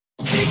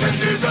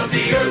Defenders of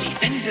the Earth.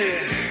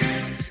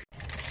 Defenders.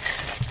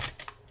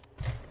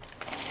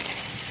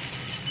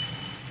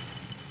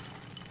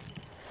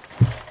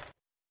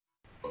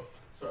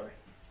 Sorry.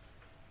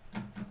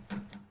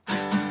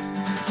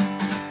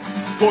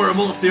 Pour a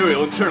bowl of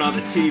cereal and turn on the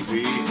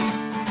TV.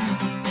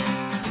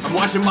 I'm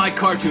watching my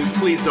cartoons,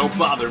 please don't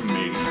bother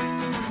me.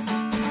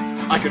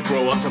 I could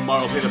grow up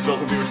tomorrow, pay the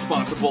bills and be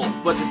responsible,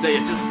 but today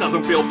it just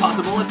doesn't feel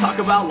possible. Let's talk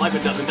about life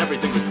and death and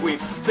everything between.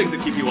 Things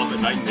that keep you up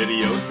at night and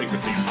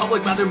idiosyncrasies.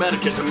 Public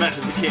mathematics and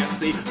matches we can't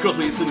see. Girls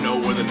needs to know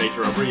we're the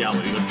nature of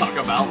reality. Let's talk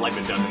about life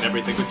and death and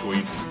everything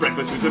between.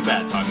 Breakfast foods and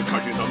bad times and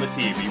cartoons on the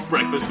TV.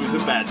 Breakfast foods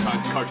and bad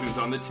times, cartoons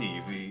on the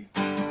TV.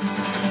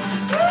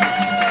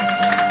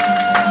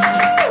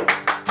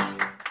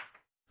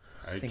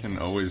 I can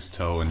always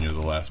tell when you're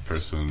the last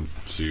person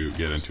to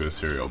get into a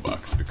cereal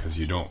box because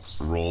you don't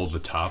roll the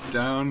top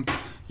down.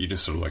 You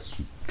just sort of like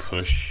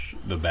push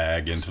the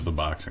bag into the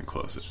box and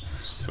close it.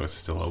 So it's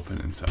still open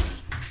inside.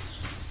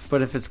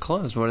 But if it's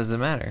closed, what does it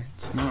matter?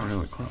 It's not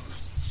really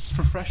closed. It's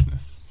for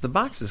freshness. The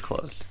box is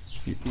closed.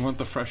 You want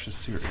the freshest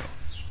cereal.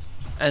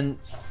 And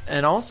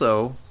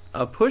also,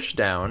 a push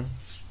down,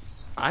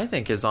 I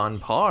think, is on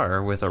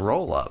par with a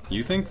roll up.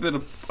 You think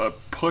that a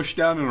push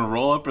down and a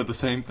roll up are the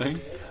same thing?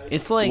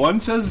 It's like one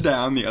says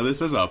down, the other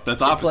says up.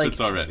 That's opposites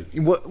already.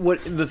 What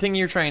the thing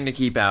you're trying to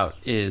keep out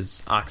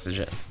is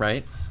oxygen,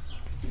 right?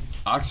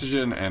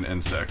 Oxygen and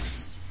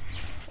insects.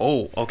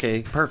 Oh,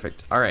 okay,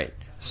 perfect. All right.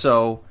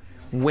 So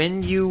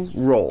when you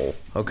roll,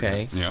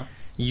 okay, yeah,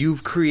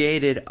 you've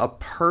created a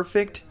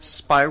perfect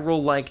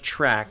spiral-like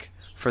track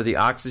for the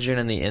oxygen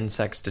and the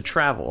insects to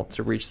travel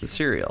to reach the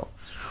cereal.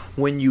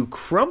 When you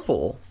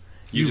crumple,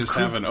 you just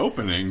have an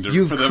opening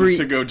for them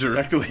to go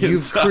directly inside.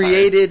 You've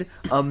created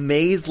a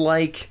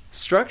maze-like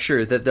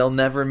structure that they'll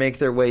never make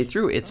their way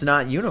through. It's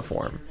not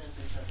uniform.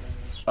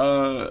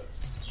 I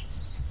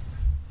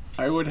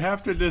would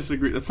have to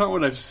disagree. That's not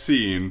what I've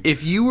seen.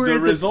 If you were the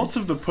results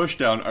of the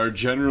pushdown are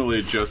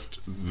generally just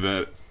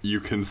that you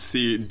can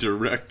see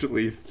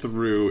directly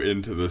through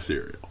into the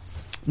cereal.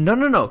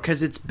 No,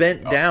 because it's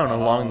bent down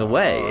along the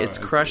way. It's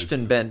crushed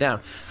and bent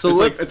down.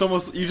 So it's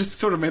almost, you just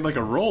sort of made like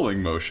a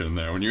rolling motion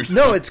there when you're.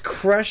 No, it's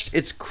crushed.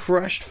 It's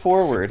crushed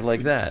forward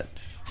like that.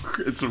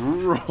 It's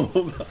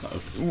rolled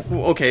up.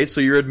 Okay, so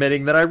you're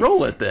admitting that I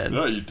roll it then?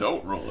 No, you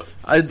don't roll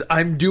it.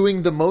 I'm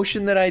doing the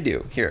motion that I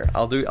do. Here,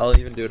 I'll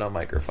even do it on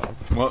microphone.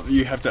 Well,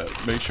 you have to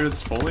make sure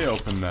it's fully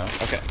open now.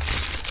 Okay.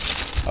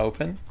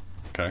 Open.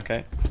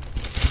 Okay.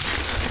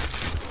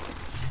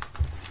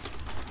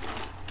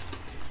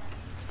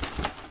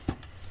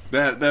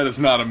 That is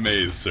not a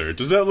maze, sir.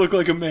 Does that look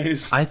like a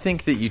maze? I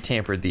think that you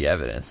tampered the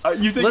evidence.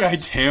 You think I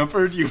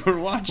tampered? You were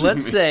watching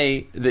Let's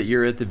say that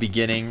you're at the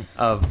beginning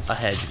of a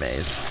hedge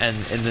maze, and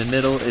in the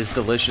middle is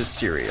delicious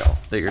cereal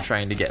that you're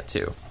trying to get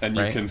to. And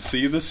you can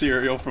see the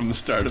cereal from the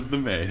start of the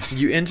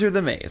maze. You enter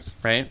the maze,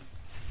 right?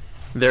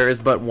 There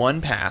is but one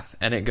path,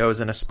 and it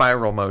goes in a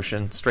spiral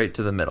motion straight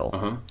to the middle.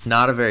 Uh-huh.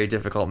 Not a very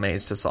difficult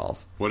maze to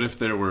solve. What if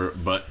there were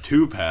but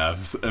two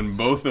paths, and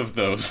both of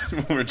those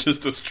were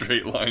just a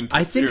straight line to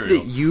I think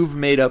cereal? that you've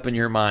made up in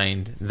your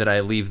mind that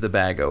I leave the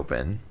bag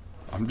open.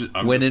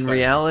 When in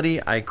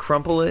reality, I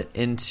crumple it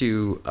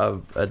into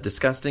a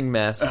disgusting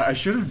mess. I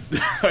should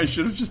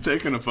have just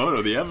taken a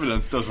photo. The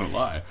evidence doesn't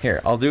lie. Here,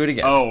 I'll do it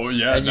again. Oh,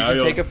 yeah. And you can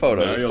take a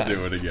photo now this time. you'll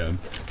do it again.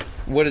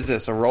 What is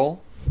this, a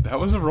roll? That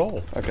was a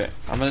roll. Okay,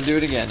 I'm going to do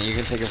it again, and you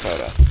can take a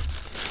photo.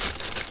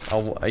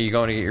 Are you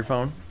going to get your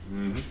phone?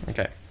 Mm-hmm.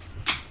 Okay.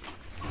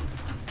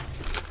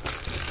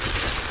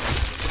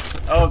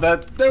 Oh,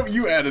 there,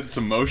 you added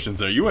some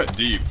motions there. You went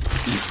deep.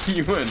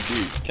 You went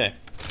deep. Okay.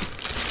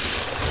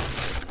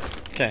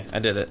 Okay, I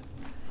did it.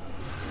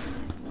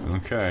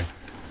 Okay.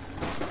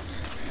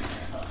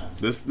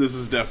 This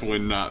is definitely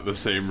not the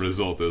same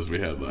result as we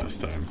had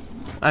last time.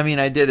 I mean,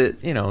 I did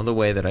it, the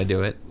way that I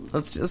do it.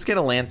 Let's get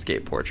a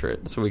landscape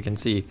portrait so we can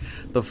see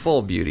the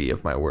full beauty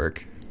of my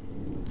work.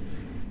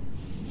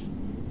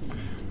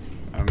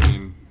 I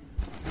mean,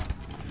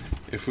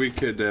 if we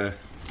could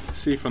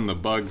see from the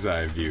bug's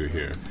eye view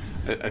here,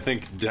 I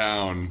think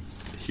down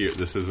here,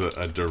 this is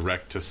a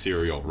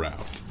direct-to-cereal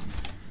route.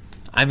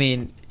 I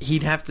mean,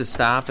 he'd have to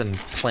stop and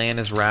plan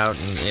his route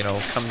and,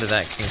 come to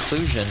that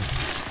conclusion.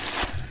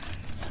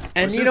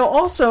 And,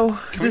 also...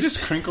 Can we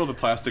just crinkle the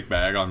plastic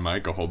bag on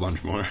Mike a whole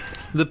bunch more?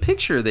 The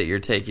picture that you're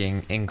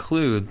taking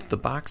includes the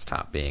box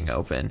top being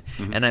open,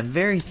 and I'm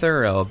very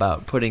thorough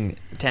about putting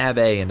tab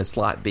A into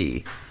slot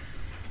B.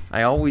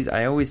 I always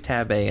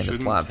tab A into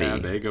slot B.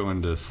 Shouldn't tab A go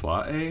into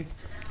slot A?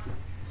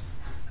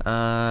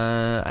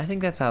 I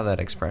think that's how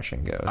that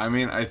expression goes. I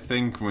mean, I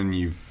think when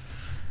you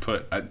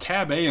put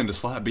tab A into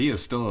slot B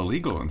is still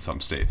illegal in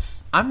some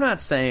states. I'm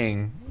not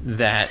saying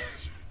that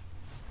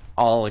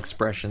all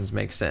expressions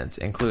make sense,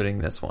 including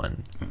this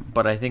one,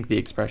 but I think the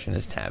expression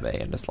is tab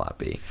A into slot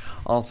B.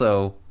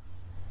 Also,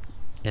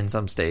 in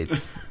some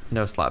states,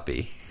 no slot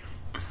B.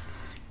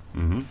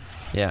 Mm-hmm.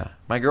 Yeah,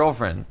 my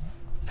girlfriend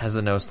has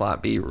a no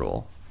slot B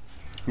rule.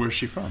 Where's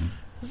she from?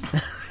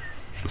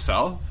 The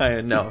South?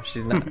 No,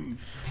 she's not.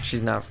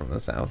 She's not from the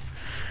South.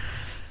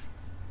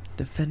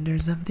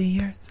 Defenders of the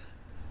Earth.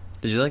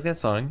 Did you like that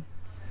song?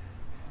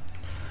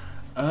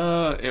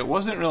 It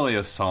wasn't really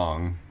a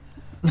song.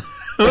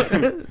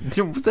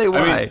 Say why.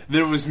 I mean,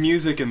 there was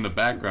music in the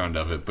background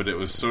of it, but it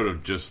was sort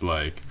of just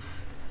like,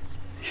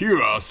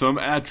 here are some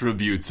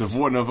attributes of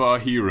one of our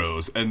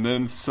heroes, and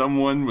then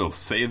someone will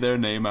say their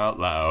name out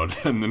loud,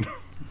 and then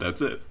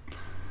that's it.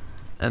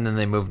 And then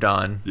they moved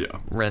on. Yeah.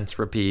 Rinse,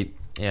 repeat.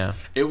 Yeah.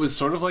 It was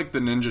sort of like the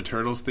Ninja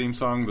Turtles theme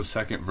song, the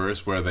second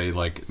verse, where they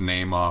like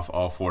name off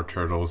all 4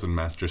 turtles and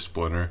Master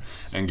Splinter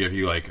and give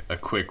you like a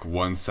quick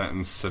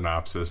 1-sentence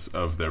synopsis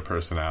of their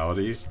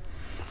personality,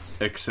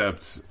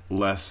 except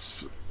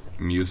less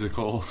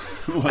musical,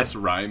 less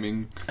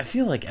rhyming. I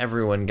feel like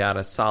everyone got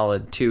a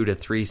solid 2 to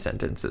 3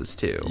 sentences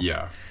too.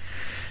 Yeah.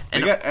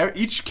 And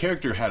each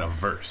character had a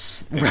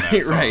verse.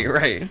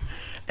 Right.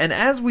 And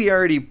as we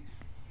already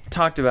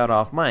talked about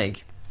off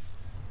mic,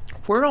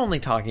 we're only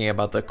talking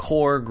about the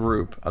core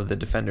group of the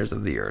Defenders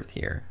of the Earth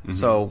here. Mm-hmm.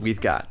 So we've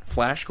got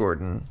Flash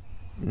Gordon,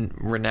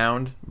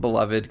 renowned,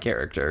 beloved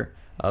character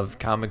of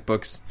comic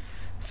books,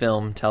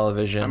 film,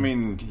 television. I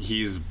mean,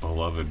 he's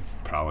beloved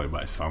probably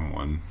by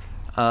someone.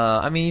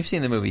 I mean, you've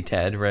seen the movie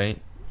Ted,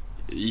 right?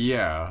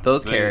 Yeah.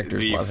 Those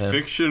characters love him. The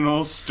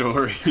fictional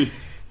story.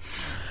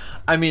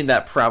 I mean,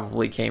 that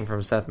probably came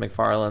from Seth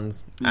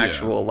MacFarlane's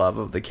actual love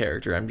of the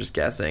character. I'm just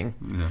guessing.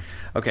 Yeah.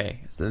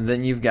 Okay, so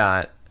then you've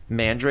got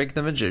Mandrake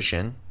the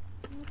Magician.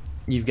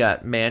 You've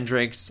got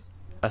Mandrake's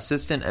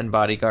assistant and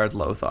bodyguard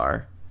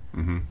Lothar.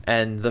 Mm-hmm.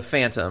 And the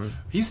Phantom.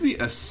 He's the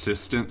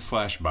assistant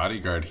 /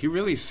 bodyguard. He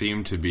really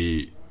seemed to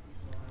be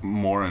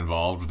more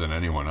involved than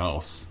anyone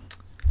else.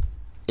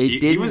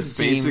 He was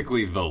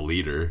basically the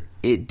leader.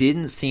 It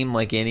didn't seem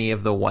like any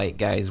of the white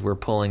guys were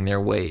pulling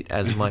their weight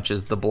as much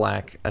as the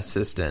black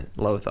assistant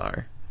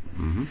Lothar.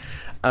 Mm-hmm.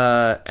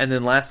 And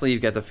then lastly,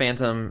 you've got the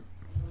Phantom,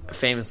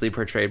 famously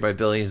portrayed by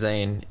Billy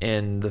Zane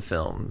in the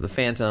film The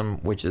Phantom,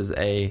 which is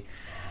a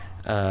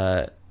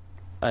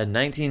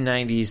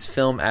 1990s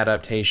film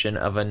adaptation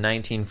of a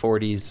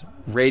 1940s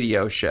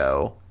radio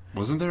show.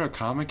 Wasn't there a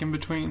comic in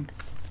between?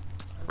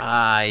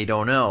 I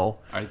don't know.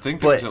 I think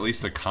there was at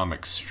least a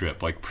comic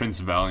strip, like Prince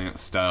Valiant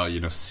style,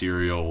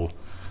 serial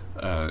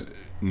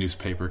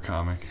newspaper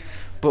comic.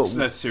 But so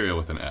that's serial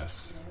with an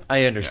S.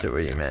 I understood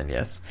what you meant,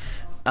 yes.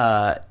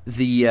 But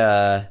the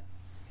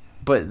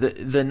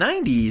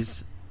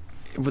 90s,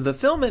 the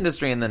film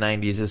industry in the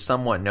 90s is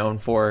somewhat known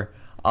for,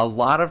 a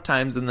lot of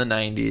times in the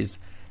 90s,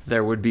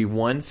 there would be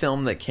one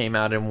film that came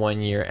out in one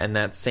year, and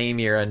that same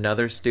year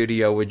another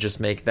studio would just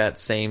make that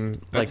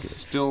same, that's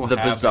still the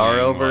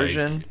Bizarro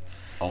version. Like,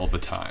 all the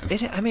time.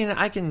 There's some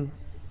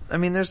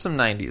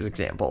 90s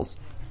examples.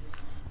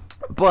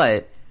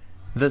 But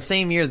the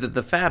same year that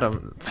the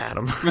Phantom?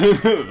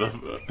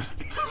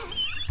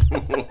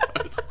 What?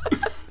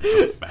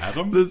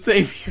 Fathom? The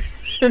same year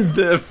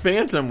the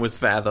Phantom was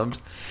fathomed.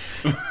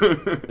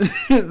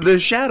 The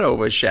Shadow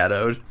was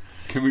shadowed.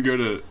 Can we go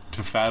to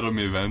Fathom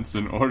events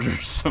and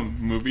order some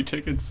movie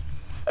tickets?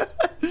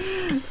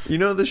 You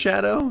know The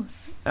Shadow?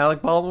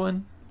 Alec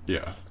Baldwin?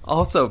 Yeah.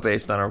 Also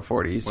based on our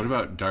 40s. What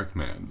about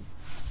Darkman?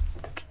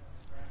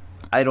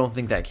 I don't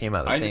think that came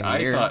out the same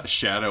year. I thought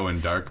Shadow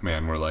and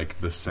Darkman were like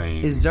the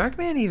same. Is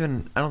Darkman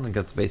even... I don't think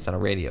that's based on a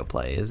radio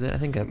play, is it? I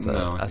think that's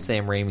a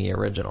Sam Raimi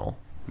original.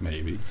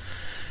 Maybe.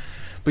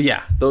 But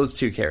yeah, those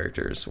two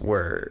characters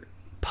were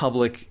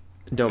public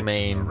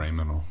domain. It's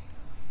Raminal.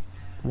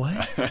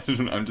 What?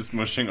 I'm just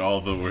mushing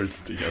all the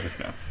words together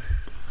now.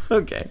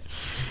 Okay.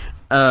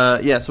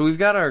 So we've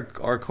got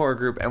our core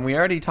group, and we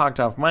already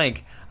talked off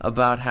mic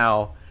about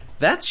how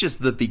that's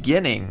just the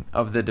beginning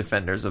of the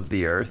Defenders of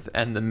the Earth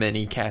and the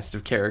many cast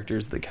of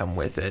characters that come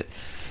with it.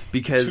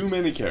 Because too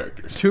many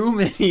characters. Too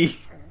many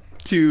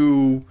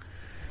to...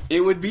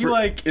 It would be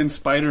like in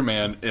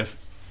Spider-Man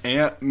if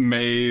Aunt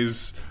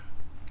May's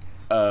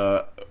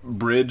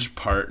bridge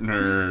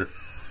partner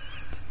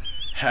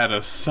had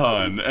a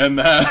son, and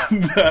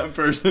that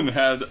person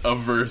had a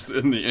verse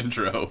in the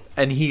intro.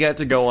 And he got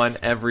to go on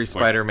every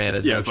Spider-Man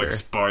adventure. Yeah, it's like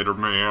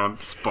Spider-Man,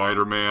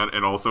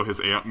 and also his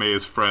Aunt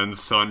May's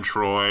friend's son,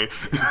 Troy.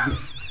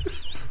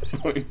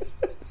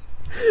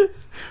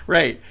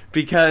 Right,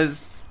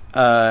 because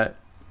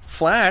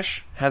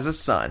Flash has a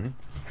son.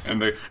 And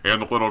the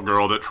little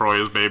girl that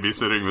Troy is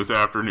babysitting this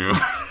afternoon.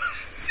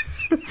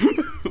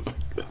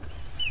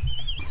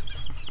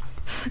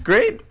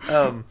 Great.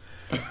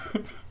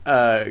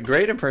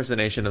 Great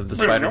impersonation of the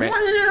Spider-Man.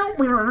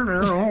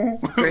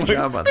 Great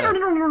job on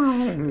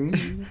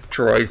that.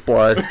 Troy's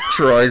blood.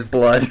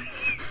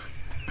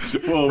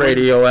 Well,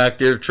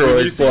 radioactive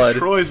Troy's blood.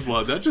 Troy's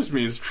blood, that just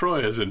means Troy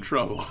is in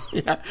trouble.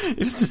 Yeah, he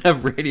doesn't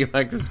have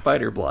radioactive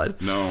spider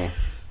blood. No.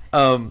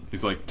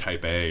 He's like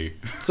type A.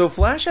 So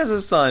Flash has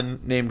a son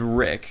named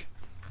Rick.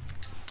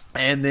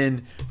 And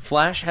then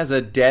Flash has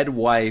a dead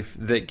wife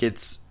that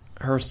gets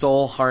her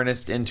soul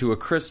harnessed into a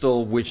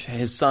crystal, which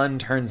his son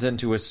turns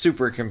into a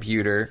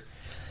supercomputer.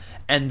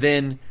 And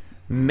then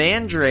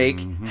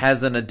Mandrake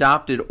has an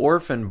adopted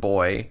orphan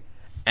boy.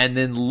 And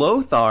then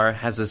Lothar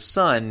has a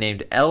son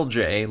named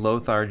LJ,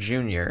 Lothar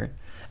Jr.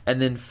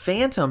 And then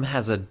Phantom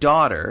has a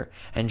daughter,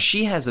 and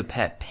she has a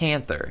pet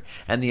panther.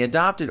 And the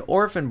adopted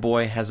orphan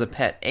boy has a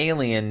pet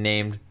alien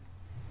named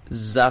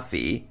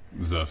Zuffy.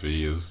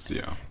 Zuffy is,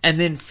 yeah. And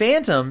then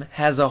Phantom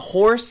has a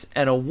horse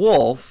and a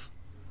wolf.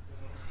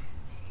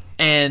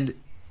 And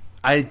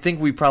I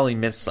think we probably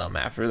missed some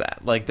after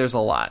that. Like, there's a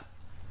lot.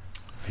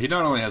 He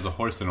not only has a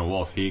horse and a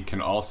wolf, he can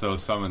also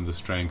summon the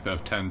strength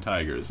of 10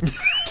 tigers.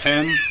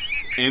 10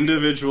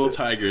 individual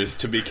tigers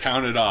to be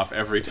counted off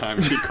every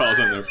time he calls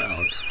on their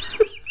powers.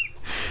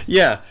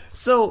 Yeah,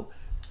 so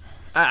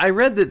I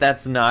read that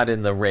that's not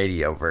in the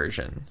radio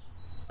version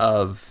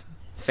of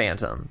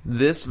Phantom.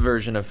 This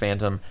version of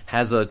Phantom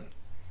has a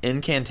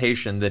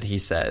incantation that he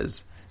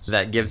says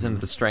that gives him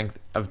the strength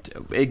of...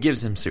 It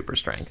gives him super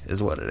strength,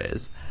 is what it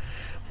is.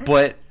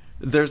 But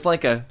there's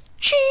like a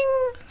ching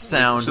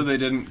sound. So they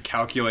didn't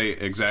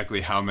calculate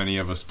exactly how many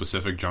of a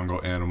specific jungle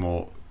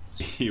animal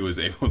he was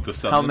able to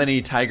summon? How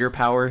many tiger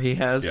power he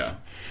has? Yeah.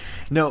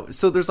 No,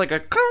 so there's like a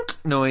clunk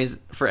noise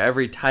for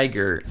every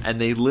tiger, and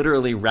they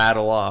literally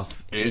rattle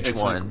off each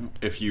one. Like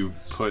if you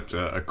put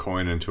a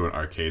coin into an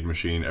arcade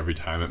machine, every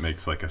time it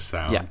makes like a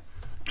sound. Yeah.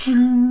 For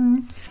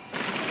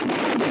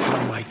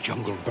my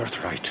jungle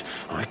birthright,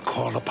 I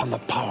call upon the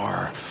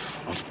power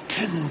of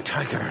 10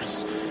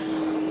 tigers.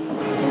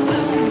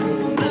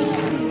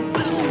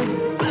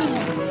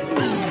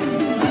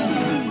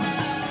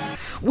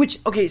 Which,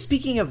 okay,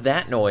 speaking of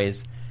that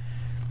noise,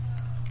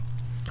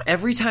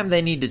 every time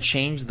they need to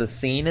change the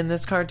scene in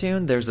this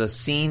cartoon, there's a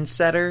scene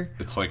setter.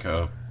 It's like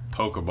a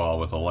Pokeball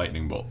with a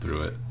lightning bolt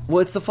through it. Well,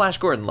 it's the Flash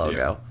Gordon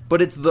logo,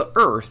 but it's the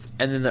Earth,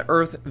 and then the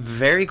Earth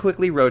very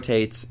quickly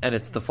rotates, and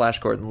it's the Flash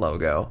Gordon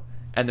logo,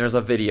 and there's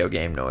a video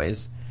game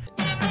noise.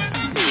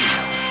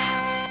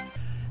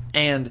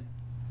 And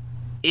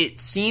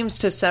it seems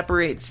to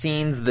separate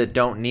scenes that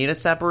don't need a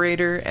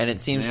separator, and it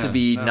seems to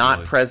be not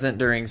really present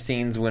during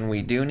scenes when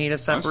we do need a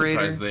separator.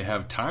 I'm surprised they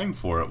have time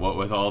for it, what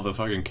with all the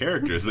fucking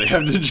characters they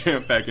have to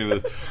jam back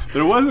into.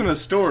 There wasn't a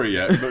story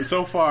yet, but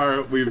so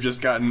far we've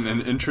just gotten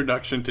an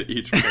introduction to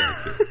each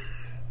character.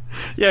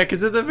 Yeah,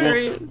 because at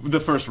the the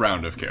first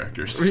round of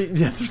characters.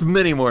 Yeah, there's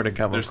many more to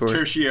come, there's of course.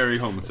 There's tertiary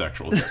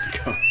homosexuals yet to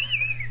come.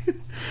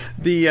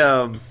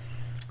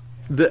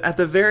 At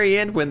the very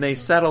end, when they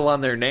settle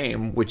on their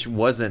name, which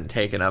wasn't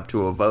taken up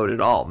to a vote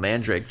at all,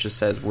 Mandrake just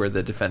says, we're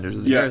the defenders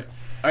of the earth.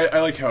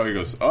 I like how he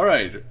goes, all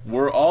right,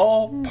 we're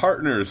all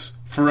partners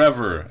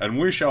forever, and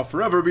we shall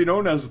forever be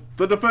known as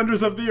the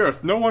defenders of the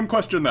earth. No one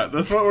question that.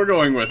 That's what we're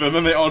going with. And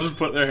then they all just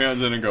put their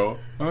hands in and go,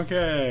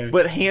 okay.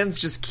 But hands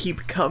just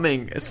keep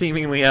coming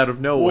seemingly out of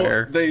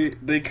nowhere. Well,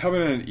 they come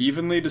in an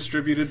evenly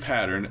distributed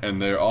pattern,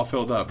 and they're all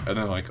filled up, and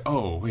they're like,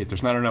 oh, wait,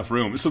 there's not enough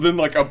room. So then,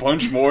 like, a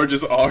bunch more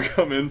just all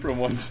come in from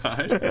one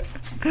side.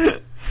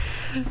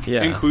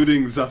 Yeah.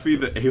 Including Zuffy,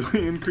 the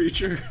alien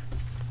creature.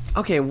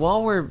 Okay,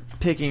 while we're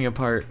picking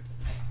apart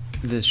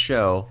this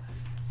show,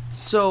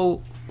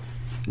 so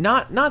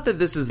not that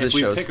this is this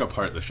show's... If we pick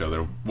apart the show,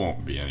 there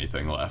won't be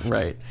anything left.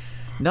 Right.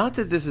 Not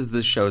that this is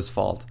this show's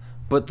fault,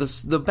 but the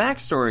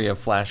backstory of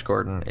Flash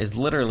Gordon is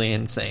literally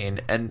insane,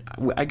 and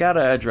I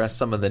gotta address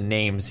some of the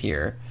names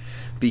here,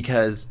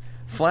 because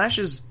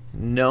Flash's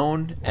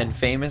known and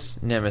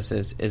famous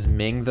nemesis is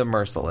Ming the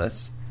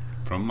Merciless.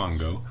 From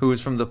Mongo. Who is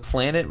from the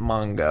planet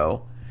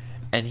Mongo,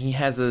 and he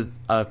has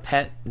a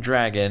pet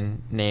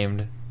dragon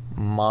named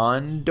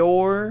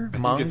Mondor?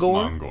 I think it's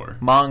Mongor.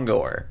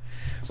 Mongor.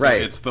 So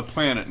right. It's the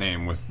planet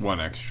name with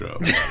one extra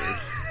letter.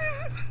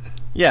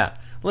 Yeah.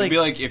 It'd be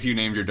like if you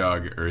named your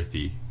dog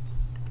Earthy.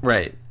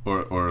 Right.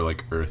 Or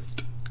like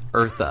Earthed.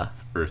 Eartha.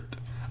 Earthed.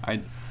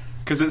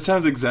 Because it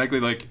sounds exactly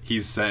like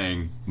he's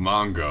saying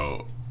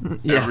Mongo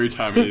every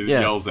time he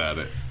yells at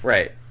it.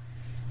 Right.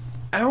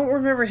 I don't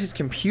remember his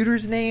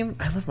computer's name.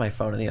 I left my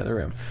phone in the other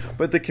room.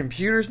 But the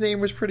computer's name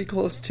was pretty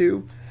close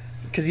too.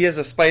 Because he has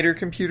a spider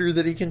computer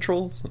that he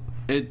controls.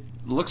 It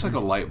looks like a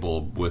light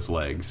bulb with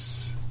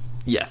legs.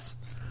 Yes.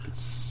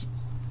 It's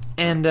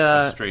and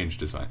a strange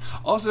design.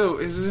 Also,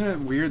 isn't it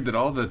weird that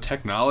all the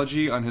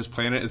technology on his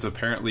planet is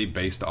apparently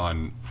based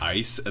on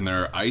ice, and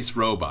there are ice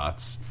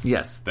robots?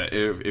 Yes. That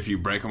if you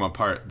break them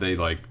apart, they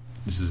like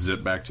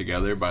zip back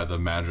together by the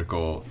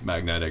magical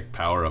magnetic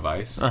power of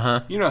ice.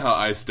 Uh-huh. You know how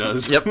ice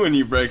does. Yep. When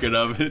you break it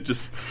up, it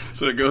just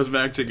sort of goes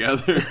back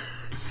together.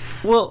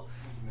 Well,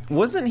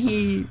 wasn't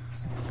he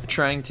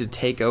trying to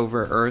take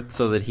over Earth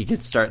so that he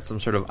could start some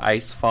sort of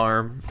ice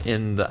farm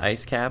in the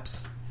ice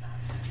caps?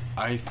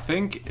 I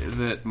think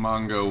that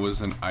Mongo was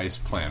an ice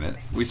planet.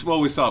 We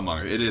saw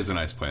Mongo. It is an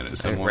ice planet.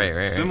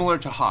 Similar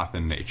to Hoth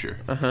in nature.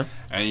 Uh-huh.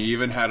 And you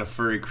even had a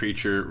furry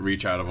creature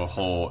reach out of a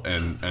hole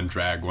and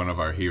drag one of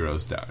our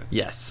heroes down it.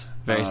 Yes.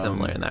 Very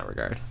similar in that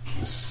regard.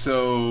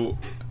 So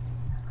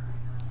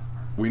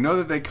we know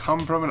that they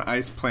come from an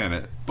ice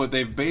planet, but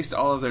they've based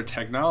all of their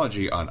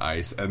technology on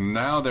ice, and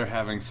now they're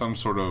having some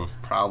sort of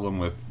problem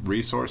with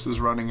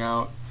resources running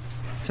out.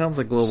 Sounds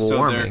like global so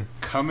warming. They're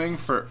coming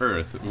for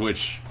Earth,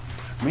 which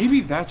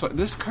maybe that's what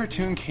this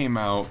cartoon came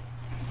out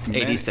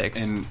 86.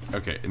 In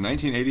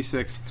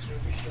 1986.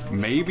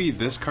 Maybe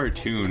this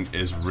cartoon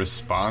is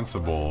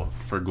responsible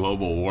for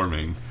global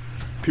warming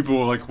people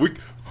were like,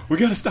 we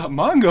got to stop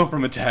Mongo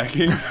from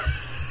attacking.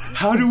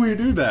 How do we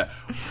do that?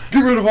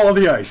 Get rid of all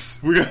the ice.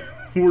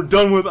 We're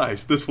done with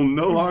ice. This will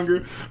no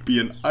longer be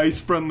an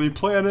ice-friendly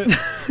planet.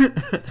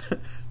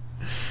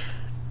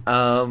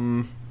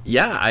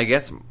 Yeah, I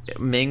guess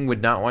Ming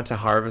would not want to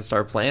harvest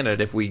our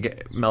planet if we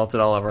melted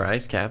all of our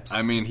ice caps.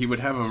 I mean, he would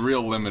have a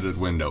real limited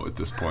window at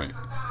this point.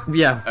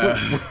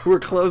 Yeah, we're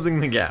closing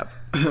the gap.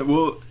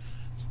 Well,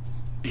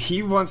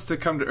 he wants to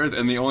come to Earth,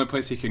 and the only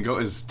place he can go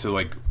is to,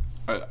 like...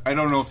 I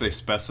don't know if they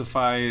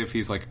specify if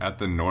he's, like, at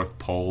the North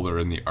Pole or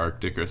in the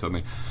Arctic or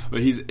something, but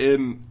he's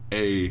in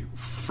a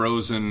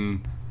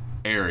frozen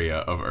area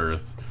of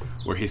Earth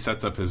where he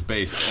sets up his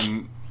base,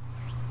 and...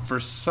 For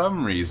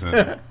some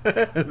reason,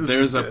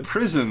 there's a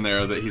prison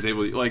there that he's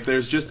able to... Like,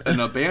 there's just an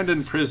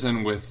abandoned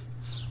prison with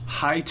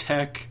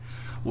high-tech,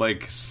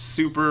 like,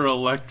 super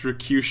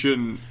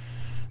electrocution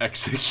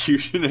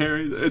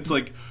executionary... It's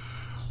like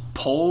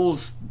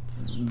poles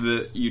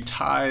that you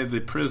tie the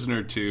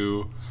prisoner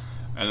to,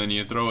 and then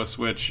you throw a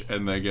switch,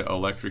 and they get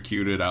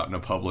electrocuted out in a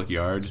public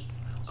yard.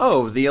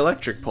 Oh, the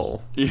electric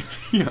pole. Yeah.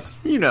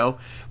 You know.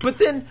 But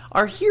then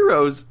our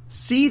heroes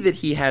see that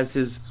he has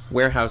his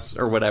warehouse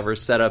or whatever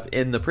set up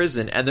in the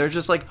prison, and they're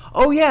just like,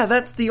 oh yeah,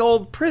 that's the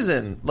old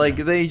prison. Like,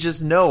 they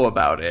just know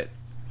about it.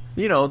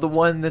 You know, the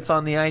one that's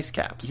on the ice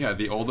caps. Yeah,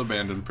 the old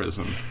abandoned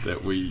prison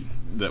that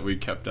we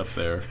kept up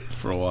there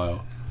for a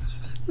while.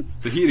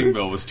 The heating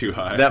bill was too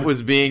high. That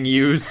was being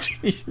used.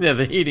 Yeah,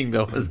 the heating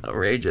bill was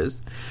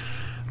outrageous.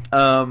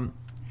 But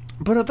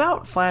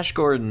about Flash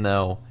Gordon,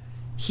 though,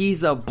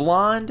 he's a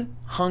blonde,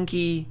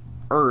 hunky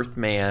Earth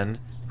man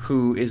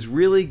who is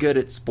really good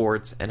at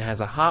sports and has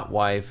a hot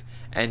wife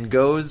and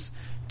goes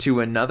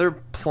to another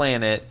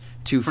planet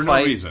to fight. For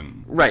no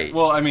reason. Right.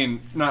 Well, I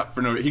mean, not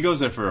for no reason. He goes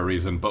there for a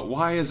reason, but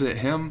why is it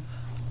him?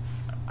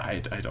 I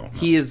don't know.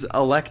 He is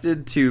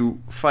elected to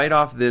fight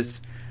off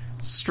this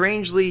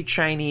strangely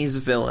Chinese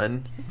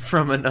villain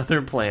from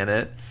another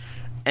planet,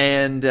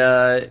 and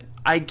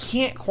I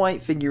can't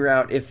quite figure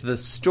out if the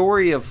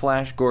story of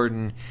Flash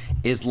Gordon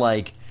is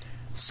like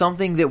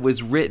something that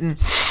was written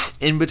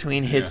in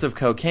between hits of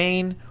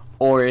cocaine,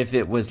 or if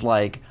it was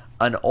like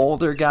an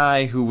older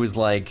guy who was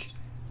like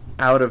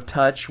out of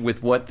touch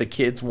with what the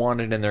kids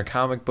wanted in their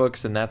comic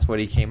books, and that's what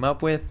he came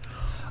up with.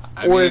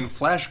 I mean,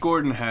 Flash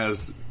Gordon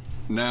has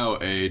now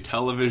a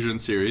television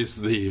series,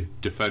 The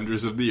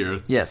Defenders of the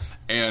Earth. Yes.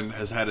 And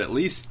has had at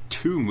least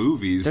 2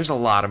 movies. There's a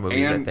lot of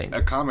movies, and I think.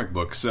 A comic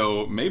book.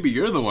 So maybe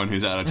you're the one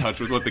who's out of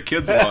touch with what the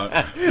kids want.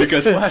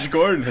 Because Flash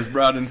Gordon has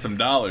brought in some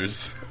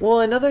dollars.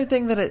 Well, another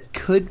thing that it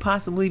could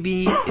possibly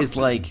be is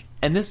like,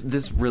 and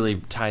this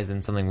really ties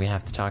in something we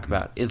have to talk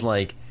about, is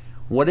like,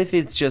 what if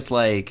it's just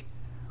like,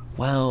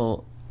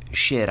 well,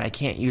 shit, I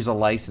can't use a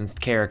licensed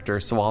character,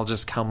 so I'll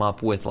just come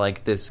up with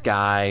like this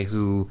guy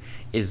who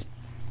is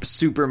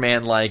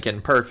Superman-like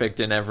and perfect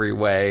in every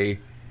way.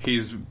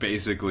 He's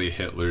basically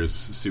Hitler's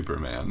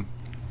Superman.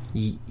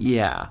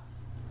 Yeah.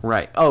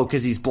 Right. Oh,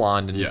 because he's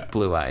blonde and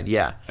blue-eyed,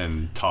 yeah.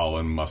 And tall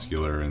and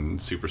muscular and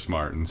super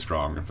smart and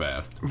strong and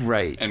fast.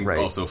 Right, and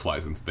also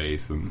flies in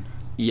space. And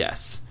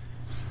yes.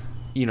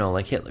 You know,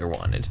 like Hitler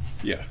wanted.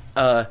 Yeah.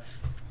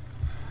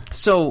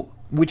 So,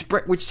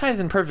 which ties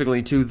in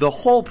perfectly to the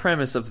whole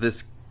premise of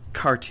this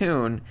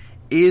cartoon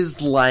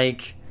is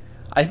like...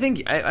 I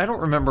think... I don't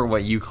remember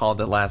what you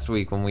called it last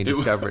week when we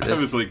discovered it. I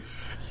was like,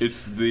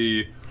 it's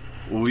the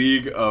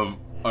League of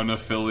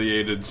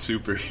Unaffiliated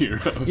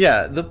Superheroes.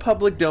 Yeah, the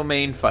public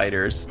domain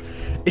fighters.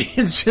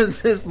 It's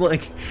just this,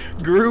 like,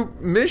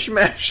 group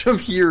mishmash of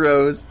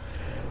heroes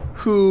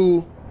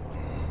who,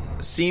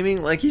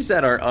 seeming, like you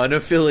said, are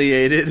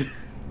unaffiliated.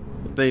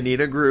 They need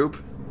a group.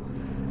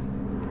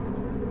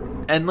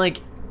 And,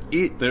 like...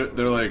 They're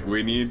like,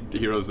 we need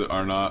heroes that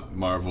are not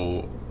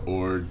Marvel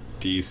or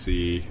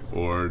DC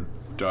or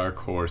Dark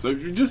Horse.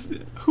 Just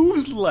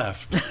who's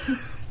left?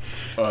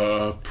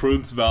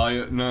 Prince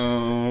Valiant?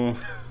 No.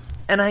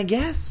 And I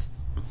guess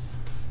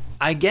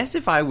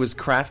if I was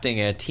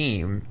crafting a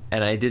team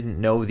and I didn't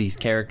know these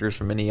characters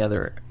from any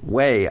other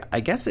way, I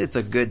guess it's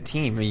a good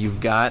team. You've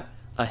got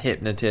a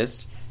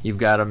hypnotist, you've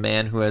got a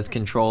man who has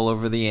control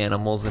over the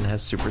animals and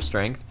has super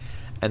strength,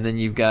 and then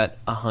you've got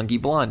a hunky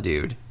blonde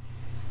dude.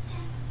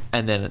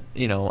 And then,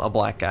 you know, a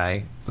black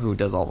guy who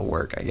does all the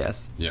work, I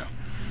guess. Yeah.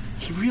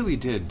 He really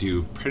did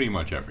do pretty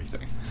much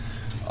everything.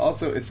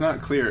 Also, it's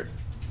not clear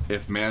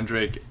if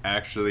Mandrake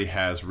actually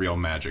has real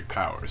magic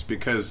powers,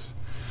 because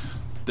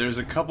there's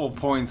a couple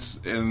points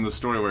in the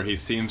story where he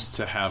seems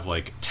to have,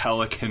 like,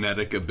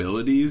 telekinetic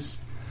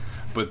abilities,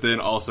 but then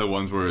also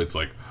ones where it's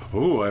like,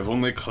 oh, I've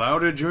only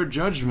clouded your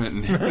judgment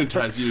and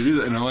hypnotized you to do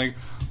that. And I'm like,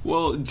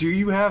 well, do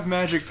you have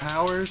magic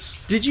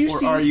powers?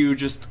 Or are you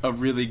just a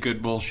really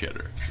good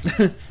bullshitter?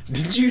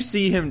 Did you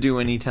see him do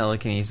any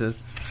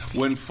telekinesis?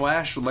 When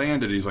Flash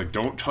landed, he's like,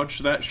 don't touch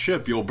that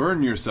ship, you'll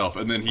burn yourself.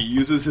 And then he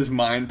uses his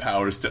mind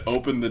powers to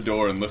open the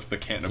door and lift the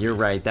canopy. You're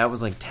right. That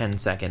was like 10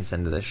 seconds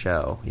into the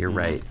show. You're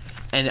right.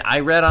 And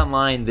I read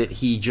online that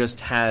he just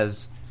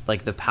has,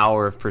 like, the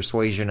power of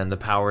persuasion and the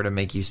power to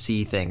make you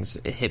see things,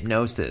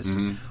 hypnosis.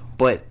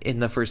 But in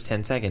the first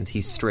 10 seconds,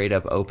 he straight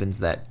up opens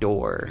that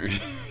door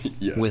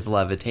Yes. with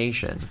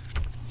levitation.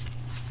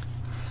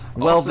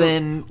 Well, Also,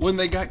 then... when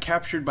they got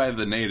captured by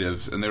the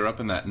natives and they were up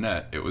in that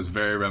net, it was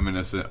very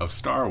reminiscent of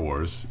Star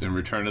Wars in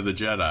Return of the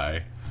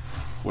Jedi,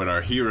 when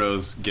our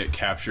heroes get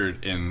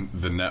captured in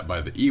the net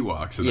by the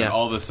Ewoks, and then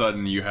all of a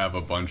sudden you have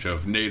a bunch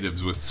of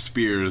natives with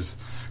spears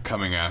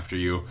coming after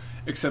you.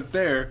 Except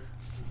there,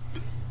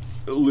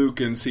 Luke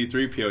and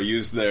C-3PO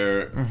use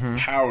their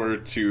power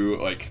to,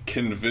 like,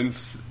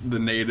 convince the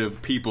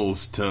native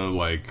peoples to,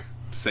 like,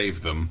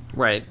 save them.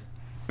 Right.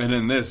 And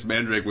in this,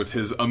 Mandrake, with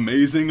his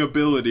amazing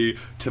ability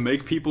to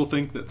make people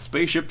think that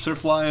spaceships are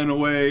flying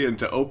away and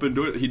to open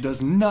doors, he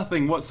does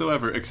nothing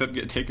whatsoever except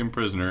get taken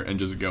prisoner and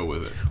just go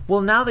with it.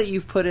 Well, now that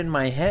you've put in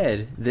my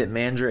head that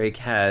Mandrake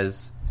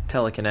has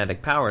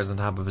telekinetic powers on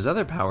top of his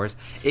other powers,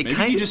 Maybe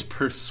he just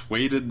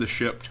persuaded the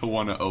ship to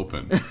want to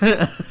open.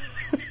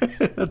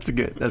 That's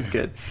good. That's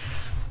good.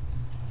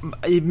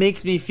 It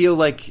makes me feel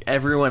like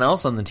everyone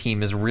else on the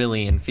team is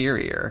really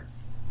inferior.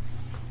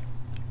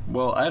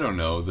 Well, I don't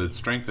know. The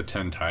strength of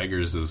 10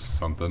 tigers is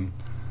something.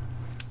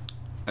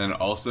 And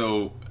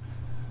also...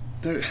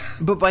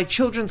 But by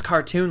children's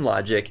cartoon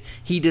logic,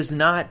 he does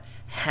not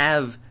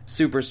have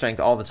super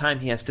strength all the time.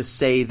 He has to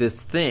say this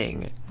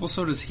thing. Well,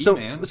 so does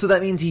He-Man. So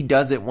that means he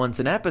does it once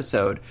an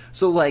episode.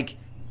 So, like,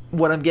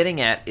 what I'm getting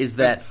at is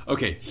that...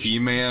 Okay,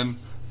 He-Man,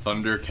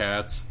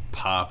 Thundercats,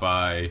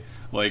 Popeye,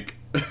 like...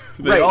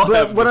 Right,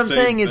 but what I'm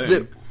saying is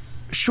that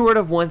short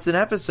of once an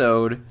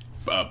episode...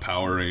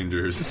 Power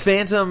Rangers.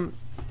 Phantom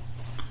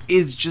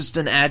is just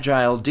an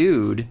agile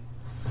dude.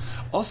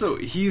 Also,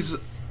 he's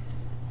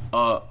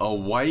a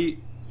white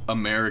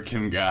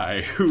American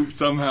guy who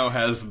somehow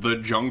has the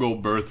jungle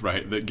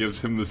birthright that gives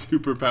him the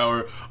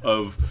superpower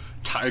of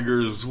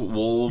tigers,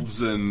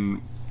 wolves,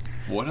 and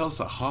what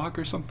else? A hawk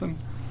or something?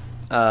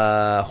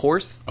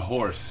 Horse? A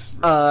horse.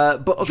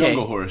 But okay.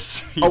 Jungle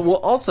horse. Oh, well,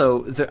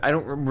 also, I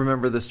don't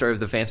remember the story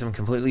of the Phantom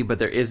completely, but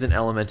there is an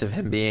element of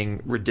him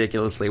being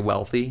ridiculously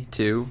wealthy,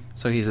 too.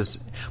 So he's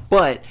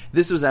but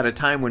this was at a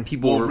time when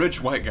people were...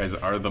 rich white guys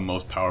are the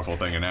most powerful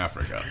thing in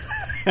Africa.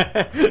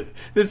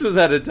 This was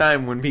at a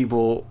time when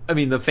people... I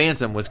mean, the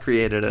Phantom was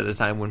created at a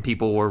time when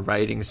people were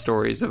writing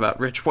stories about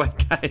rich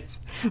white guys.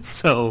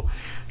 So,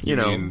 you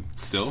know... mean,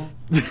 still?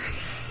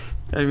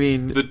 I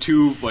mean... The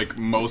two, like,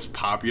 most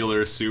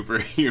popular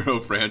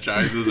superhero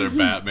franchises are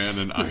Batman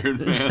and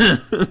Iron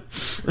Man.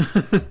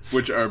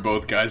 Which are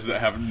both guys that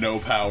have no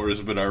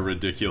powers but are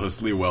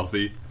ridiculously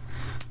wealthy.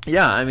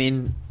 Yeah, I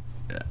mean...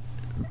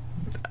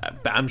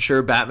 I'm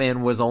sure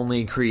Batman was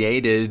only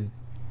created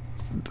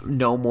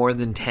no more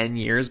than 10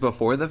 years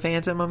before the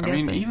Phantom, I'm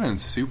guessing. I mean, even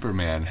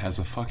Superman has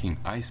a fucking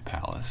ice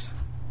palace.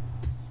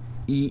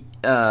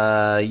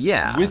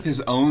 Yeah. With his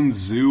own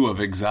zoo of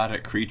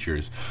exotic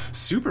creatures.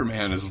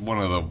 Superman is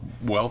one of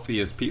the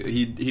wealthiest people.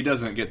 He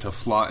doesn't get to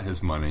flaunt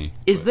his money.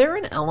 Is there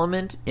an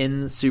element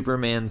in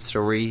Superman's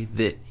story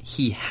that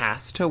he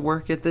has to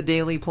work at the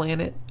Daily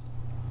Planet?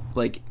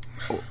 Like,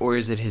 or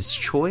is it his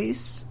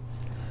choice?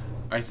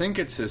 I think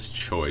it's his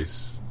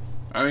choice.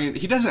 I mean,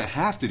 he doesn't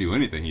have to do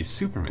anything. He's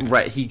Superman.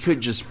 Right, he could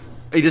just...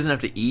 He doesn't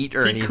have to eat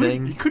or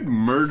anything. He could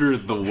murder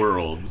the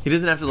world. He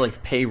doesn't have to,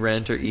 like, pay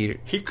rent or eat.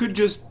 He could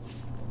just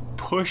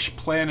push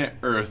planet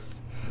Earth,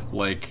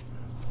 like,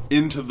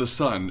 into the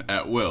sun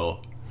at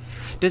will.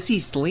 Does he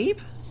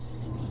sleep?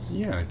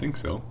 Yeah, I think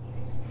so.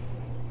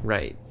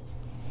 Right.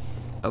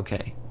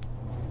 Okay.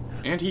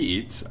 And he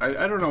eats.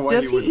 I don't know why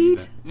Does he wouldn't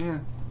eat? eat. Yeah.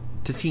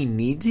 Does he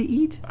need to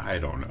eat? I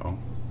don't know.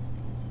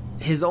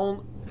 His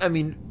own... I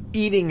mean,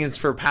 eating is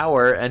for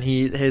power, and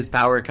his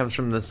power comes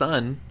from the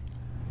sun.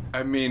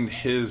 I mean,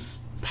 his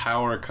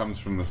power comes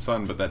from the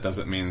sun, but that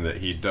doesn't mean that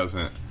he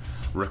doesn't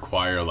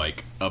require,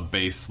 like, a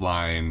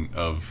baseline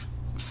of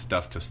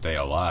stuff to stay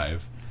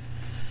alive.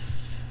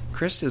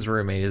 Krista's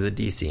roommate is a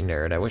DC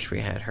nerd. I wish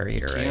we had her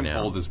here right now. Can't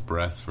hold his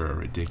breath for a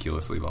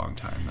ridiculously long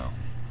time,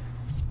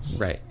 though.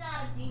 Right. She's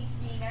not a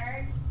DC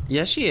nerd.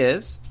 Yes, she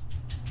is.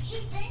 She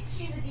thinks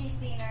she's a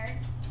DC nerd.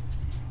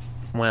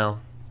 Well,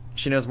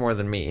 she knows more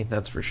than me,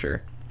 that's for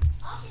sure.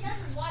 All she does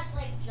is watch,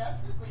 like,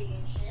 Justice League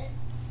and shit.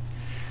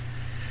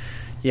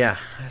 Yeah,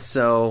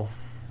 so...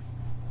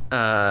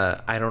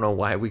 I don't know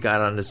why we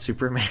got onto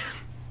Superman.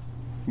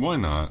 Why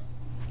not?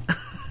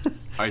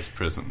 Ice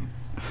prison.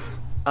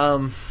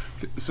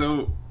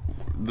 So,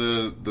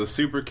 the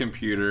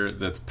supercomputer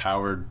that's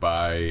powered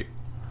by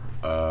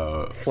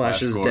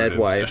Flash's Flash dead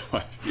wife.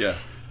 Yeah.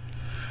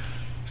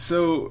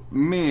 So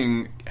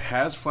Ming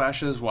has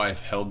Flash's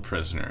wife held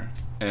prisoner,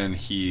 and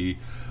he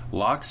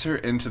locks her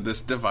into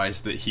this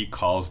device that he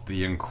calls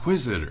the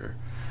Inquisitor,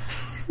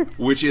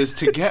 which is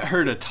to get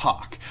her to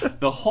talk.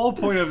 The whole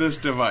point of this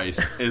device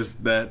is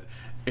that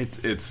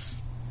it's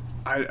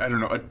I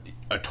don't know,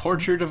 a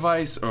torture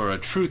device or a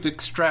truth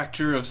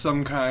extractor of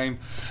some kind,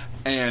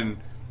 and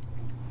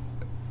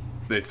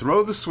they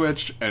throw the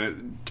switch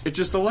and it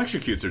just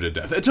electrocutes her to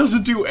death. It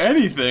doesn't do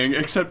anything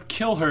except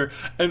kill her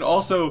and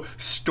also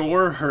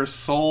store her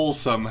soul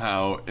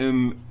somehow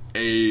in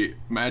a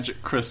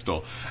magic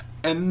crystal.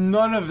 And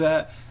none of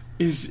that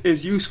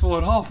is useful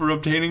at all for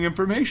obtaining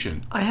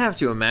information. I have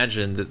to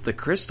imagine that the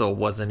crystal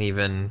wasn't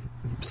even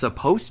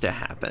supposed to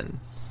happen.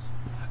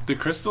 The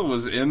crystal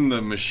was in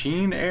the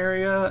machine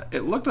area.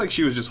 It looked like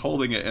she was just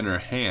holding it in her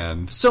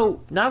hand.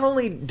 So, not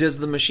only does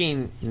the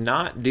machine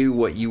not do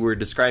what you were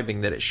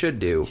describing that it should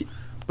do,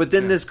 but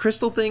then this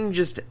crystal thing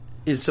just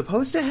is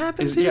supposed to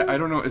happen too? Yeah, I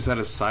don't know. Is that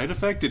a side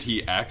effect? Did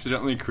he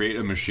accidentally create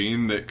a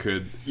machine that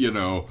could,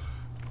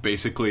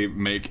 basically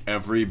make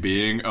every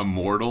being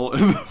immortal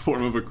in the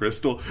form of a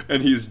crystal,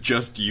 and he's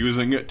just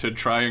using it to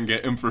try and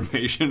get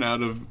information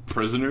out of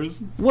prisoners?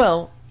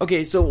 Well,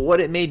 okay, so what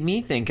it made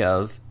me think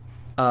of...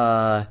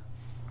 I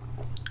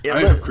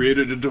have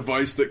created a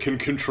device that can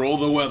control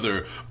the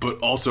weather, but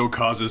also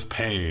causes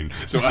pain.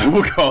 So I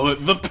will call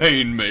it the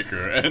Pain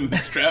Maker, and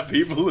strap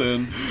people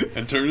in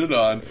and turn it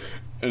on.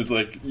 And it's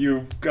like,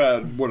 you've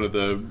got one of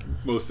the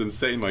most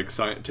insane,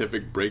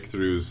 scientific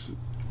breakthroughs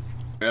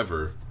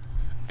ever,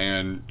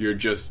 and you're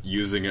just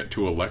using it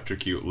to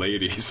electrocute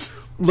ladies.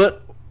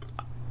 But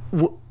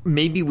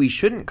maybe we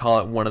shouldn't call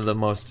it one of the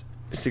most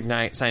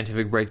significant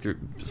scientific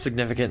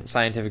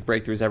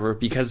breakthroughs ever,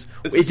 because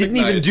it didn't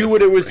even do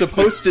what it was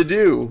supposed to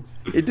do.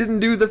 It didn't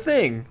do the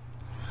thing.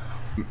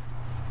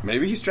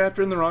 Maybe he strapped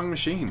her in the wrong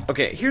machine.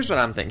 Okay, here's what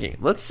I'm thinking.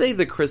 Let's say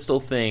the crystal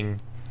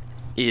thing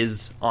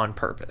is on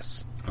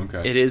purpose.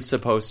 Okay. It is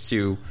supposed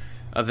to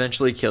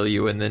eventually kill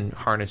you and then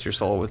harness your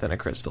soul within a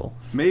crystal.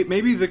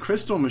 Maybe the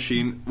crystal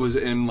machine was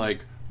in,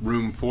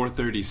 room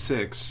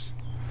 436...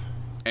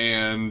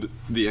 and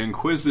the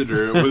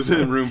Inquisitor was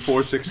in room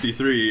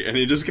 463, and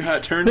he just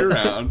got turned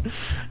around,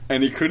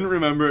 and he couldn't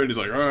remember, and he's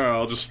like,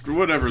 I'll just,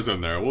 whatever's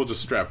in there, we'll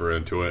just strap her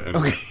into it. And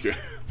okay.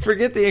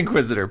 Forget the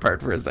Inquisitor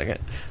part for a second.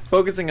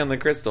 Focusing on the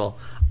crystal,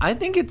 I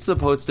think it's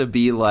supposed to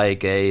be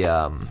like a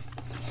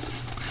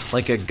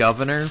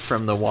governor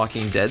from the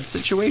Walking Dead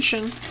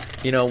situation,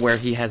 where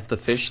he has the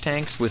fish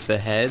tanks with the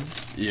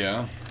heads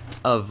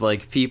of,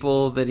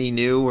 people that he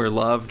knew or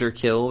loved or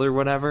killed or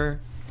whatever.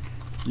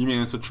 You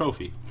mean it's a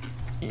trophy?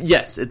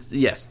 Yes,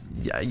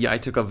 I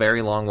took a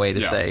very long way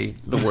to say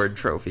the word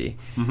trophy.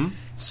 Mm-hmm.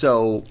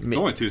 So it's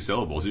only 2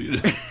 syllables. You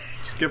just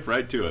skip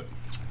right to it.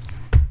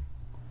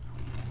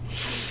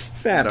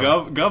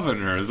 Fathom.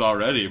 Governor is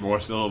already more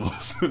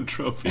syllables than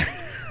trophy.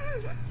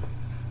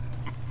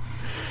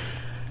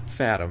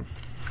 Fathom.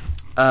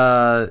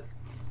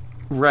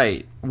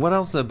 Right. What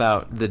else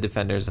about the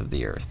Defenders of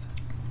the Earth?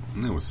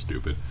 That was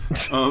stupid.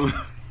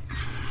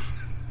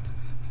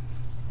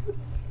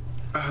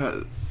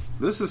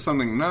 This is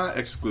something not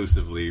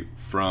exclusively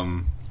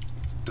from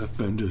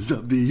Defenders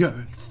of the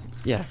Earth.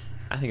 Yeah,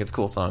 I think it's a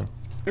cool song.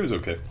 It was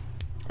okay.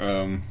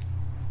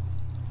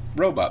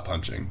 Robot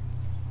punching.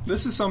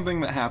 This is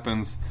something that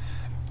happens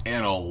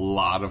in a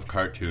lot of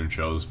cartoon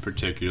shows,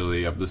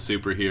 particularly of the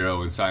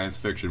superhero and science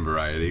fiction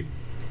variety.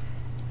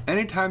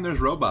 Anytime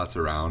there's robots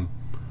around,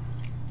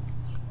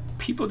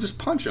 people just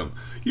punch them.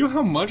 You know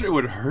how much it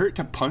would hurt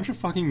to punch a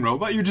fucking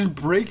robot? You just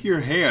break your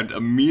hand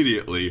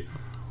immediately.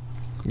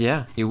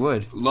 Yeah, he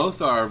would.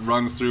 Lothar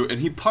runs through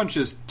and he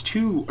punches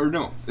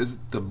is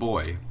the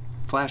boy,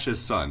 Flash's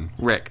son,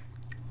 Rick,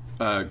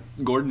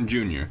 Gordon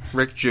Jr.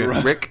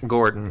 Rick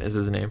Gordon is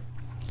his name.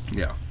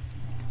 Yeah.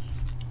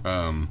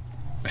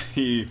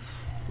 He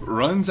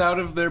runs out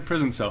of their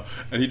prison cell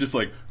and he just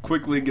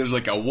quickly gives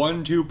a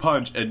 1-2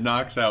 punch and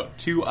knocks out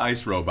 2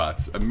 ice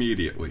robots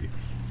immediately,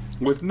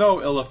 with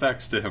no ill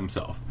effects to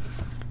himself.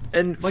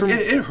 And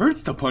it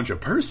hurts to punch a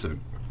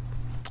person.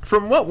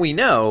 From what we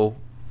know,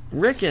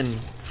 Rick and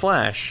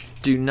Flash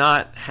do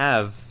not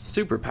have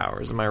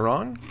superpowers. Am I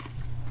wrong?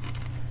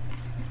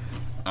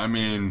 I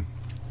mean,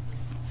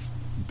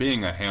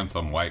 being a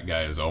handsome white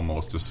guy is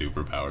almost a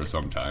superpower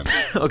sometimes.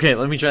 Okay,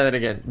 let me try that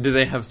again. Do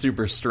they have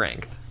super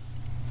strength?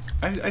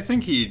 I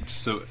think he's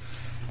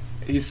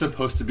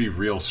supposed to be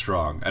real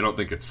strong. I don't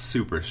think it's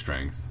super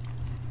strength.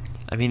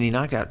 I mean, he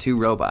knocked out 2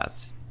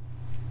 robots.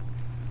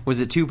 Was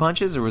it 2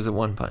 punches or was it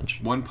 1 punch?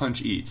 1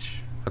 punch each.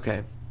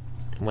 Okay.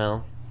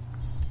 Well...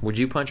 would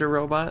you punch a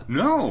robot?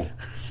 No.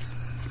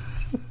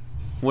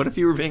 What if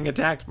you were being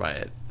attacked by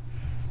it?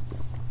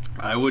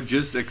 I would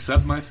just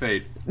accept my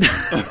fate.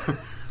 I'm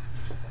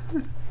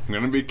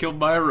gonna be killed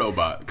by a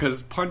robot.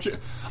 Because punching...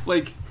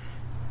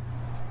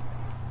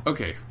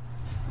 okay.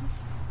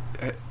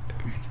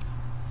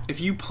 If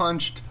you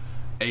punched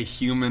a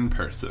human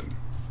person,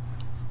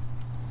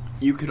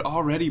 you could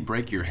already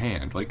break your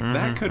hand.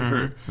 That could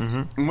hurt.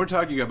 Mm-hmm. And we're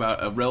talking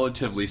about a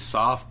relatively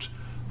soft,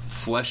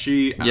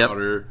 fleshy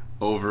outer...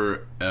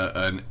 over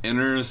an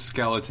inner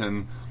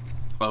skeleton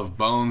of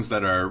bones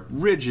that are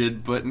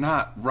rigid but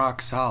not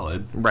rock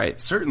solid. Right.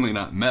 Certainly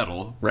not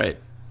metal. Right.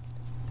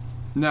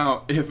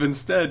 Now, if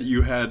instead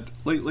you had...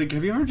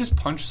 have you ever just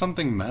punched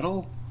something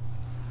metal?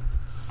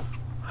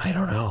 I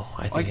don't know.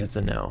 I think it's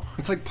a no.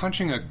 It's like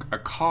punching a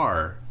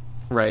car.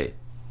 Right.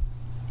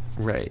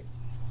 Right.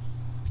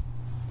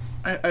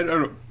 I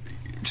don't know.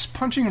 Just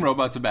punching a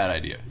robot's a bad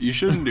idea. You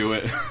shouldn't do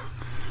it.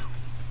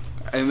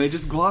 And they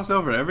just gloss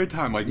over it every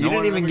time. You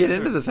didn't even get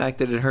into the fact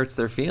that it hurts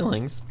their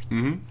feelings.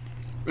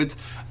 Mm-hmm.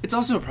 It's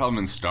also a problem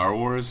in Star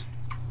Wars.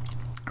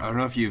 I don't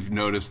know if you've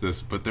noticed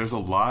this, but there's a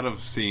lot of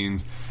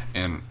scenes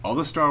in all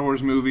the Star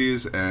Wars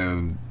movies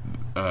and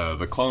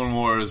the Clone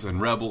Wars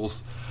and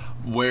Rebels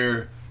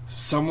where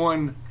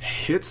someone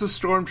hits a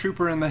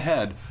stormtrooper in the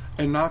head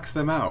and knocks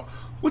them out.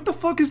 What the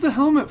fuck is the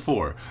helmet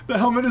for? The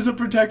helmet isn't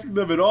protecting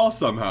them at all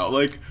somehow.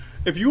 Like,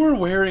 if you were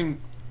wearing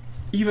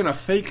even a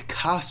fake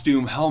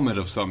costume helmet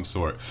of some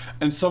sort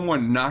and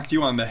someone knocked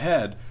you on the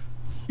head,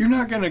 you're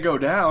not going to go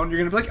down. You're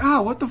going to be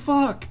like, what the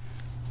fuck?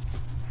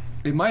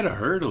 It might have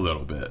hurt a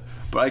little bit,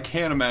 but I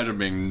can't imagine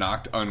being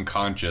knocked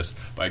unconscious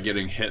by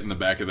getting hit in the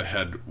back of the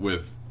head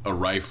with a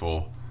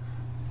rifle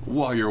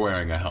while you're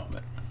wearing a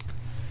helmet.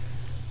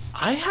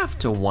 I have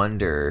to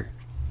wonder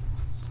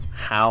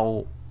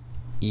how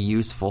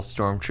useful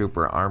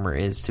Stormtrooper armor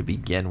is to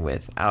begin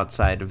with,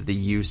 outside of the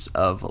use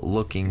of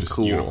looking Just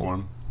cool.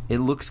 Uniform. It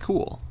looks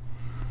cool.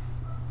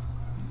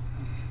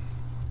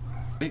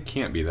 It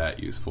can't be that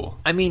useful.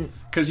 I mean,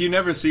 because you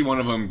never see one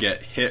of them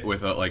get hit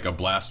with a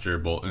blaster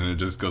bolt and it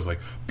just goes like,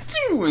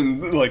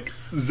 and like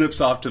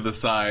zips off to the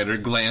side or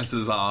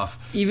glances off.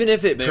 Even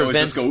if it They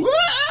prevents, always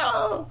just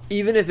go,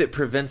 even if it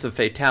prevents a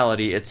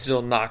fatality, it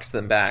still knocks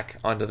them back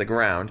onto the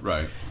ground.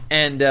 Right.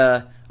 And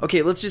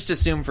okay, let's just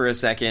assume for a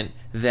second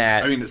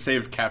that it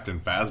saved Captain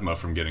Phasma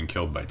from getting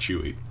killed by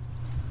Chewie.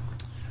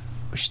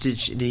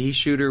 did he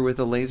shoot her with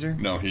a laser?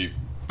 No, he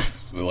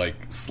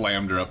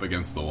slammed her up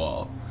against the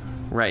wall.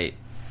 Right.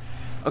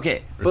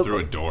 Okay, Or through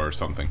a door or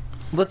something.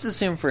 let's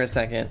assume for a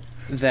second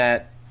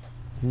that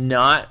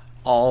not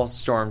all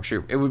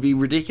stormtrooper. It would be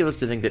ridiculous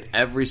to think that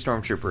every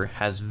stormtrooper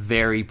has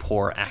very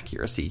poor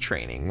accuracy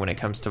training when it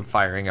comes to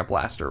firing a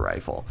blaster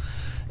rifle.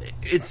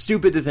 It's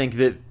stupid to think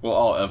that. Well,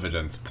 all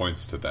evidence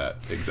points to that,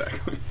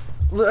 exactly.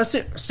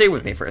 Stay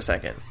with me for a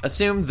second.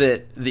 Assume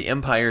that the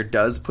Empire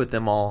does put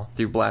them all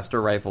through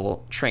blaster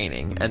rifle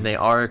training, and they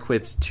are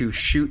equipped to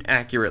shoot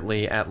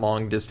accurately at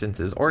long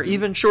distances, or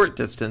even short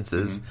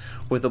distances,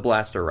 with a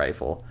blaster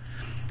rifle.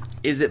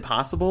 Is it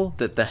possible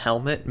that the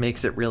helmet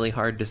makes it really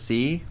hard to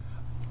see,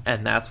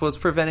 and that's what's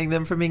preventing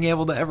them from being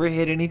able to ever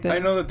hit anything? I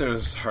know that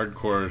there's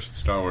hardcore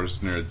Star Wars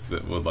nerds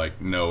that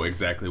would know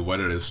exactly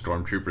what it is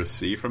stormtroopers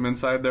see from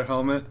inside their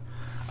helmet.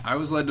 I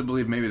was led to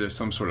believe maybe there's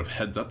some sort of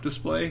heads-up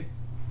display.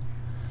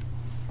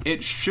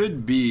 It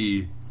should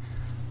be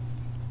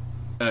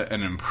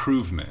an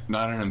improvement,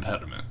 not an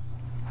impediment.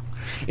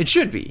 It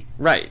should be,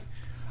 right.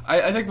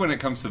 I think when it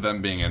comes to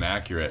them being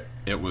inaccurate,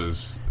 it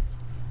was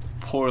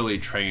poorly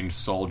trained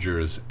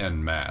soldiers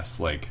en masse.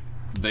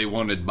 They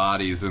wanted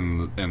bodies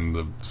in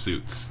the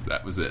suits.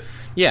 That was it.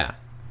 Yeah.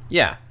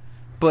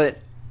 But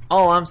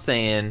all I'm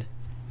saying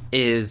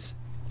is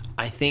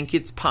I think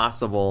it's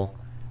possible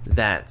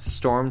that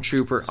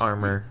stormtrooper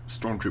armor...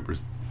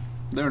 Stormtroopers,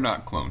 they're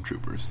not clone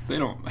troopers. They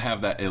don't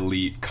have that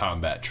elite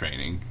combat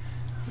training.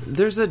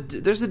 There's a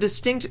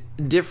distinct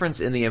difference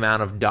in the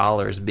amount of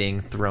dollars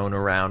being thrown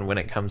around when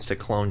it comes to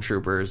clone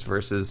troopers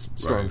versus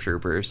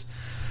stormtroopers.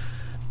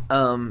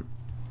 Right.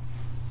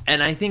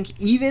 And I think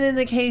even in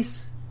the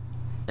case...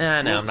 no,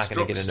 I'm not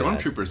going to get into that.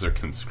 Stormtroopers are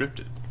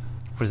conscripted.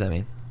 What does that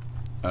mean?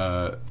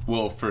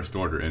 First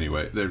order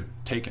anyway. They're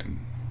taken.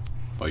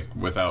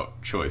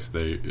 Without choice.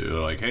 They're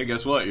like, hey,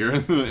 guess what? You're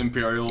in the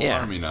Imperial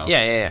Army now.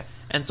 Yeah.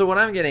 And so what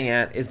I'm getting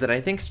at is that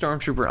I think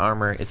Stormtrooper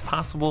armor, it's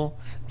possible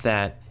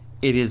that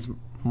it is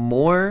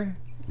more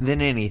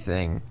than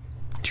anything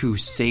to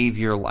save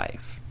your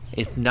life.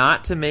 It's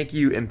not to make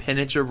you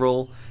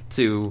impenetrable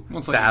to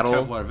it's battle.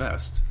 Like a Kevlar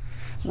vest.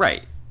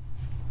 Right.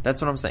 That's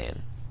what I'm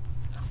saying.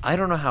 I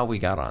don't know how we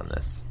got on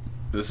this.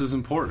 This is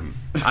important.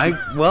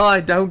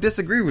 I don't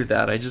disagree with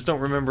that. I just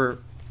don't remember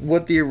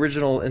what the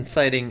original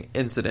inciting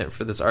incident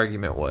for this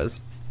argument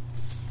was.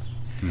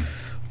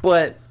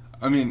 But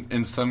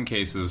in some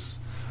cases,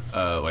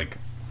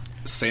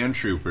 sand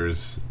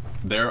troopers,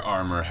 their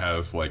armor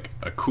has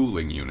a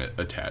cooling unit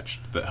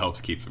attached that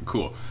helps keep them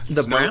cool.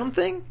 The brown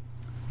thing?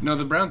 No,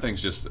 the brown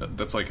thing's just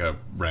that's like a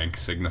rank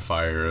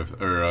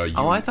signifier or a unit.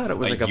 Oh, I thought it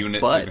was like a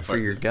butt signifier for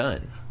your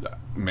gun.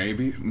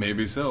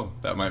 Maybe so.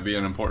 That might be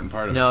an important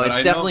part of it. No,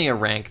 it's definitely a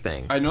rank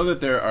thing. I know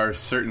that there are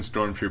certain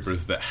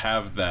stormtroopers that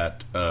have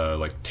that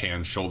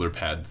tan shoulder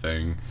pad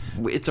thing.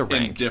 It's a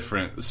rank in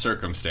different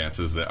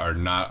circumstances that are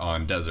not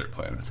on desert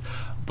planets.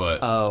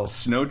 But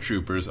snow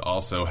troopers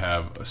also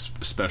have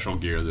special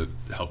gear that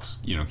helps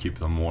keep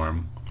them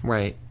warm.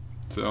 Right.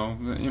 So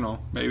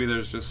maybe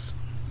there's just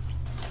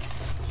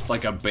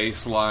a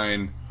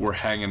baseline. We're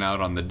hanging out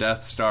on the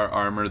Death Star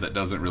armor that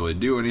doesn't really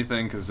do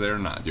anything because they're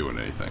not doing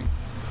anything.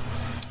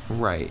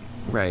 Right.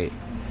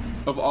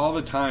 Of all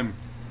the time,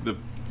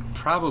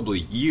 probably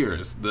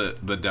years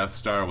the Death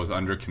Star was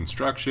under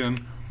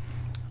construction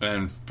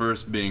and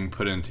first being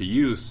put into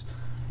use,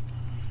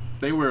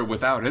 they were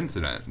without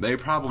incident. They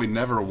probably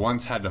never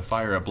once had to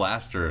fire a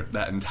blaster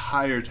that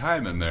entire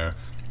time in there.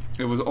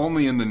 It was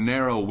only in the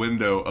narrow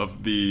window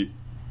of the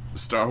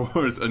Star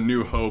Wars A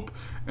New Hope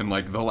in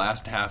the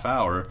last half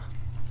hour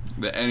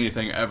that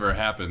anything ever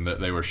happened that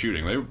they were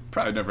shooting. They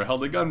probably never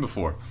held a gun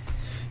before.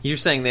 You're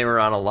saying they were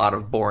on a lot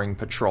of boring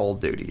patrol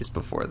duties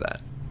before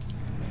that.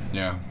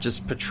 Yeah.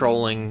 Just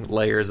patrolling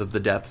layers of the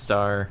Death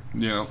Star.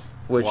 Yeah.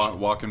 Which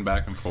walking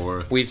back and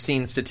forth. We've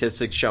seen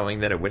statistics showing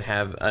that it would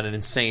have an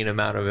insane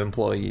amount of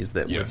employees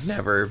that would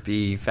never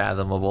be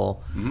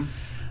fathomable.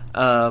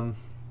 Mm-hmm.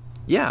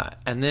 Yeah,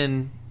 and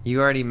then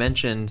you already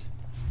mentioned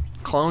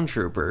clone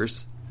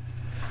troopers.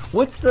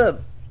 What's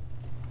the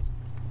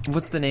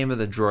name of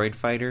the droid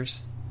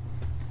fighters?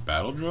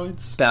 Battle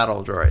droids?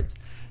 Battle droids.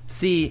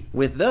 See,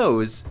 with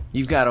those,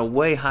 you've got a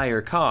way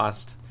higher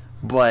cost,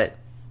 but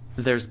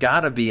there's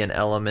got to be an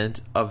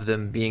element of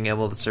them being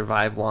able to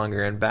survive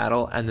longer in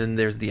battle, and then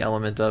there's the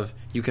element of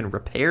you can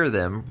repair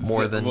them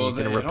more than you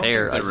can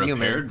repair a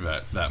human.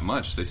 Repaired that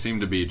much. They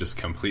seem to be just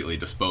completely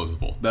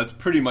disposable. That's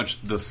pretty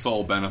much the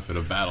sole benefit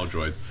of battle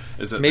droids.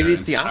 Is that maybe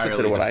it's the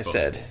opposite of what I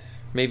said.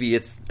 Maybe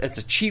it's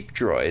a cheap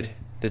droid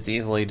that's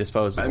easily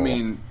disposable. I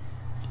mean,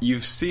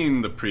 you've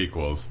seen the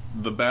prequels.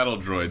 The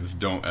battle droids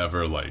don't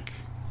ever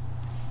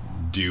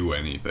do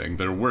anything.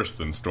 They're worse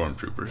than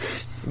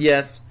stormtroopers.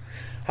 Yes.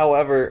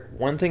 However,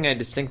 one thing I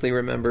distinctly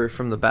remember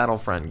from the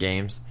Battlefront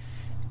games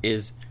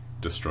is...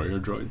 Destroyer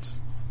droids?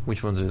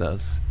 Which ones are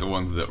those? The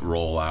ones that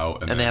roll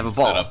out and they have a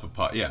ball. Set up a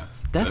pot. Yeah.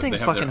 That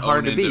thing's fucking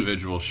hard to beat.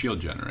 Individual shield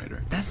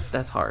generator.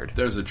 That's hard.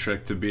 There's a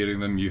trick to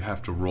beating them. You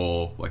have to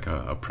roll like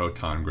a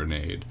proton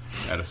grenade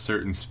at a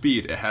certain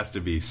speed. It has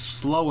to be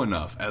slow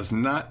enough as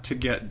not to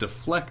get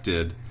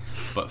deflected,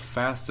 but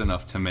fast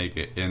enough to make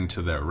it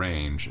into their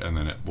range, and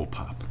then it will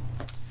pop.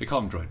 They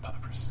call them droid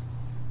poppers.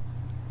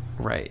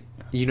 Right.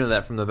 You know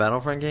that from the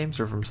Battlefront games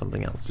or from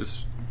something else?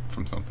 Just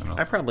from something else.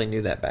 I probably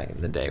knew that back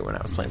in the day when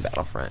I was playing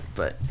Battlefront,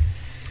 but...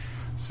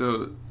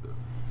 So,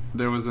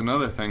 there was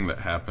another thing that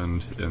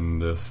happened in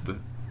this...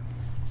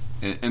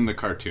 in the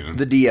cartoon.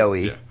 The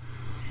DOE.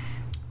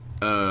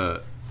 Yeah.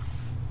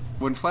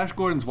 When Flash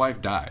Gordon's wife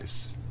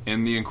dies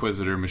in the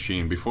Inquisitor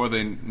machine, before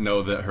they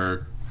know that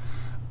her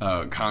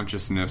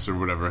consciousness or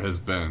whatever has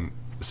been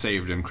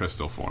saved in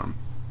crystal form,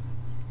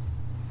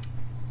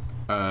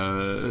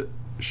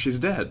 she's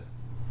dead.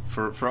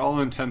 For all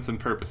intents and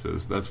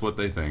purposes, that's what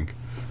they think.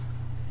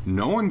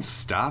 No one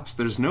stops.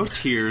 There's no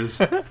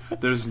tears.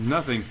 There's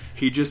nothing.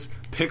 He just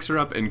picks her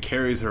up and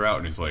carries her out,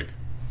 and he's like,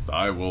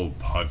 I will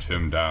hunt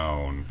him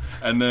down.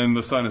 And then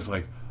the son is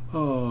like,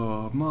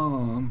 oh,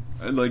 Mom.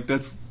 And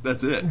that's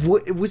it.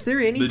 Was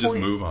there any They just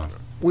move on.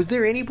 Was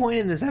there any point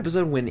in this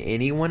episode when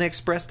anyone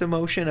expressed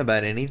emotion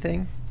about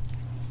anything?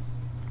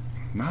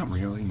 Not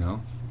really,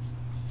 no.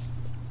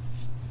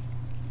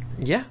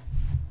 Yeah.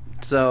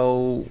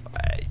 So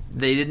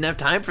they didn't have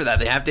time for that.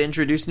 They have to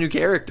introduce new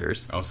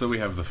characters. Also, we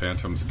have the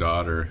Phantom's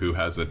daughter, who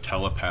has a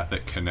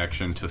telepathic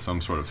connection to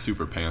some sort of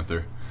super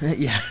panther.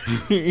 Yeah.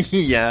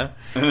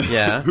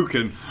 Yeah. Who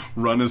can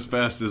run as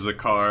fast as a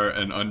car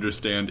and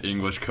understand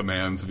English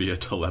commands via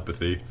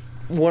telepathy.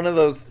 One of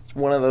those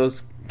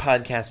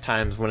podcast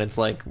times when it's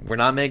like,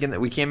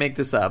 we can't make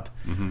this up.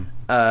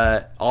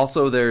 Mm-hmm.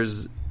 Also,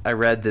 I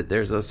read that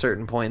there's a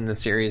certain point in the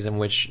series in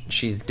which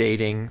she's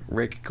dating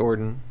Rick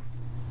Gordon.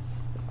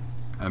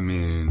 I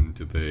mean,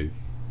 did they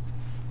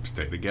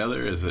stay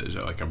together? Is it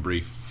like a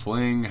brief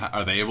fling?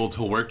 Are they able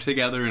to work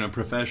together in a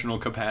professional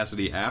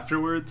capacity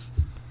afterwards?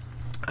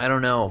 I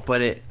don't know,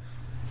 but it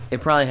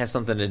probably has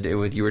something to do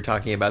with, you were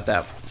talking about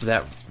that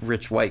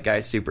rich white guy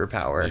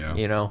superpower, yeah.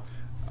 You know?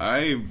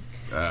 I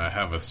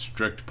have a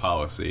strict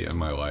policy in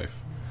my life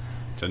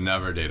to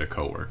never date a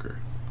coworker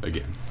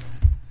again.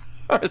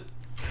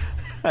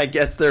 I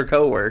guess they're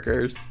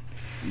coworkers.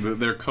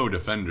 They're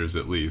co-defenders,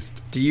 at least.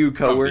 Do you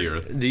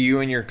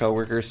and your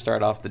coworkers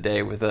start off the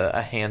day with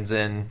a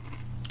hands-in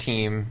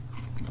team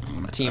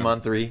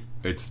on 3?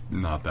 It's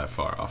not that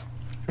far off.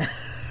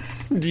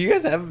 Do you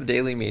guys have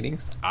daily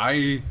meetings?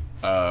 I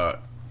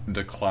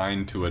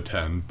decline to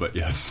attend, but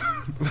yes.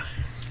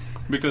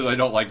 Because I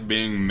don't like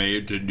being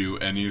made to do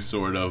any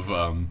sort of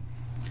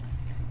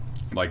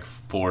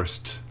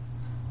forced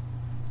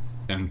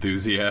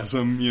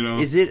enthusiasm, you know?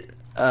 Is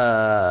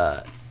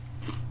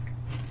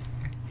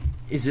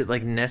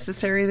it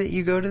necessary that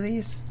you go to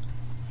these?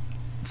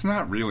 It's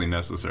not really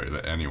necessary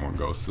that anyone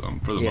goes to them,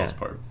 for the most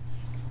part.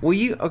 Well,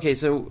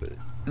 so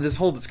this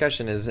whole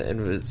discussion is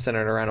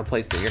centered around a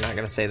place that you're not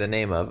going to say the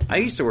name of. I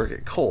used to work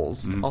at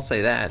Kohl's, I'll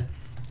say that.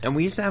 And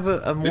we used to have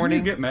a morning...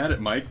 Didn't you get mad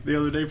at Mike the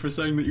other day for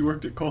saying that you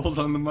worked at Kohl's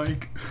on the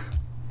mic?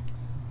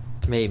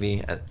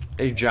 Maybe.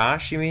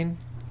 Josh, you mean?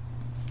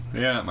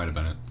 Yeah, that might have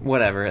been it.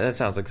 Whatever, that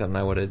sounds like something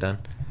I would have done.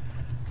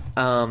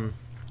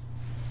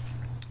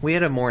 We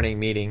had a morning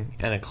meeting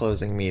and a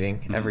closing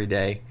meeting every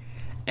day,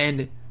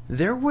 and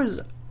there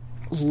was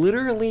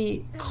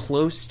literally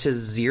close to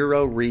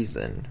zero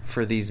reason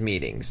for these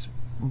meetings,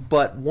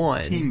 but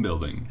one. Team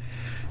building.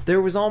 There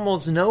was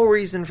almost no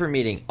reason for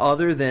meeting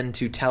other than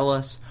to tell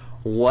us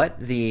what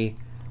the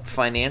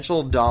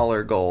financial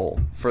dollar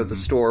goal for the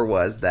store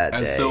was that day.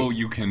 As though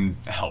you can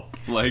help.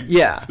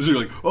 Yeah. So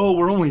you're like, oh,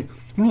 we're only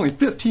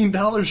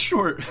 $15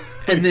 short.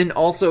 And then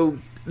also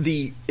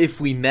if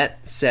we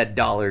met said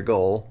dollar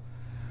goal,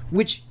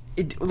 which,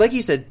 like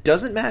you said,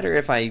 doesn't matter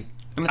if I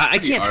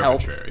can't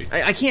arbitrary.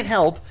 help. I can't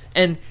help,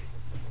 and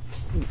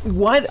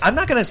what? I'm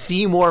not going to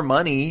see more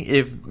money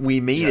if we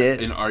meet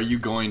it. And are you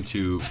going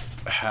to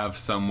have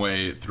some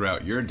way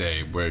throughout your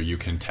day where you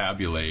can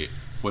tabulate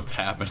what's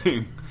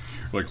happening?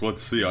 Like,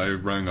 let's see, I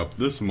rang up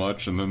this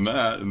much, and then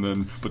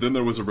that, but then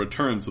there was a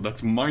return, so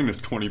that's minus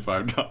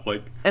 $25.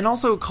 Like, and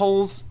also,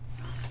 Kohl's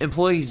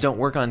employees don't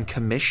work on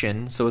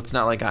commission, so it's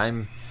not like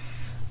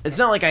it's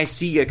not like I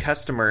see a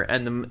customer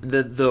and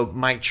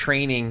my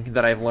training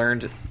that I've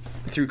learned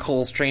through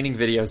Kohl's training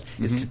videos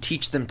is to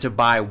teach them to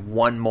buy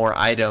one more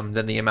item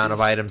than the amount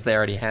of items they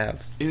already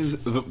have. Is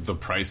the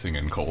pricing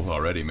in Kohl's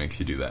already makes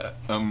you do that?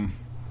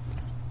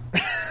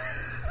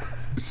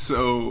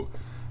 So,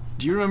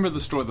 do you remember the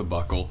store The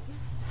Buckle?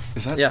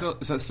 Is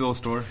that still a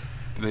store?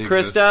 Do they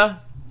exist? Krista,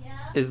 Yeah.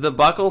 is The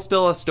Buckle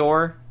still a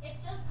store?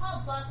 It's just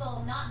called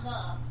Buckle, not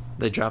the.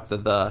 They dropped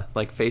the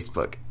like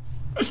Facebook.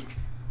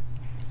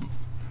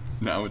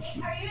 Now it's...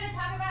 Are you going to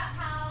talk about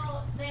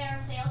how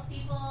their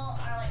salespeople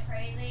are like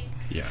crazy?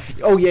 Yeah.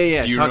 Oh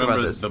yeah. Do you Talk remember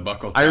about this. the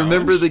Buckle I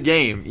remember Challenge? the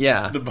game.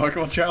 Yeah. The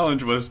Buckle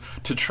Challenge was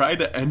to try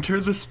to enter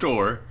the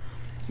store,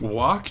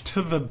 walk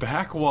to the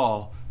back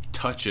wall,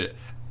 touch it,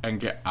 and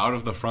get out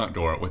of the front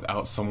door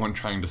without someone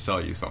trying to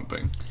sell you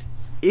something.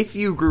 If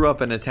you grew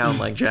up in a town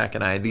like Jack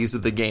and I, these are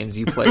the games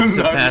you played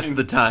to pass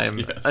the time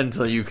yes.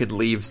 until you could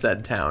leave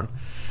said town.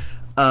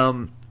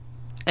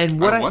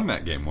 And what I won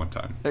that game one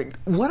time.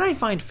 What I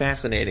find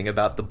fascinating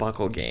about the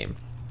Buckle game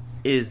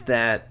is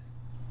that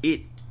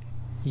it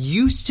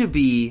used to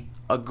be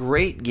a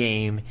great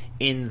game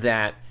in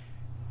that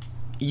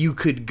you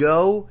could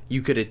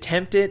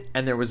attempt it,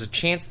 and there was a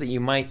chance that you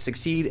might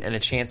succeed and a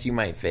chance you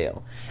might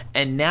fail.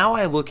 And now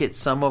I look at in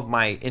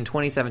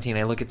 2017,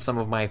 I look at some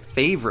of my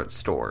favorite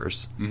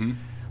stores,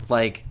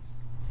 like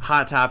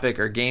Hot Topic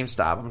or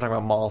GameStop. I'm talking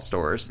about mall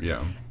stores.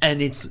 Yeah. And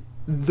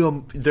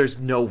there's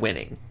no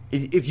winning.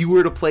 If you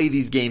were to play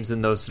these games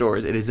in those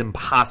stores, it is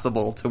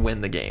impossible to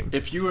win the game.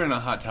 If you were in a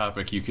Hot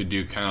Topic, you could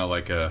do kind of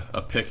like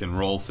a pick and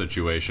roll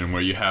situation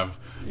where you have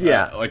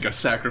like a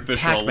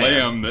sacrificial Pac-Man.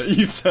 lamb that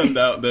you send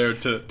out there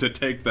to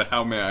take the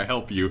how may I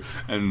help you.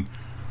 And,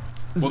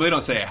 well, they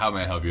don't say how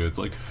may I help you. It's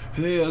like,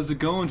 hey, how's it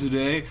going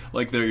today?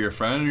 Like they're your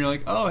friend, and you're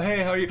like, oh,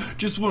 hey, how are you?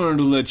 Just wanted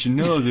to let you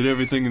know that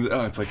everything is...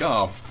 Oh, it's like,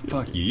 oh,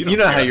 fuck you. You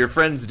know how your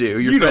friends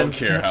do. You don't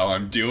care how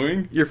I'm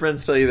doing. Your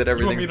friends tell you that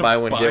everything's buy buy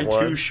one, get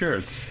one. 2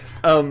 shirts.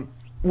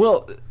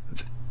 Well,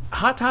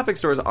 Hot Topic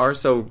stores are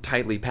so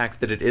tightly packed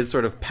that it is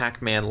sort of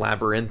Pac-Man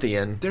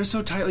labyrinthian. They're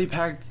so tightly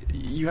packed,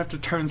 you have to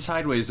turn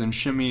sideways and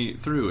shimmy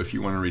through if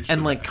you want to reach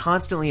And, the like, back.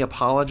 constantly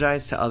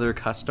apologize to other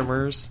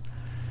customers.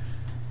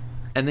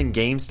 And then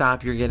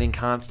GameStop, you're getting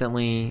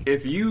constantly...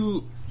 If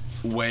you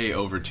weigh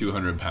over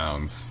 200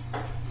 pounds,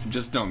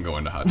 just don't go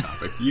into Hot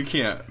Topic. You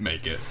can't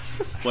make it.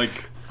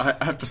 Like, I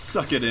have to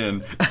suck it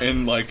in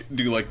and, like,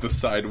 do, like, the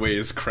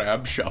sideways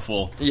crab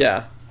shuffle.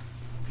 Yeah.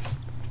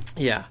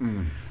 Yeah.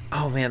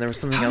 Oh, man, there was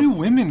something How else. do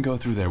women go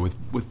through there with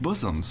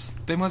bosoms?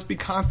 They must be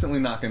constantly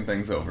knocking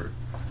things over.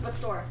 What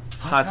store?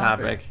 Hot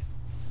Topic.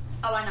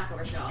 Oh, I knock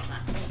over shit all the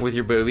time. With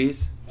your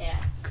boobies? Yeah.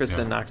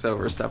 Kristen Yeah. knocks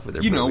over stuff with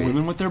her You boobies. know,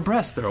 women with their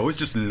breasts, they're always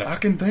just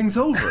knocking things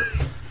over.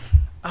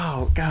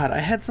 Oh, God, I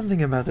had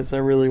something about this I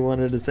really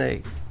wanted to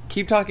say.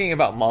 Keep talking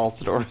about mall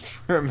stores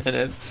for a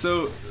minute.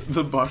 So,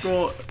 the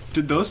Buckle,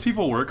 did those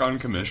people work on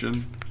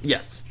commission?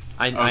 Yes.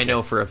 I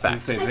know for a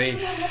fact. They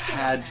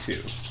had to.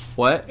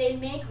 What? They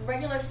make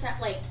regular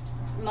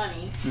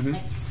money, and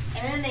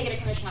then they get a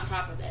commission on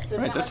top of it. So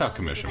it's Right, not that's like how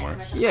commission 100%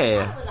 works. commission. Yeah, I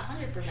yeah. thought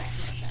it was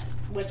 100% commission,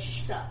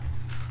 which sucks.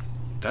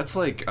 That's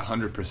like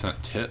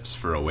 100% tips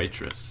for a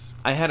waitress.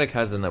 I had a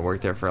cousin that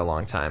worked there for a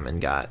long time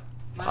and got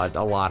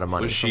a lot of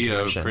money Was from she a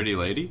commission. pretty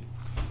lady?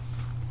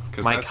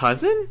 My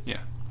cousin? Yeah.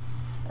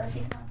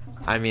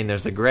 I mean,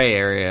 there's a gray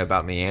area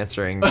about me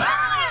answering.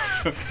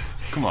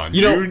 Come on,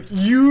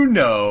 You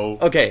know.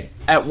 Okay,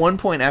 at one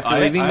point after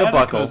leaving I the had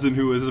Buckle, a cousin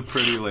who was a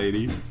pretty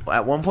lady.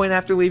 at one point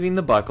after leaving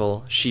the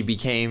Buckle, she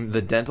became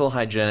the dental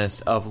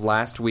hygienist of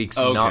last week's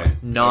Okay,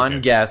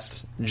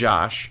 non-guest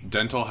Josh.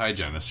 Dental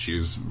hygienist. She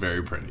was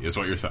very pretty, is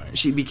what you're saying.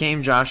 She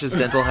became Josh's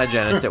dental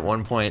hygienist at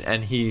one point,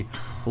 and he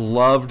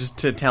loved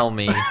to tell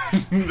me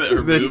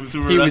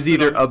that he was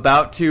either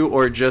about to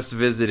or just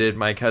visited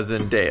my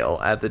cousin Dale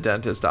at the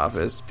dentist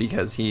office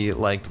because he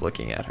liked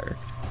looking at her.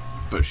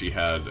 But she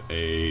had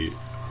a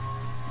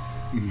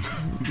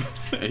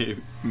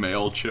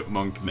male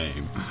chipmunk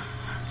name.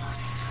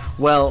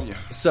 Well, Yeah.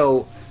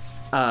 so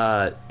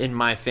in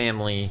my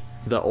family,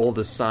 the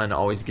oldest son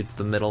always gets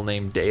the middle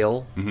name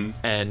Dale,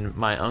 and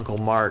my uncle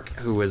Mark,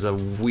 who is a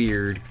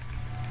weird,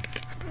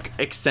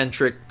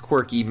 eccentric,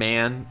 quirky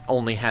man,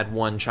 only had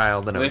one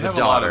child, and it They was have a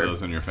daughter. a lot of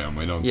those in your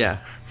family, don't Yeah,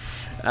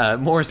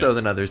 more so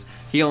than others.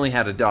 He only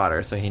had a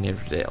daughter, so he named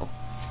her Dale.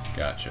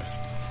 Gotcha.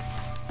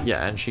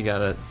 Yeah, and she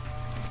got a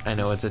I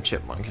know it's a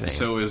chipmunk name.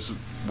 So is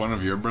one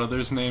of your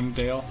brothers named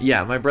Dale?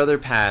 Yeah, my brother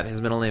Pat,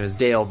 his middle name is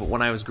Dale, but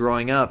when I was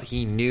growing up,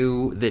 he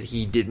knew that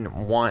he didn't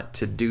want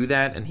to do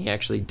that, and he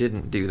actually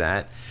didn't do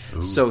that.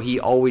 Ooh. So he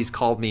always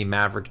called me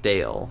Maverick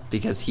Dale,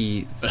 because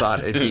he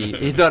thought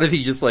if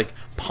he just, like,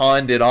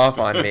 pawned it off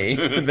on me,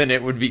 then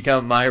it would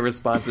become my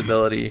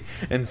responsibility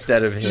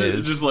instead of his.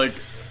 It's just like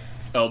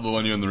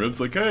elbowing you in the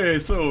ribs, like, hey,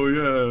 so,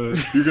 yeah,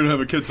 you're gonna have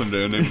a kid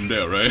someday and name him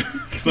Dale, right?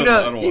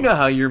 You know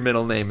how your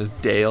middle name is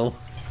Dale?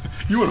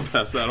 You want to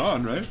pass that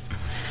on, right?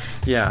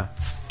 Yeah.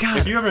 God.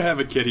 If you ever have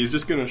a kid, he's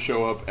just going to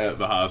show up at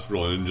the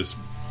hospital and just,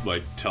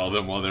 like, tell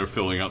them while they're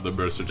filling out the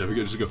birth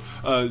certificate, just go,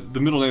 the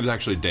middle name's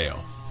actually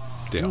Dale.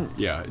 Dale.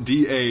 Yeah.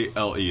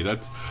 D-A-L-E.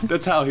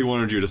 That's how he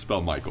wanted you to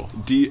spell Michael.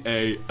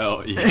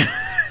 D-A-L-E.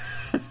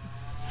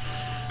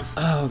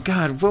 Oh,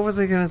 God. What was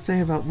I going to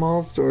say about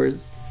mall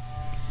stores?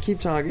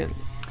 Keep talking.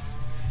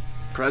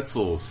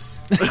 Pretzels.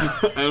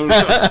 I don't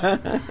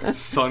know.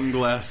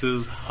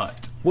 Sunglasses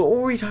Hut. What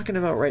were we talking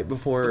about right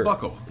before? The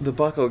Buckle. The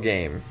Buckle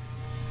game.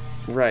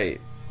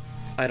 Right.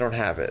 I don't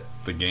have it.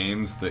 The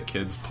games that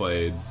kids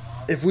played.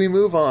 If we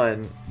move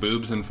on...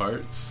 Boobs and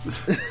farts.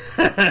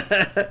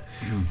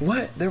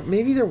 What?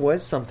 Maybe there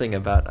was something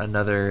about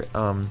another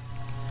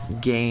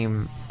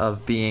game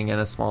of being in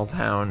a small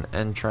town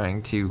and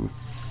trying to...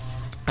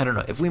 I don't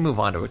know. If we move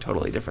on to a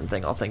totally different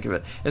thing, I'll think of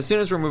it. As soon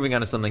as we're moving on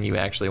to something you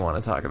actually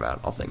want to talk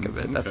about, I'll think of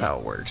it. Okay. That's how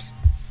it works.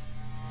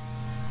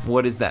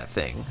 What is that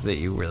thing that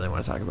you really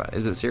want to talk about?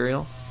 Is it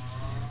cereal?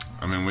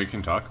 I mean, we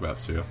can talk about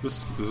cereal.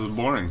 This is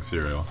boring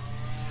cereal.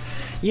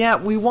 Yeah,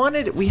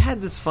 we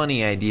had this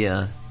funny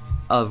idea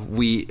of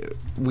we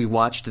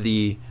watched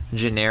the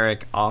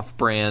generic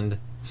off-brand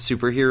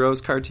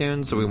superheroes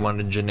cartoon, so we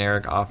wanted a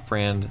generic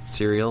off-brand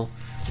cereal,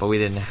 but we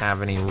didn't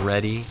have any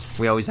ready.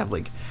 We always have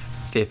like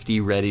 50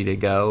 ready to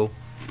go.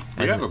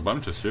 We have a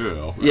bunch of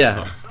cereal.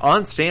 Yeah,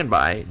 on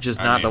standby, just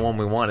not the one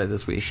we wanted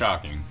this week.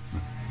 Shocking.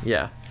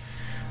 Yeah.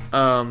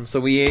 So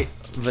we ate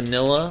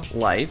Vanilla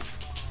Life.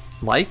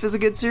 Life is a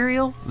good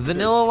cereal.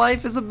 Vanilla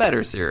Life is a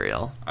better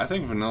cereal. I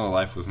think Vanilla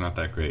Life was not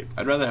that great.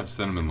 I'd rather have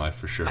Cinnamon Life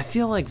for sure. I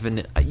feel like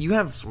you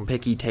have some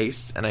picky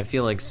tastes, and I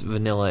feel like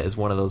vanilla is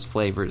one of those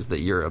flavors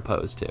that you're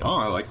opposed to. Oh,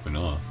 I like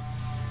vanilla.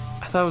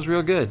 I thought it was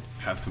real good.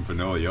 Have some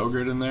vanilla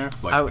yogurt in there,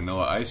 like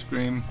vanilla ice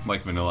cream,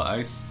 like vanilla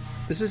ice.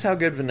 This is how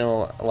good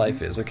Vanilla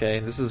Life is, okay?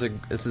 This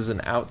is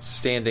an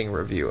outstanding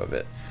review of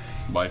it.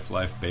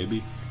 Life,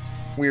 baby.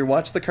 We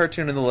watched the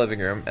cartoon in the living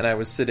room, and I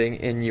was sitting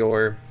in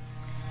your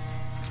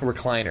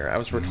recliner. I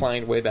was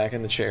reclined way back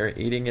in the chair,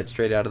 eating it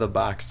straight out of the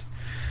box.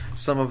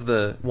 One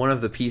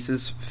of the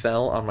pieces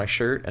fell on my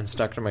shirt and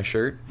stuck to my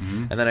shirt,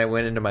 and then I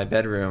went into my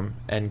bedroom,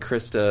 and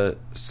Krista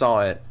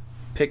saw it,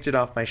 picked it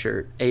off my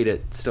shirt, ate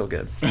it, still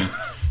good.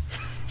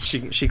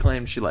 She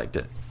claimed she liked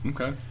it.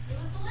 Okay.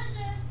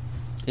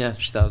 Yeah,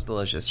 she thought it was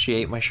delicious. She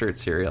ate my shirt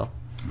cereal.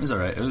 It was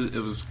alright.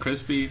 It was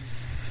crispy.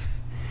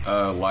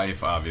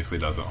 Life obviously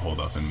doesn't hold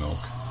up in milk.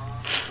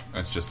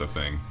 That's just a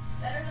thing.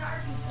 Better than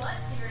Archie's Blood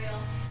cereal.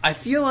 I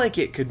feel like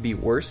it could be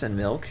worse in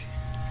milk.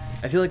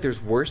 I feel like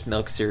there's worse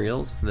milk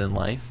cereals than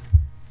Life.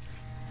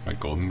 Like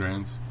Golden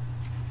Grams?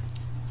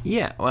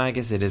 Yeah, well, I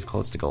guess it is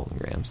close to Golden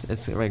Grams.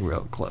 It's like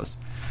real close.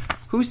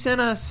 Who sent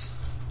us?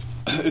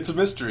 It's a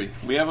mystery.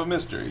 We have a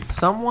mystery.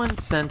 Someone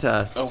sent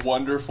us a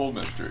wonderful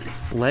mystery.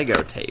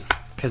 Lego tape.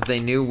 Because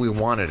they knew we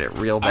wanted it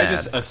real bad. I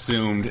just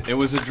assumed it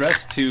was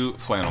addressed to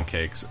Flannel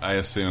Cakes. I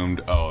assumed,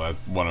 that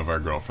one of our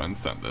girlfriends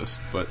sent this,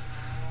 but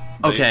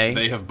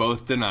they have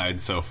both denied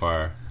so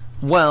far.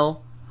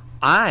 Well,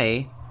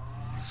 I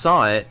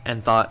saw it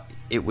and thought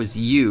it was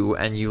you,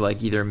 and you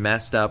like either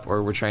messed up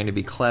or were trying to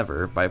be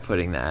clever by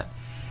putting that.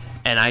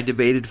 And I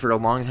debated for a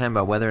long time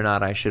about whether or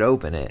not I should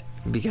open it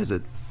because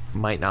it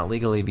might not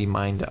legally be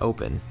mine to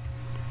open.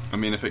 I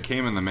mean, if it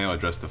came in the mail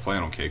addressed to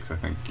Flannel Cakes, I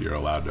think you're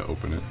allowed to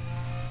open it.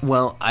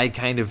 Well, I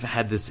kind of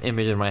had this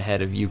image in my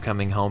head of you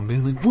coming home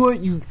being like, what?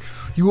 You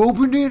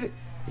opened it?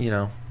 You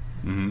know?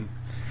 Mm-hmm.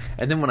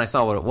 And then when I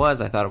saw what it was,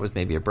 I thought it was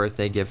maybe a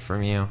birthday gift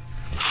from you.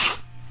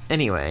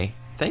 Anyway,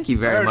 thank you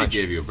very much. I already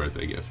gave you a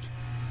birthday gift.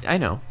 I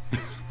know.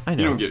 You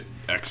don't get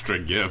extra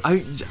gifts.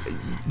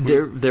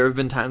 There have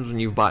been times when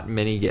you've bought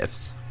many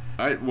gifts.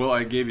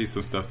 I gave you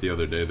some stuff the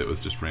other day that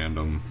was just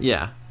random.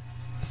 Yeah.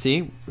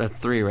 See? That's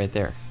 3 right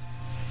there.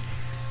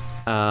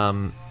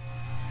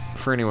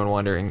 For anyone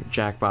wondering,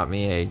 Jack bought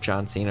me a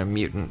John Cena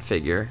mutant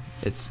figure.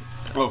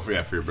 For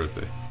your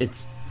birthday.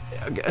 It's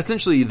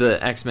essentially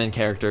the X-Men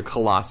character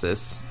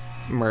Colossus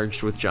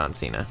merged with John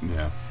Cena.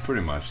 Yeah,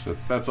 pretty much.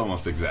 That's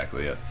almost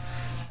exactly it.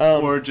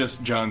 Or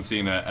just John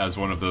Cena as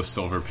one of those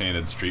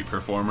silver-painted street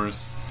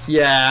performers.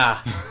 Yeah.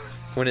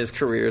 When his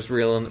career's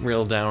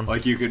real down.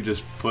 Like you could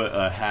just put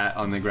a hat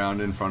on the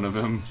ground in front of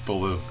him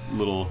full of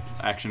little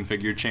action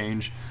figure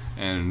change,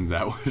 and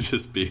that would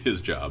just be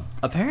his job.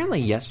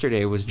 Apparently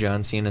yesterday was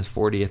John Cena's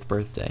 40th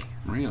birthday.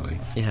 Really?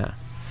 Yeah.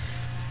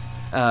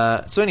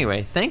 So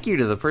anyway, thank you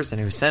to the person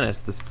who sent us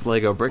this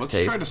Lego brick tape.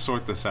 Let's try to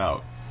sort this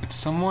out. It's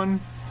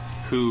someone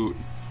who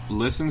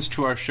listens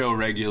to our show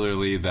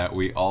regularly that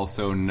we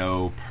also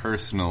know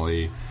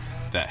personally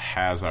that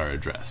has our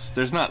address.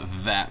 There's not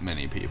that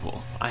many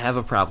people. I have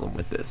a problem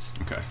with this.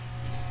 Okay.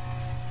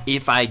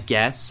 If I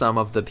guess some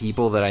of the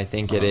people that I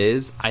think it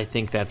is, I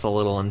think that's a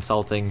little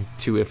insulting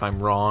to, if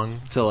I'm wrong,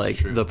 to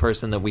like the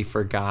person that we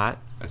forgot.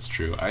 That's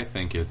true. I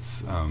think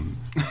it's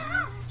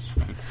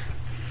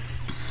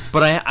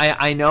But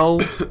I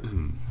know.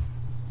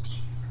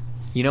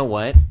 You know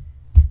what?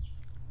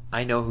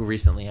 I know who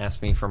recently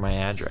asked me for my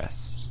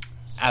address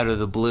out of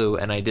the blue,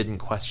 and I didn't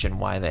question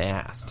why they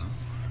asked.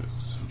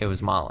 It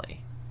was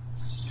Molly.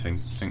 You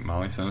think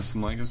Molly sent us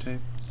some Lego tape?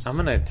 I'm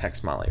gonna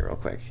text Molly real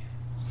quick.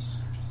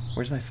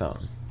 Where's my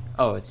phone?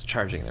 Oh, it's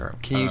charging in the room.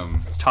 Can you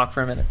talk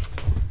for a minute?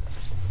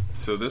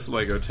 So this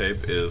Lego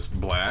tape is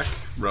black,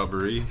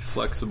 rubbery,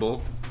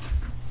 flexible.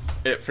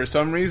 It, for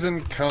some reason,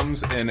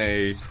 comes in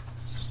a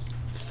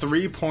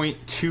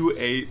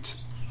 3.28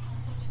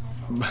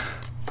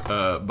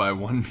 by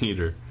 1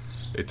 meter.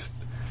 It's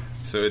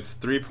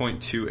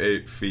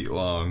 3.28 feet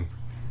long,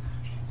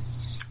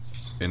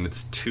 and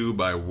it's 2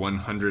 by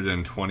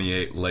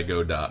 128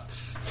 Lego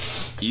dots,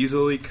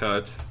 easily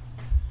cut,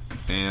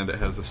 and it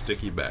has a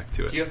sticky back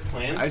to it. Do you have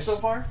plans so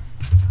far?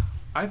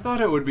 I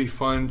thought it would be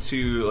fun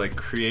to like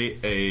create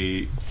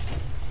a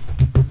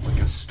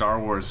Star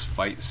Wars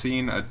fight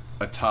scene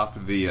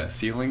atop the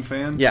ceiling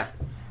fan. Yeah.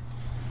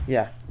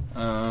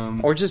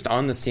 Or just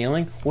on the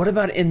ceiling. What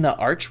about in the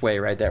archway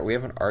right there? We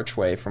have an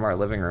archway from our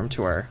living room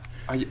to our...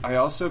 I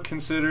also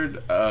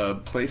considered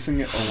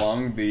placing it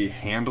along the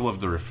handle of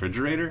the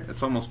refrigerator.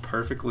 It's almost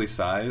perfectly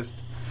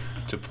sized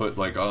to put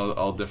like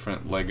all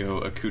different Lego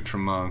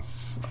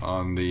accoutrements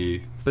on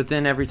the... But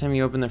then every time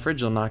you open the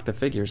fridge, you'll knock the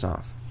figures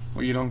off.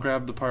 Well, you don't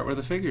grab the part where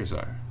the figures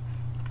are.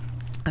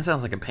 That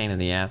sounds like a pain in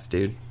the ass,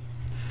 dude.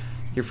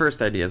 Your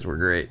first ideas were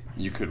great.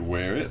 You could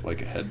wear it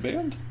like a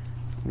headband?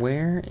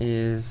 Where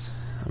is...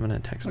 I'm going to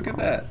text Look Mom.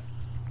 at that.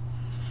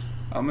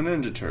 I'm a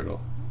Ninja Turtle.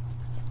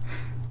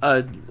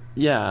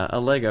 Yeah, a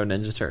Lego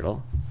Ninja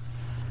Turtle.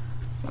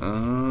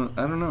 I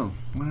don't know.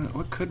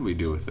 What could we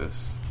do with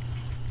this?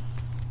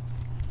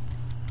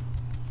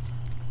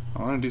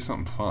 I want to do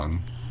something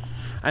fun.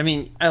 I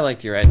mean, I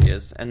liked your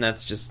ideas, and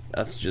that's just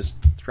us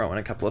just throwing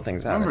a couple of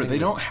things out. Remember, they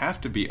don't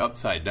have to be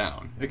upside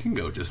down. It can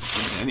go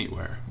just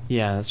anywhere.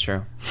 Yeah, that's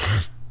true.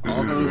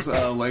 All those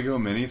Lego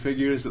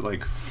minifigures that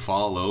like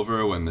fall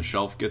over when the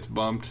shelf gets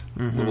bumped.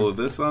 A little of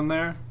this on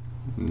there.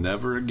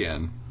 Never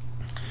again.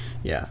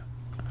 Yeah,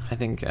 I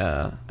think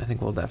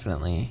we'll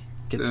definitely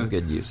get some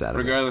good use out of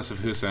it. Regardless of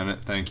who sent it,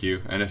 thank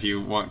you. And if you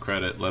want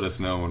credit, let us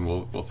know, and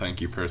we'll thank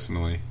you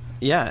personally.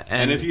 Yeah,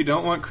 and if you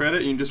don't want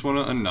credit, you just want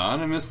to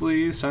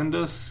anonymously send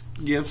us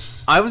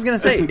gifts. I was gonna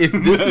say,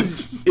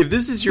 if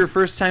this is your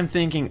first time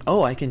thinking,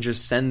 oh, I can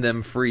just send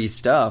them free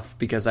stuff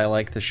because I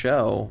like the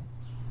show.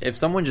 If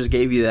someone just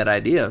gave you that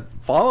idea,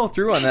 follow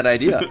through on that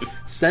idea.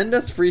 Send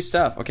us free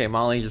stuff. Okay,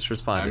 Molly just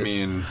responded. I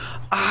mean...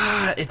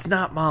 it's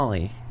not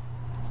Molly.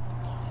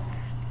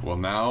 Well,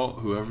 now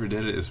whoever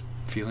did it is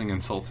feeling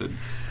insulted.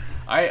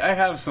 I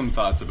have some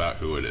thoughts about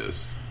who it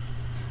is.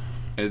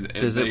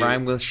 Does it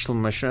rhyme with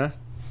Schlemisha?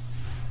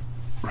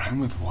 Rhyme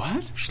with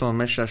what?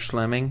 Schlemisha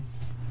Schlemming?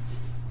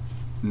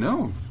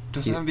 No,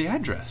 doesn't have the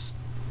address.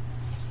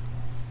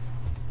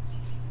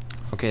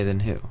 Okay, then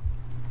who?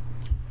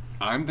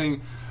 I'm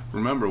thinking...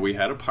 Remember, we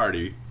had a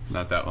party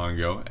not that long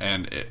ago,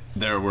 and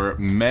there were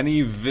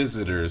many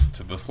visitors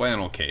to the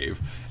Flannel Cave,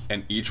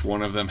 and each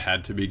one of them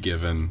had to be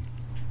given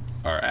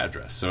our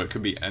address. So it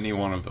could be any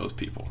one of those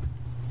people.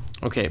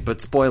 Okay,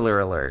 but spoiler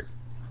alert.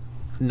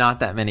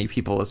 Not that many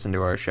people listen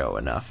to our show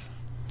enough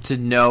to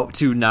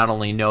not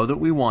only know that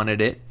we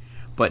wanted it,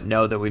 but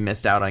know that we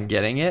missed out on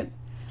getting it,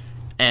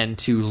 and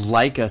to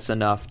like us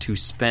enough to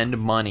spend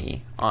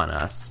money on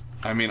us.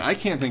 I mean, I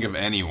can't think of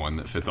anyone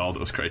that fits all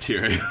those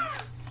criteria.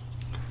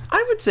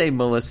 I would say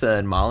Melissa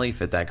and Molly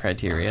fit that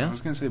criteria. I was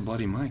going to say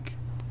Bloody Mike.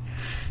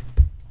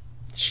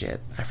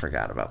 Shit, I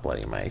forgot about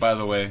Bloody Mike. By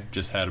the way,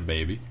 just had a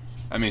baby.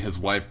 I mean, his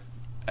wife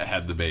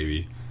had the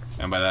baby.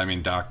 And by that I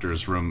mean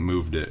doctors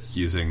removed it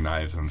using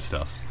knives and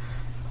stuff.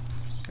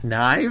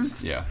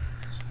 Knives? Yeah.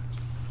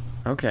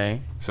 Okay.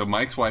 So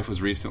Mike's wife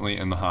was recently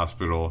in the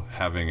hospital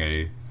having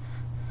a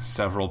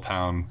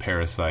several-pound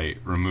parasite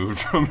removed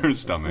from her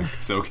stomach.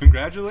 So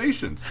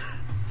congratulations.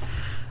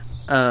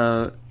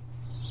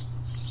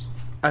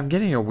 I'm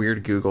getting a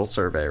weird Google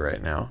survey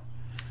right now.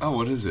 Oh,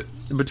 what is it?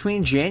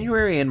 Between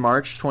January and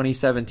March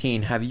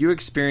 2017, have you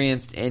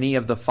experienced any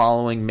of the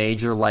following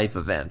major life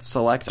events?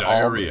 Select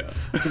diarrhea.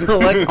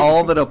 Select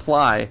all that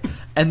apply.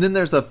 And then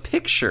there's a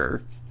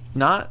picture,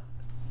 not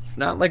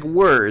like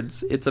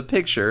words. It's a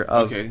picture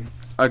of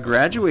a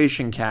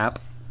graduation cap.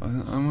 I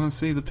want to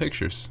see the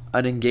pictures.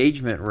 An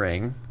engagement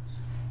ring,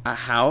 a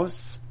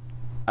house,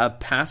 a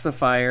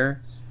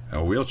pacifier,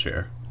 a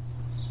wheelchair.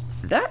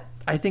 That,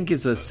 I think,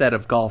 is a set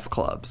of golf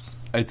clubs.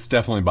 It's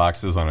definitely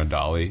boxes on a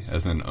dolly,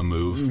 as in a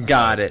move.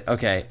 Got it.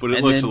 Okay. But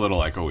it looks a little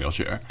like a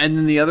wheelchair. And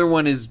then the other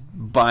one is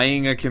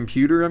buying a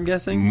computer, I'm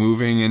guessing?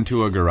 Moving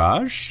into a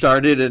garage?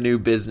 Started a new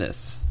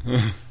business.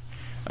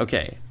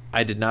 Okay.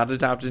 I did not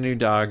adopt a new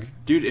dog.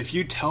 Dude, if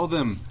you tell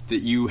them that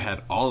you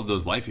had all of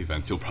those life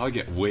events, you'll probably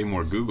get way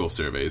more Google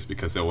surveys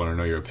because they'll want to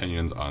know your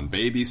opinions on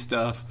baby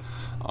stuff,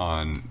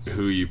 on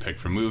who you picked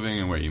for moving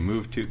and where you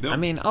moved to. I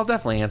mean, I'll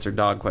definitely answer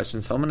dog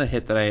questions, so I'm going to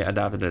hit that I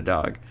adopted a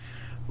dog.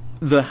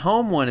 The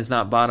home one is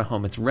not bought a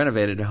home, it's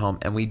renovated a home,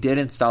 and we did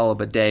install a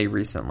bidet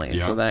recently,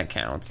 so that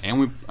counts. And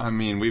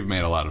we've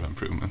made a lot of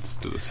improvements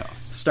to this house.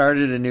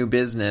 Started a new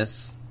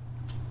business.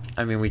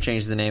 I mean, we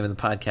changed the name of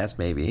the podcast,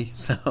 maybe,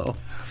 so...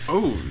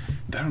 Oh,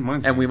 that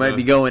reminds me. And we might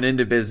be going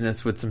into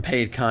business with some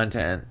paid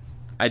content.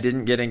 I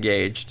didn't get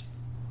engaged.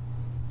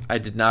 I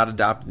did not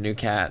adopt a new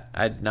cat.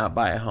 I did not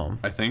buy a home.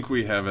 I think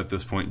we have, at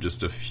this point,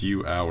 just a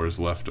few hours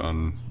left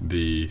on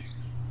the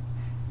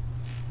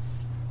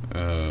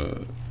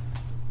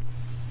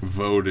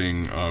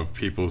voting of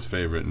people's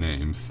favorite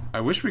names. I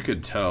wish we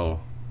could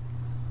tell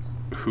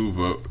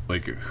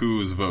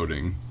who's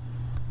voting.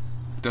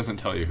 It doesn't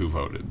tell you who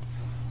voted.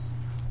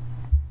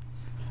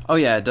 Oh,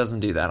 yeah, it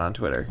doesn't do that on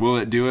Twitter. Will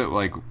it do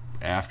it,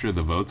 after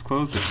the votes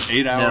closed? It's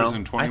 8 hours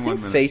and 21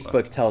 minutes I think Facebook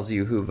left. tells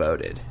you who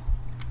voted.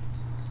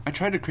 I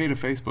tried to create a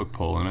Facebook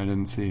poll, and I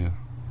didn't see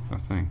a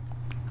thing.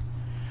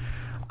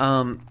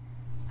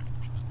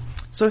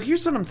 So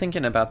here's what I'm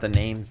thinking about the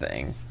name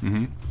thing.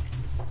 Mm-hmm.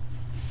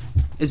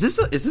 Is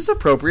this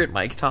appropriate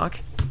mic talk?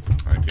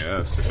 I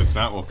guess. If it's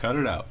not, we'll cut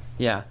it out.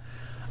 Yeah.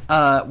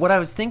 What I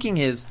was thinking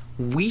is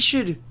we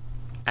should...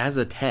 as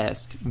a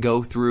test,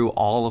 go through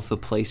all of the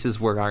places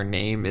where our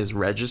name is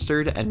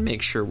registered and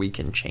make sure we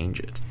can change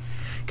it.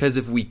 Because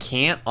if we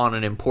can't on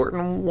an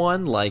important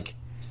one, like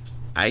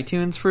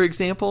iTunes, for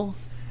example,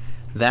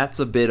 that's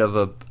a bit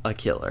of a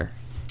killer.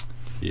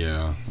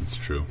 Yeah, that's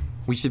true.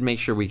 We should make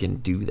sure we can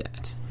do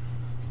that.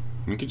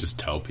 We could just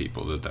tell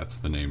people that that's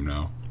the name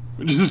now.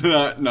 Just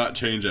not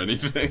change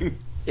anything.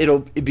 It'll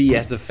be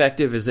as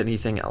effective as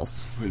anything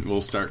else.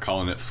 We'll start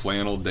calling it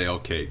Flannel Dale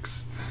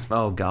Cakes.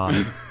 Oh,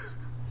 God.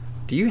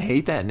 Do you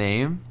hate that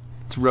name?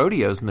 It's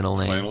Rodeo's middle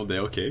name. Flannel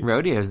Dale Cakes?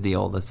 Rodeo's the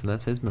oldest, so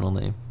that's his middle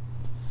name.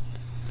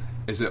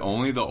 Is it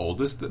only the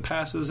oldest that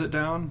passes it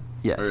down?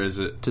 Yes. Or is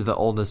it... to the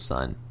oldest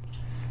son.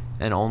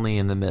 And only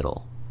in the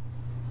middle.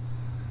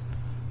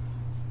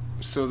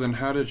 So then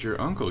how did your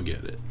uncle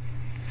get it?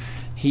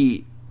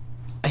 He's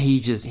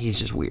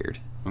just weird.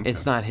 Okay.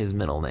 It's not his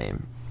middle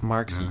name.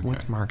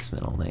 What's Mark's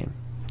middle name?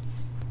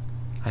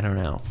 I don't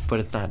know, but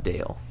it's not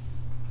Dale.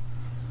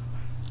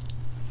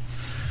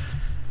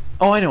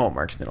 Oh, I know what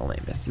Mark's middle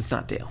name is. It's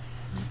not Dale.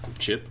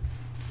 Chip?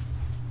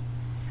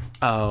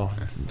 Oh,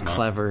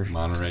 clever.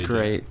 Monterey.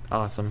 Great.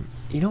 Awesome.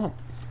 You know what?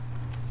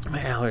 My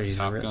allergies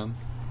Top are real. Gun?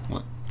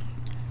 What?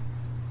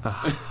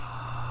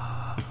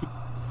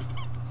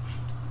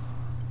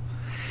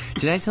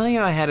 Did I tell you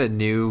I had a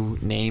new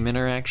name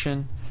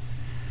interaction?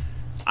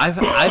 I've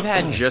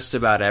had just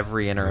about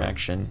every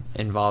interaction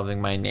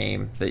involving my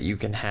name that you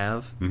can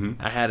have.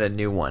 Mm-hmm. I had a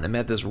new one. I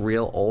met this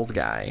real old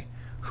guy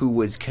who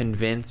was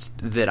convinced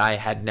that I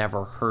had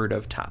never heard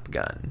of Top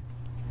Gun.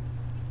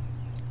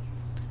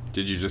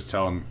 Did you just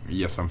tell him,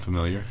 yes, I'm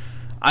familiar?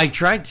 I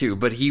tried to,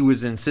 but he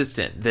was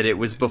insistent that it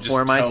was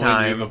before my just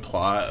time. You the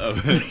plot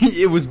of it.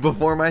 It was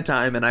before my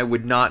time, and I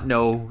would not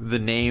know the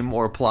name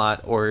or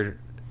plot or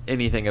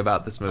anything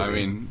about this movie. I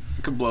mean,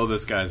 you could blow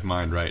this guy's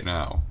mind right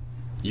now.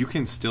 You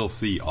can still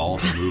see all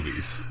the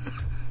movies.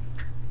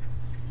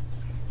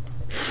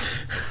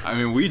 I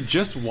mean, we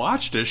just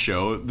watched a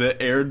show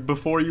that aired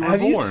before you were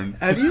born.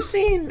 Have you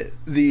seen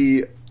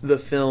the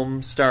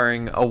film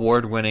starring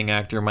award-winning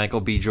actor Michael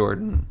B.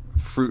 Jordan,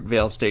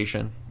 Fruitvale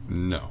Station?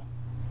 No.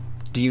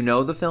 Do you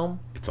know the film?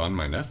 It's on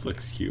my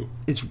Netflix queue.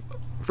 It's,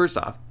 first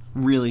off,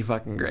 really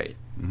fucking great.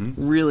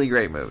 Mm-hmm. Really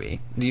great movie.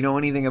 Do you know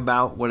anything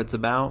about what it's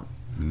about?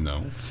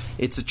 No.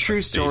 It's a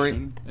true story.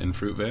 In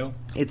Fruitvale?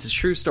 It's a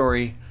true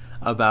story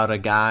about a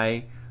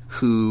guy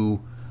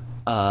who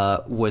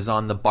was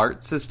on the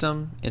BART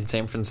system in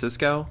San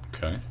Francisco.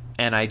 Okay.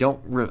 And I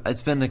don't...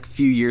 it's been a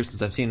few years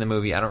since I've seen the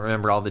movie. I don't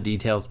remember all the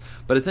details.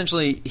 But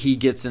essentially, he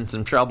gets in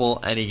some trouble,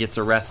 and he gets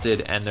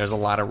arrested, and there's a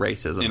lot of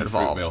racism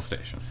involved. In Fruitvale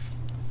Station.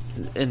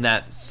 In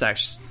that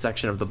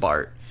section of the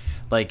BART.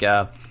 Like,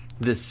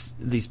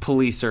 these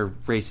police are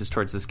racist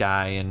towards this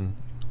guy, and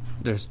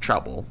there's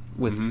trouble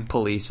with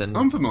police and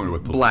I'm familiar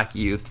with police. Black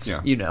youths,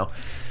 yeah. You know.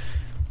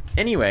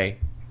 Anyway,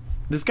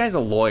 this guy's a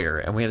lawyer,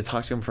 and we had to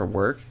talk to him for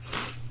work.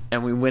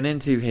 And we went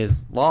into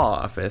his law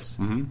office,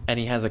 and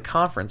he has a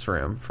conference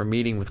room for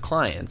meeting with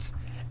clients.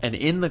 And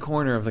in the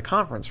corner of the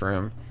conference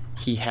room,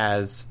 he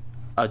has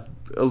a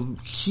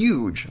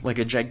huge, like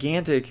a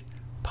gigantic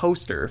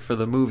poster for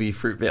the movie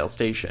Fruitvale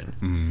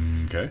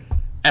Station. Okay.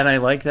 And I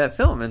liked that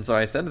film, and so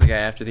I said to the guy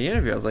after the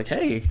interview, I was like,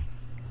 "Hey,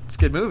 it's a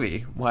good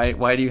movie. Why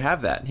do you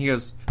have that?" And he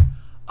goes,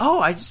 "Oh,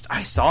 I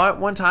saw it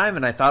one time,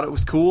 and I thought it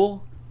was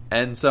cool."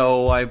 And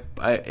so I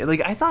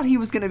thought he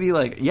was going to be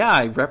like, yeah,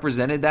 I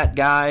represented that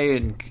guy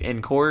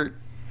in court,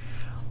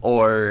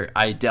 or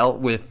I dealt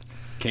with...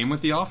 Came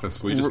with The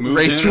Office. We just moved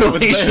race in.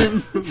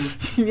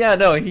 relations. Yeah,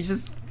 no, he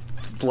just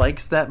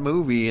likes that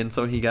movie, and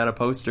so he got a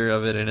poster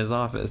of it in his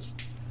office.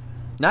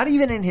 Not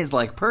even in his,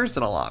 like,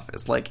 personal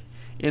office, like,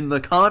 in the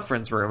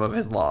conference room of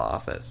his law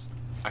office.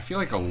 I feel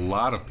like a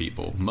lot of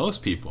people,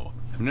 most people,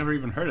 have never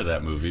even heard of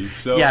that movie.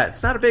 So yeah,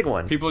 it's not a big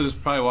one. People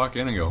just probably walk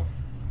in and go,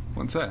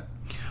 "What's that?"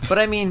 But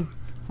I mean,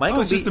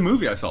 it's just a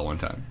movie I saw one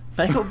time.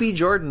 Michael B.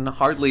 Jordan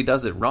hardly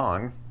does it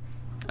wrong.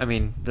 I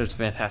mean, there's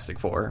Fantastic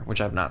Four,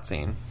 which I've not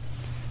seen.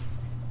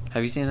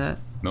 Have you seen that?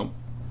 Nope.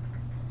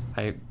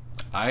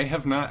 I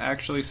have not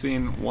actually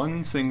seen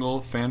one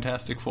single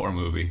Fantastic Four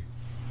movie,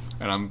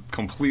 and I'm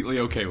completely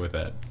okay with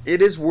that.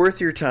 It is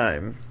worth your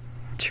time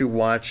to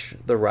watch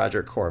the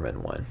Roger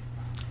Corman one.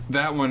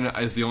 That one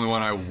is the only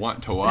one I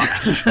want to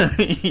watch.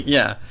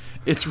 Yeah,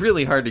 it's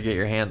really hard to get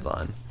your hands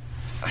on.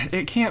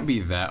 It can't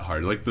be that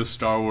hard. Like, the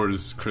Star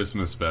Wars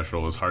Christmas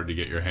special is hard to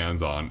get your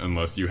hands on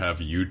unless you have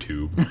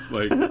YouTube.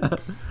 Like,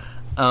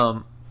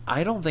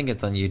 I don't think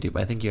it's on YouTube.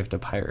 I think you have to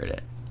pirate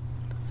it.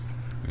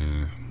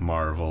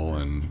 Marvel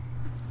and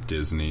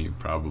Disney,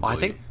 probably. I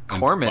think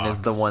Corman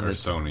is the one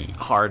that's Sony.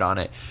 Hard on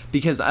it.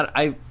 Because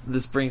I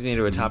this brings me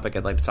to a topic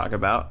I'd like to talk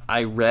about.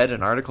 I read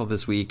an article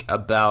this week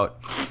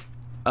about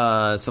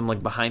some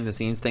like behind the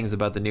scenes things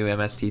about the new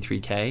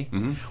MST3K.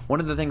 Mm-hmm. One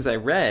of the things I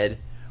read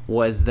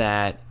was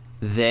that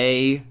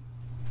they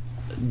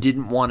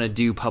didn't want to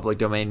do public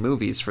domain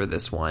movies for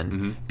this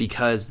one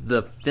because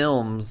the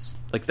films,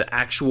 like the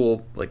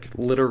actual like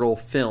literal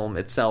film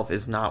itself,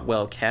 is not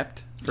well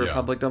kept for a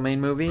public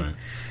domain movie, right.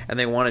 And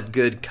they wanted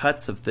good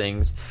cuts of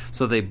things,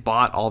 so they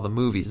bought all the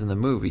movies in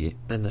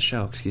the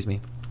show,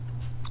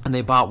 and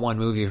they bought one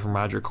movie from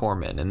Roger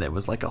Corman, and it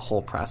was like a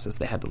whole process.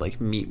 They had to like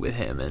meet with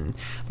him and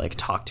like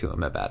talk to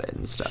him about it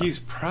and stuff. He's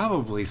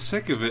probably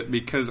sick of it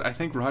because I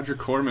think Roger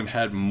Corman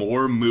had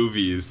more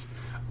movies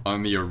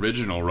on the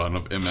original run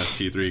of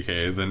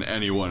MST3K than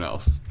anyone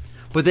else.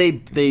 But they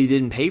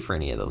didn't pay for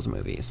any of those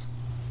movies.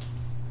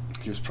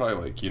 He was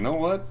probably like, you know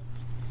what?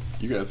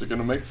 You guys are going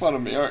to make fun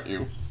of me, aren't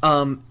you?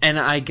 And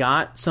I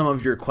got some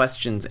of your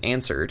questions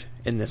answered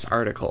in this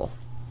article.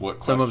 What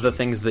questions? Some of the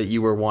things that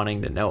you were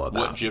wanting to know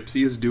about. What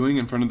Gypsy is doing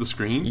in front of the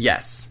screen?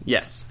 Yes.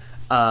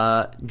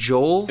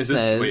 Joel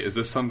says... Wait, is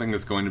this something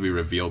that's going to be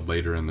revealed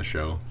later in the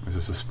show? Is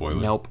this a spoiler?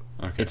 Nope.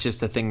 Okay. It's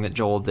just a thing that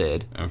Joel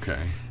did. Okay.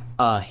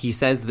 He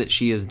says that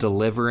she is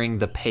delivering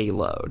the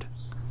payload.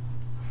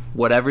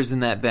 Whatever's in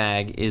that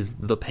bag is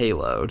the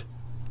payload,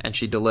 and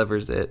she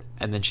delivers it,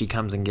 and then she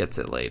comes and gets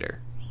it later.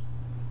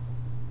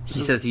 He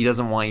says he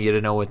doesn't want you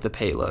to know what the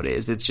payload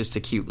is. It's just a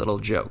cute little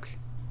joke.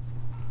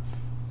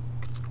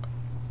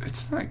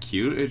 It's not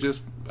cute.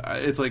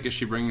 It's like, is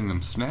she bringing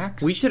them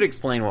snacks? We should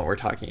explain what we're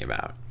talking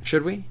about.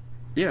 Should we?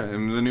 Yeah,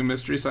 in the new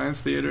Mystery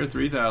Science Theater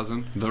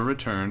 3000, The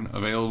Return,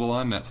 available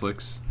on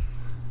Netflix.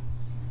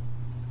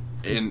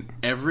 In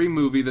every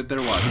movie that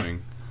they're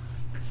watching,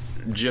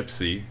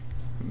 Gypsy,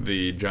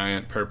 the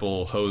giant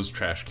purple hose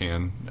trash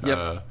can,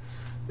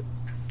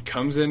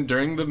 comes in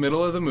during the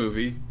middle of the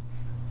movie.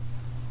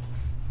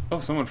 Oh,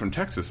 someone from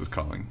Texas is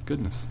calling.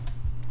 Goodness.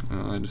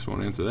 I just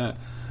won't answer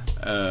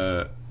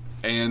that.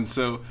 And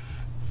so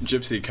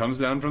Gypsy comes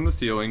down from the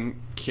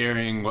ceiling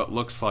carrying what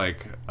looks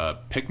like a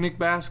picnic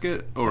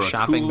basket or a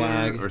shopping cooler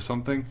bag or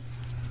something,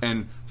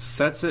 and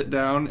sets it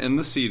down in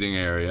the seating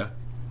area,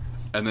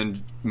 and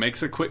then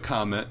makes a quick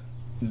comment,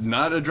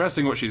 not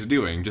addressing what she's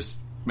doing, just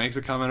makes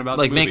a comment about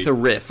the movie. Makes a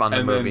riff on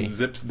the movie. And then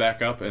zips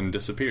back up and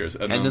disappears.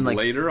 And then like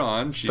later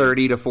on,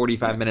 30 to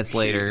 45 minutes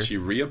later, she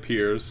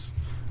reappears,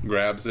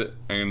 grabs it,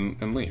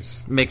 and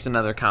leaves. Makes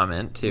another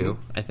comment, too,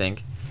 I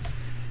think.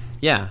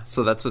 Yeah,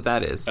 so that's what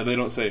that is. And they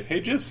don't say,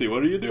 hey, Gypsy,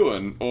 what are you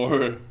doing?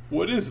 Or,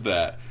 what is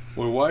that?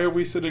 Or, why are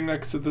we sitting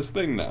next to this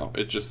thing now?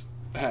 It just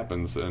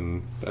happens,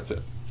 and that's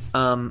it.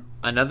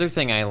 Another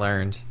thing I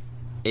learned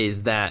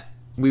is that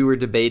we were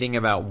debating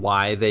about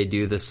why they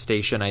do the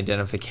station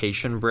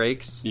identification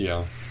breaks.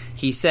 Yeah.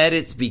 He said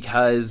it's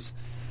because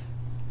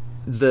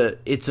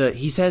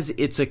he says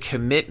it's a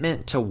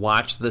commitment to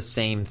watch the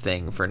same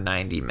thing for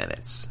 90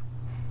 minutes.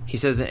 He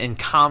says in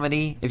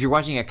comedy, if you're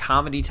watching a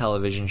comedy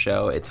television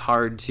show, it's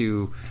hard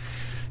to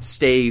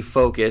stay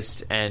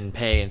focused and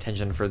pay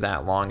attention for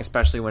that long,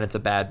 especially when it's a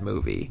bad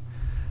movie.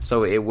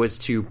 So it was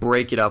to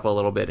break it up a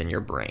little bit in your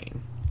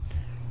brain.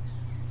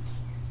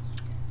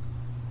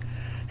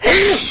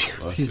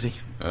 Excuse me.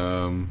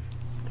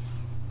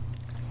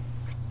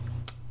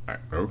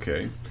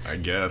 Okay, I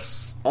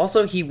guess.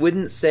 Also, he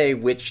wouldn't say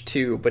which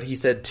two, but he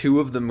said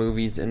two of the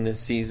movies in this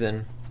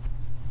season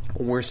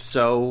were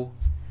so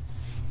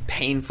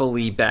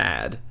painfully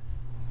bad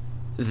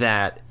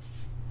that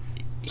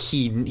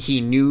he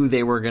knew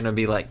they were going to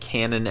be like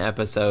canon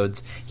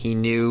episodes. He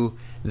knew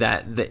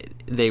that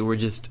they were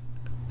just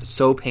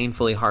so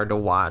painfully hard to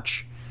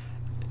watch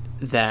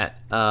that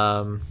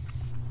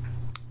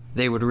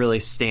they would really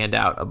stand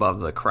out above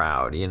the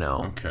crowd, you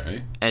know.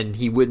 Okay. And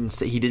he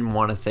didn't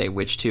want to say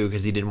which two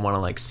because he didn't want to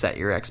like set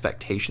your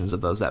expectations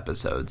of those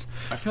episodes.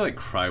 I feel like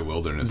Cry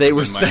Wilderness. They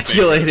were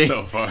speculating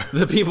so far.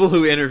 The people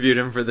who interviewed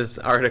him for this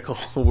article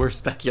were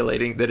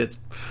speculating that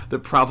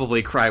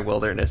probably Cry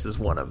Wilderness is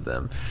one of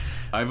them.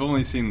 I've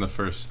only seen the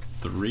first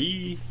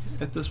 3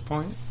 at this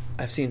point.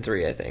 I've seen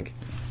 3, I think.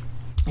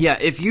 Yeah,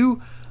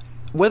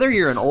 whether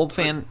you're an old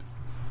fan,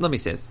 let me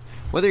say this.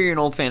 whether you're an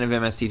old fan of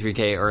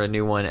MST3K or a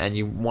new one and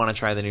you want to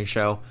try the new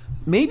show,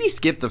 maybe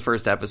skip the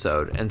first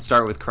episode and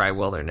start with Cry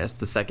Wilderness,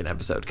 the second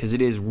episode, because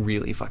it is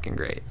really fucking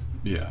great.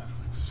 Yeah.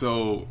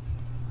 So,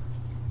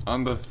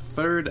 on the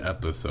third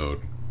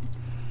episode,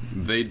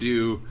 they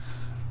do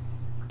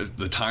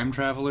the Time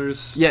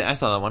Travelers. Yeah, I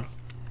saw that one.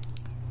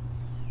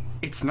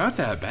 It's not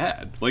that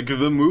bad. Like,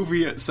 the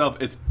movie itself,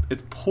 it's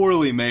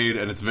poorly made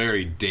and it's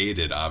very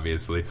dated,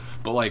 obviously.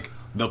 But, like,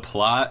 the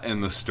plot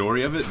and the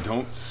story of it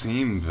don't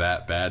seem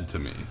that bad to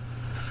me.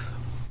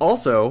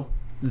 Also,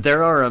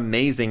 there are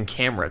amazing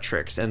camera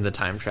tricks in the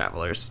Time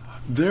Travelers.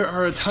 There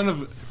are a ton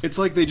of... It's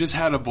like they just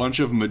had a bunch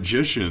of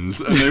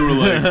magicians and they were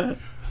like,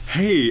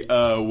 hey,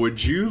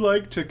 would you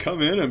like to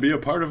come in and be a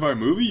part of our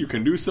movie? You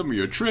can do some of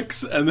your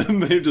tricks. And then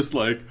they just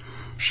like,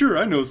 sure,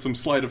 I know some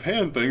sleight of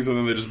hand things. And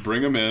then they just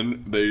bring them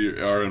in. They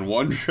are in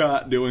one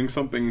shot doing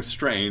something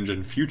strange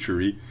and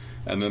futury.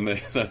 And then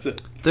that's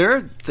it. There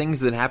are things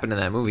that happen in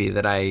that movie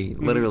that I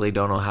literally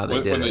don't know how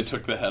they did when it. They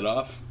took the head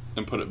off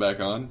and put it back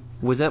on.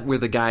 Was that where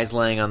the guy's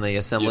laying on the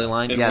assembly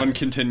line? In one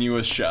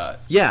continuous shot.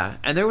 Yeah,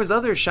 and there was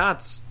other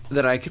shots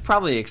that I could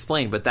probably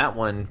explain, but that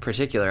one in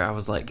particular, I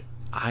was like,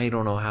 I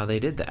don't know how they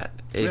did that.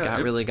 It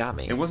really got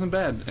me. It wasn't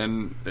bad,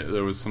 and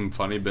there was some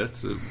funny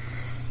bits.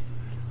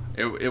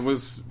 It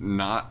was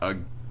not a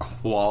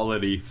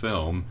quality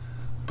film,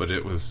 but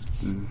it was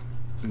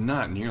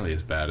not nearly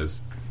as bad as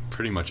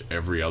pretty much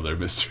every other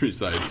Mystery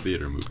Science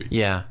Theater movie.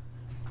 Yeah.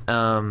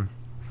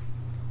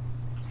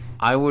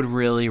 I would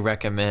really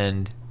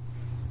recommend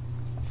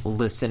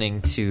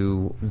listening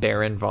to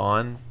Baron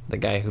Vaughn, the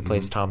guy who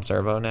plays Tom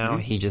Servo now.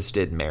 He just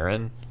did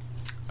Marin.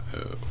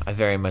 I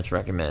very much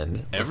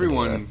recommend.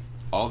 Everyone,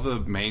 all the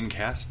main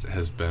cast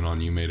has been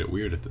on You Made It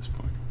Weird at this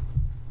point.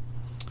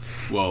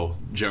 Well,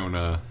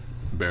 Jonah,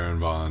 Baron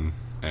Vaughn,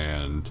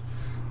 and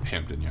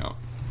Hampton Yount.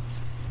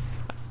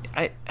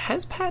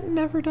 Has Patton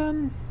ever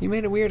done You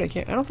Made It Weird? I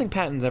don't think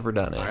Patton's ever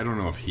done it. I don't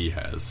know if he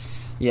has.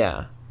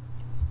 Yeah.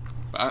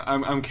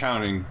 I'm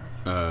counting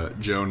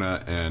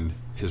Jonah and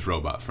his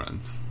robot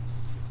friends.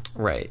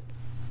 Right.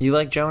 You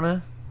like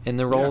Jonah in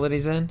the role that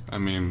he's in? I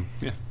mean,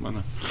 yeah, why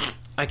not?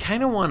 I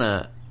kind of want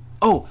to...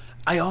 Oh,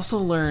 I also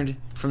learned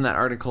from that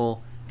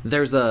article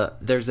there's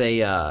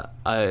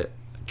a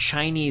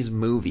Chinese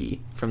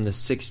movie from the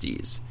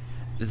 60s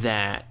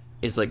that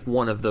is like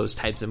one of those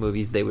types of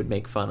movies they would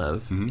make fun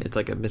of. It's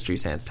like a Mystery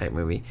Science type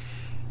movie.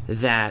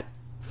 That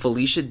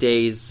Felicia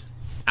Day's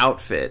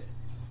outfit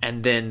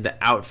and then the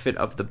outfit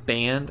of the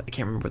band, I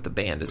can't remember what the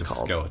band is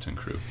called. Skeleton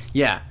Crew.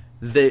 Yeah.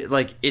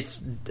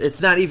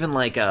 It's not even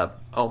like a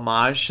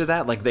homage to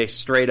that. Like, they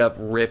straight up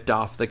ripped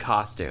off the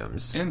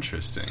costumes.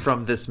 Interesting.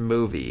 From this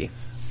movie.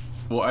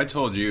 Well, I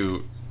told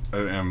you,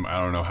 and I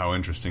don't know how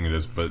interesting it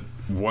is, but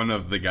one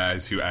of the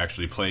guys who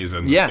actually plays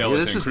in the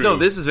Skeleton Crew...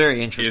 this is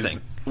very interesting.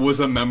 Was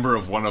a member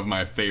of one of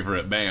my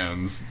favorite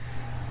bands,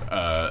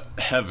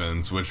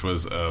 Heavens, which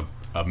was a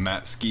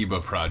Matt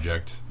Skiba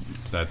project.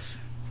 That's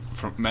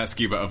from Matt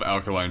Skiba of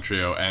Alkaline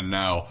Trio, and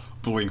now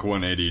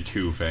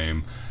Blink-182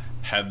 fame.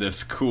 Had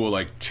this cool,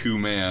 like,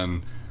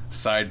 two-man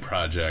side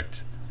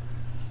project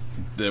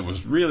that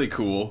was really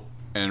cool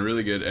and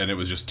really good, and it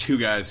was just two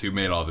guys who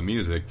made all the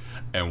music,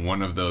 and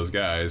one of those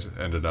guys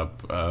ended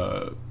up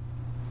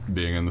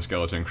being in the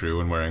Skeleton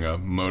Crew and wearing a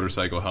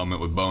motorcycle helmet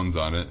with bones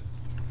on it.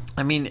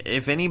 I mean,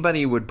 if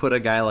anybody would put a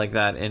guy like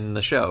that in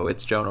the show,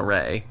 it's Jonah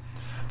Ray.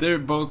 They're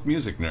both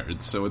music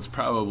nerds, so it's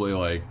probably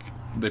like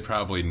they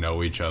probably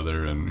know each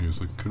other, and he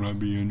was like, "Can I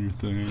be in your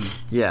thing?"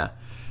 Yeah.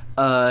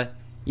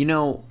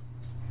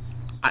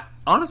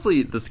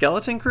 Honestly, the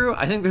Skeleton Crew,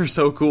 I think they're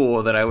so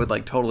cool that I would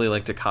totally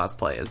like to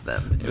cosplay as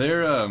them.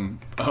 They're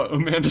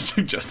Amanda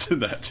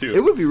suggested that too.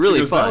 It would be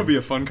really fun. That would be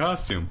a fun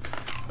costume.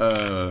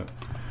 I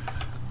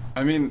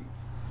mean,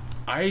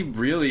 I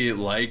really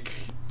like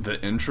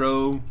the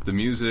intro, the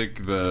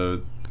music,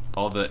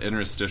 all the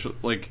interstitial.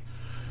 Like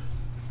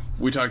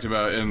we talked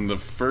about in the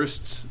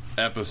first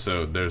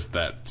episode, there's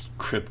that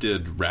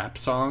cryptid rap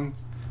song.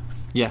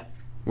 Yeah,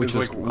 which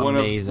was like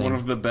amazing. One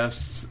of the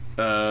best.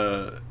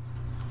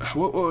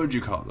 What would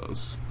you call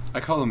those? I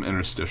call them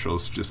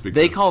interstitials just because...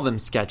 They call them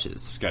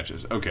sketches.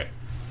 Sketches, okay.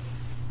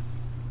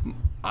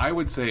 I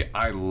would say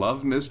I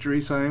love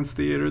Mystery Science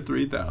Theater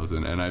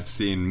 3000, and I've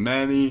seen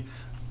many,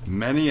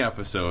 many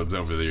episodes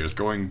over the years,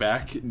 going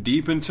back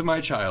deep into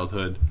my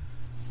childhood.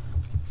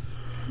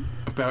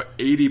 About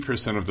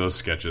 80% of those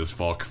sketches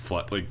fall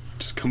flat, like,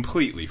 just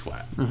completely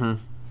flat. Mm-hmm.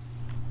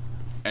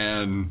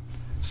 And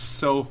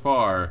so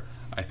far,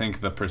 I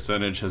think the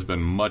percentage has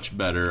been much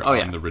better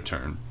on the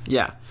return.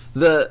 Yeah.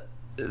 The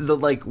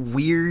like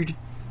weird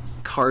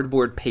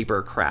cardboard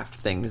paper craft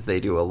things they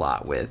do a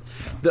lot with.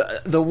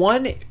 The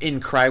one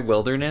in Cry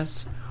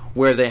Wilderness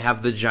where they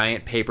have the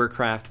giant paper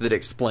craft that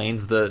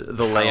explains the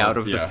layout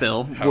of the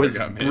film was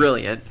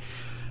brilliant.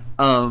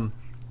 I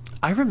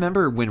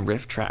remember when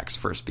riff tracks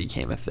first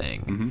became a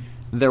thing. Mm-hmm.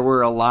 There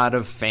were a lot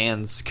of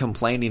fans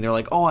complaining. They're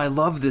like, "Oh, I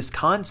love this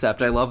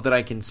concept. I love that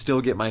I can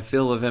still get my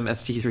fill of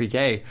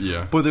MST3K."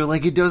 Yeah. But they're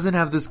like, "It doesn't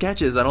have the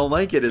sketches. I don't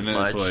like it as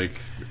much." It's like,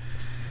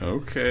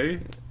 okay.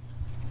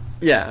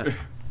 Yeah.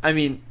 I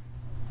mean,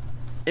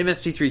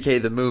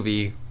 MST3K, the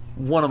movie,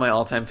 one of my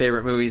all-time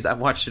favorite movies. I've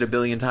watched it a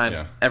billion times.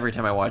 Yeah. Every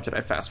time I watch it,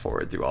 I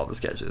fast-forward through all the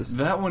sketches.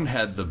 That one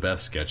had the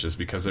best sketches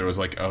because there was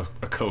like a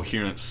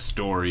coherent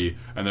story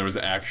and there was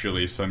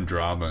actually some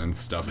drama and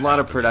stuff. A lot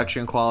of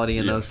production quality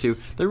in those two.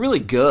 They're really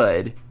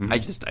good. I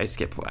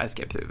skip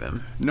through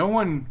them. No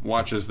one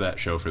watches that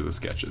show for the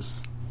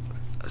sketches.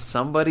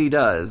 Somebody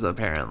does,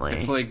 apparently.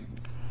 It's like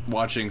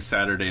watching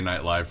Saturday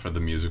Night Live for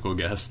the musical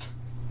guest.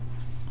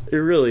 It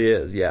really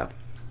is, yeah.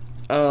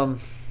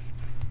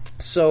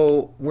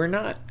 So, we're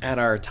not at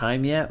our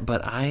time yet,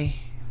 but I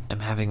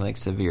am having, like,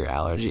 severe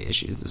allergy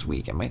issues this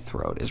week, and my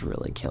throat is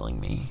really killing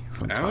me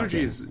from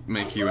Allergies talking.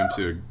 make you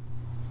into...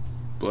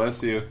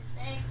 Bless you.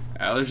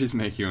 Allergies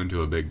make you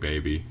into a big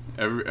baby.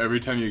 Every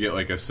time you get,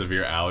 like, a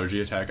severe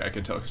allergy attack, I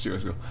can tell because you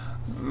always go...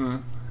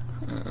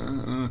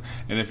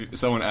 and if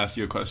someone asks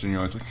you a question, you're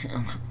always like...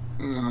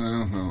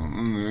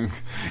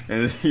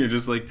 and you're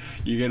just like...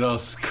 You get all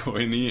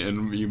squinty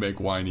and you make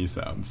whiny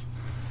sounds.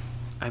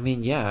 I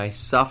mean, yeah, I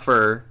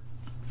suffer...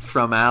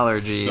 from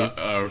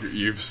allergies.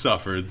 You've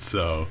suffered,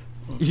 so...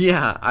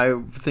 Yeah, I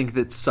think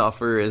that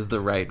suffer is the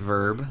right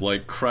verb.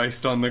 Like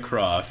Christ on the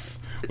cross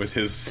with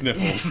his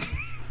sniffles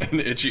and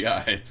itchy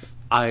eyes.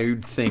 I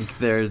think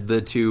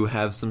the two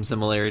have some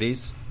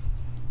similarities.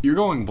 You're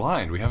going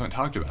blind. We haven't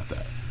talked about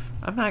that.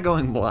 I'm not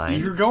going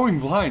blind. You're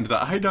going blind.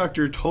 The eye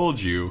doctor told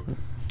you,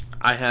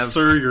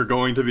 Sir, you're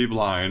going to be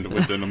blind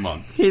within a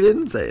month. He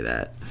didn't say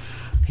that.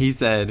 He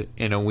said,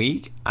 in a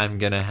week, I'm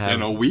going to have...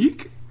 In a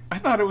week? I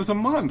thought it was a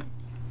month.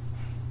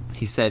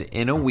 He said,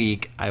 in a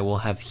week, I will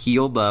have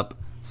healed up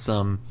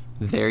some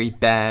very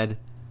bad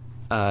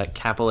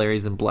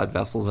capillaries and blood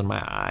vessels in my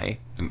eye.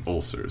 And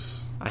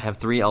ulcers. I have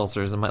 3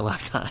 ulcers in my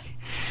left eye.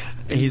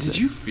 Did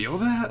you feel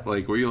that?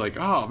 Like, were you like,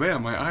 oh,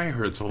 man, my eye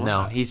hurts a lot?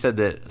 No, he said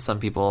that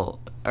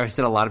he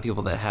said a lot of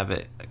people that have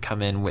it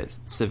come in with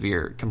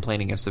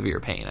complaining of severe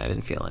pain. I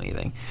didn't feel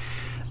anything.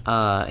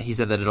 He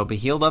said that it'll be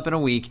healed up in a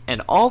week,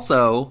 and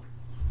also,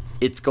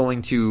 it's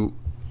going to,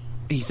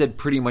 he said,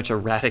 pretty much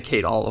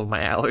eradicate all of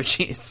my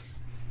allergies.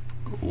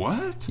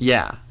 What?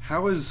 Yeah.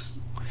 How is...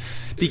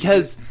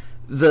 Because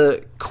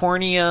the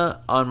cornea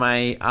on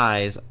my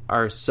eyes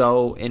are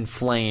so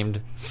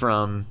inflamed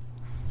from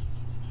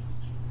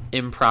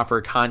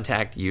improper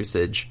contact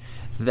usage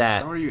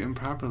that... How are you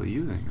improperly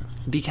using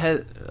it?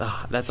 Because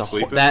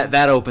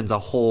that opens a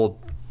whole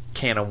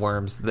can of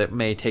worms that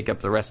may take up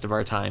the rest of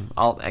our time.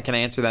 Can I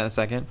answer that in a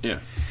second? Yeah.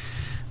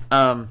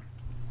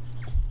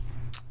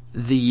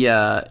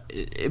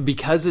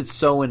 Because it's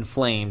so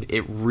inflamed,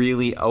 it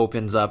really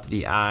opens up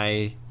the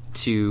eye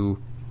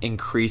to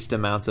increased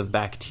amounts of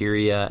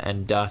bacteria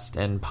and dust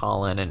and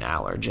pollen and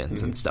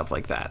allergens and stuff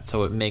like that.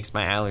 So it makes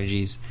my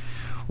allergies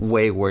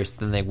way worse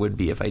than they would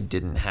be if I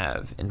didn't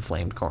have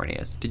inflamed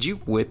corneas. Did you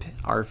whip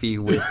Arfie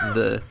with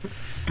the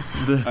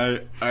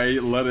I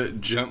let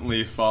it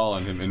gently fall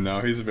on him, and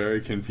now he's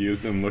very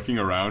confused and looking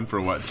around for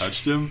what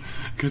touched him,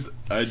 because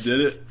I did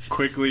it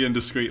quickly and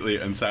discreetly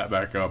and sat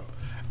back up,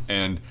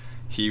 and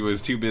he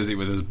was too busy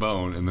with his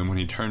bone, and then when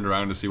he turned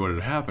around to see what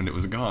had happened, it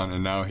was gone,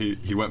 and now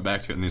he went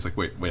back to it, and he's like,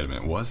 wait a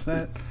minute, was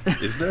that?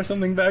 Is there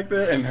something back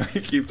there? And now he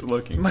keeps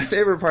looking. My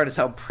favorite part is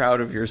how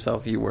proud of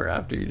yourself you were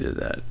after you did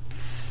that.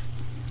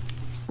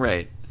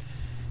 Right.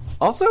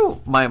 Also,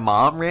 my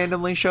mom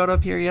randomly showed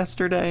up here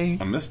yesterday.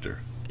 I missed her.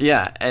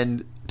 Yeah,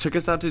 and took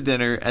us out to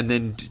dinner, and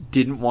then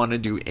didn't want to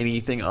do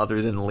anything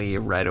other than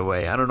leave right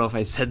away. I don't know if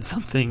I said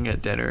something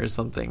at dinner or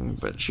something,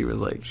 but she was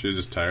like... She was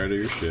just tired of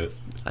your shit.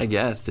 I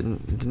guess.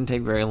 Didn't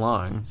take very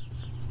long.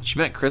 She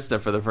met Krista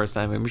for the first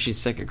time. Maybe she's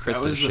sick of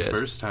Krista's shit. That was the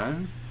first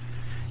time?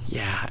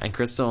 Yeah, and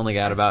Krista only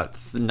got about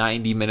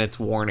 90 minutes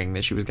warning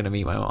that she was going to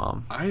meet my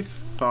mom. I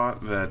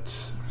thought that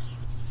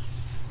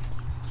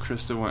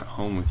Krista went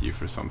home with you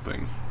for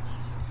something.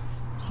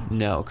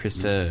 No,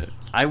 Krista...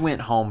 I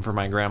went home for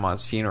my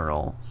grandma's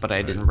funeral, but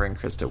I didn't bring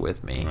Krista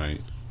with me.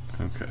 Right.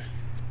 Okay.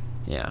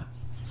 Yeah.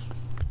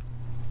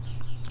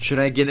 Should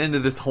I get into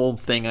this whole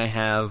thing I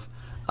have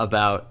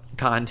about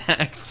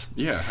contacts?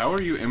 Yeah, how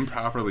are you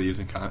improperly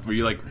using contacts? Were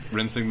you, like,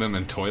 rinsing them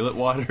in toilet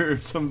water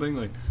or something?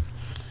 Like,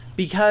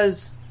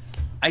 because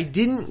I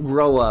didn't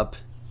grow up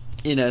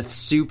in a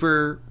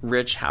super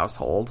rich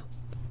household.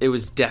 It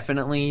was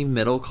definitely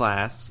middle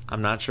class.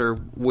 I'm not sure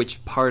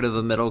which part of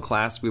the middle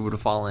class we would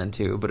fall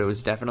into, but it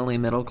was definitely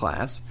middle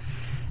class.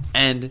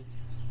 And,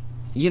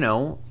 you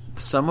know,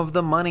 some of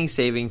the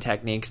money-saving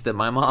techniques that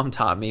my mom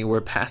taught me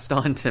were passed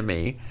on to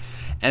me.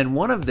 And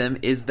one of them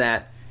is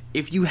that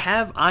if you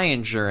have eye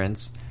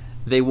insurance,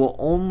 they will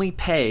only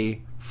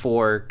pay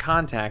for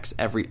contacts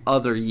every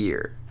other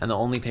year. And they'll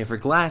only pay for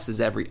glasses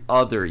every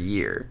other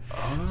year.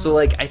 Oh. So,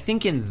 like, I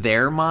think in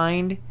their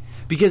mind...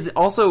 Because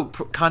also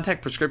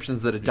contact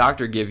prescriptions that a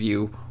doctor give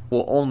you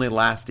will only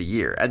last a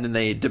year, and then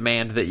they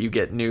demand that you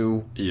get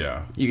new.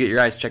 Yeah, you get your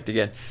eyes checked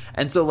again,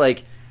 and so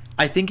like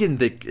I think in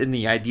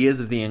the ideas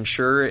of the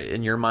insurer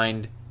in your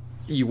mind,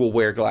 you will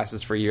wear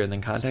glasses for a year and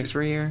then contacts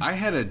for a year. I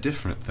had a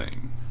different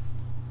thing.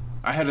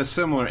 I had a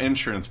similar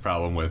insurance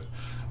problem with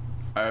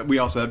we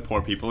also had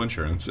poor people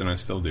insurance, and I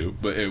still do,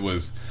 but it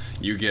was,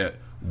 you get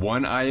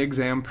 1 eye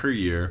exam per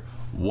year,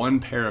 1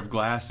 pair of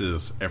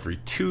glasses every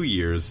 2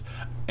 years,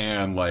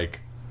 and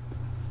like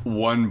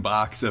 1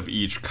 box of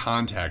each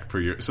contact per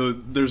year. So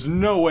there's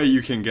no way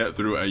you can get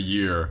through a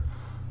year,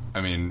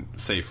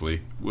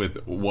 safely,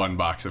 with 1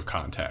 box of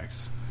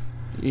contacts.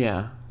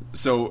 Yeah.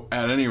 So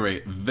at any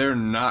rate, they're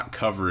not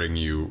covering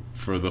you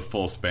for the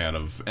full span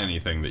of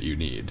anything that you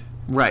need.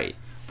 Right.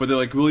 But they're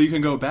like, well, you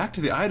can go back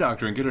to the eye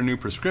doctor and get a new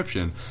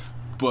prescription,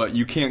 but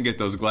you can't get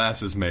those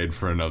glasses made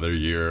for another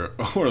year,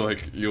 or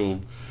like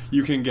you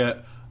can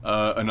get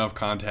enough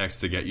contacts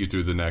to get you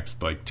through the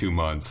next like 2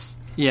 months.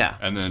 Yeah.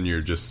 And then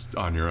you're just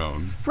on your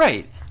own.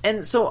 Right.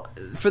 And so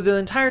for the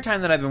entire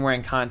time that I've been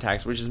wearing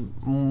contacts, which is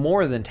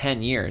more than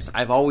 10 years,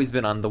 I've always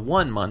been on the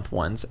 1-month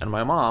ones, and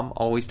my mom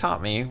always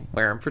taught me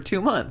wear them for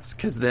 2 months,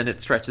 because then it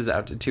stretches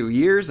out to 2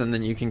 years, and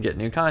then you can get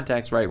new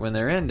contacts right when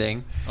they're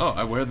ending. Oh,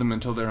 I wear them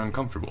until they're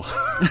uncomfortable.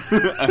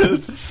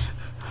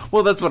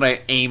 Well, that's what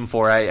I aim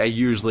for.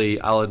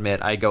 I'll admit,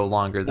 I go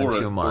longer than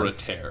 2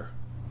 months. Or a tear.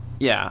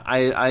 Yeah,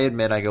 I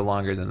admit I go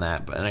longer than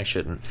that, and I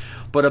shouldn't.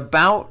 But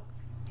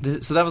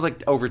so that was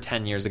like over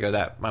 10 years ago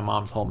that my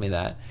mom told me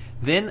that.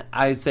 Then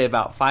I'd say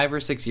about 5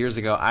 or 6 years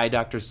ago, eye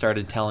doctors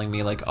started telling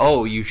me, like,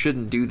 oh, you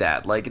shouldn't do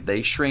that. Like,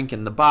 they shrink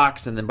in the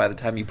box, and then by the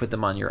time you put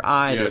them on your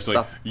eye, there's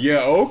stuff.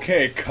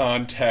 Okay,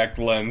 contact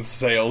lens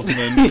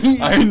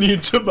salesman, I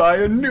need to buy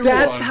a new one.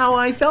 That's how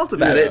I felt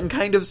about it, and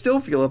kind of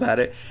still feel about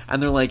it.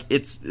 And they're like,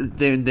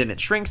 then it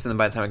shrinks, and then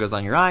by the time it goes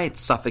on your eye,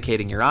 it's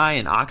suffocating your eye,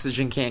 and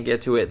oxygen can't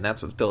get to it, and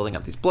that's what's building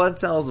up these blood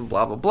cells, and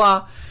blah, blah,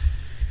 blah.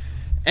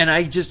 And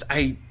I think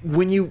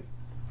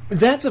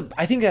that's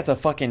a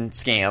fucking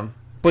scam.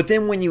 But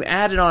then when you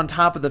add it on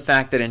top of the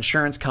fact that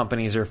insurance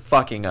companies are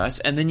fucking us,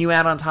 and then you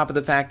add on top of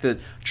the fact that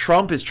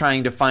Trump is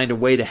trying to find a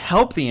way to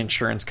help the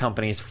insurance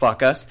companies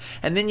fuck us,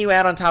 and then you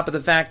add on top of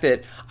the fact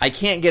that I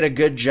can't get a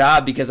good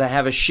job because I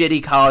have a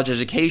shitty college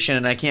education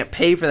and I can't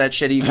pay for that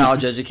shitty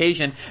college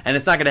education, and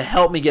it's not going to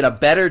help me get a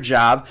better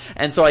job,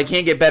 and so I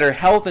can't get better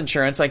health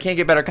insurance, so I can't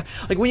get better...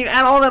 Like, when you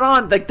add all that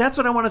on, like, that's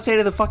what I want to say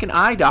to the fucking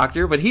eye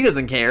doctor, but he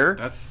doesn't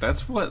care.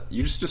 That's what...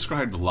 You just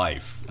described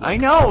life. Like, I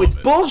know, it's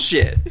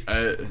bullshit.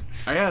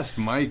 I asked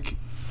Mike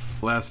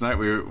last night,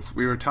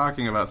 we were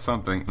talking about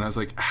something, and I was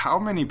like, how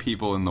many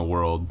people in the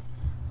world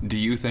do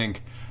you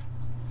think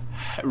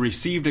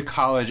received a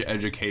college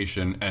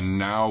education and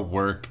now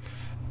work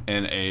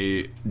in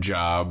a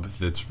job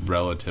that's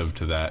relative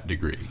to that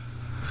degree?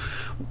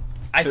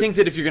 I think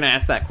that if you're going to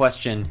ask that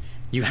question,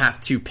 you have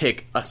to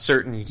pick a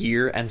certain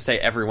year and say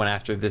everyone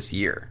after this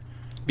year.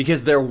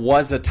 Because there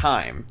was a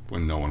time...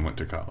 when no one went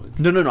to college.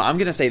 No. I'm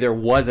going to say there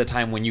was a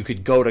time when you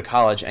could go to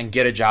college and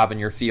get a job in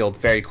your field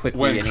very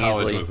quickly and easily. When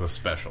college was a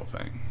special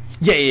thing.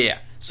 Yeah.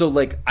 So,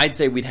 like, I'd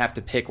say we'd have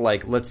to pick,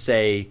 like, let's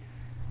say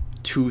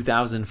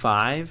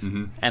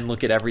 2005 and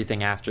look at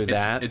everything after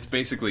that. It's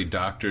basically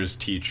doctors,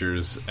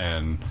 teachers,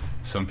 and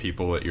some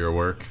people at your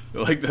work.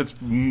 Like,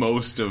 that's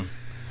most of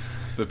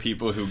the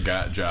people who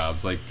got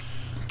jobs. Like,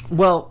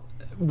 well,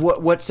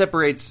 what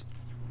separates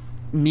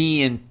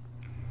me and...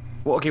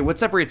 Well, okay, what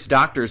separates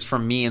doctors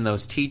from me and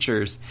those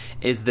teachers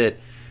is that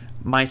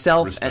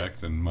myself...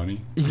 Respect and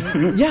money?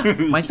 Yeah,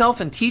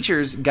 myself and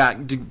teachers got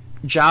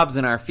jobs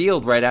in our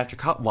field right after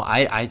college. Well,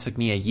 I took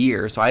me a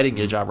year, so I didn't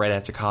get a job right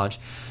after college.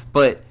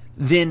 But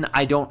then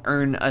I don't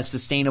earn a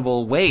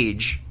sustainable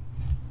wage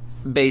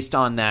based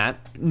on that,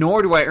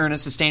 nor do I earn a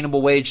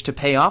sustainable wage to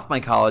pay off my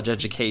college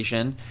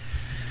education.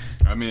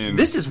 I mean...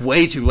 This is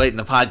way too late in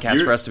the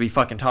podcast for us to be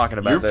fucking talking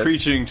about this. You're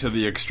preaching to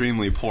the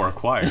extremely poor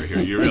choir here.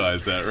 You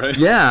realize that, right?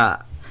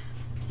 Yeah.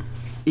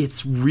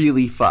 It's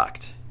really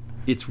fucked.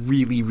 It's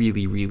really,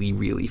 really, really,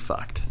 really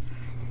fucked.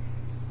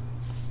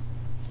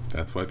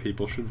 That's why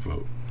people should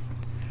vote.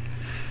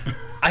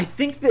 I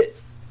think that...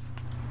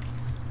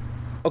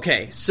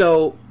 Okay,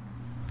 so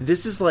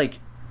this is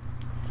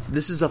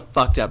a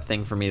fucked up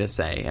thing for me to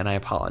say, and I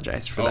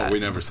apologize for that. Oh, we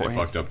never say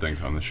fucked up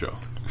things on the show.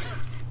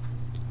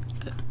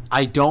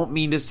 I don't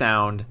mean to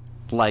sound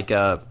like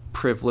a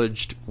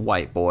privileged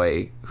white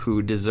boy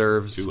who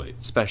deserves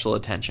special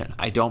attention.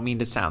 I don't mean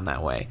to sound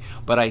that way.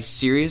 But I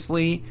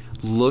seriously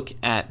look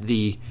at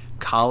the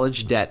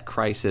college debt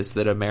crisis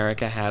that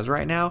America has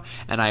right now,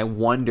 and I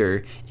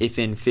wonder if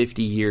in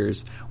 50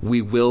 years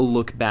we will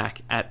look back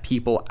at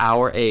people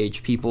our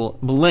age, people,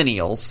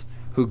 millennials,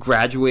 who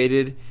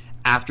graduated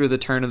after the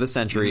turn of the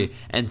century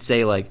and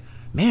say, like,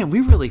 man, we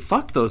really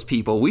fucked those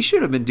people. We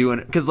should have been doing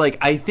it. Because, like,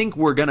 I think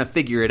we're going to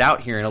figure it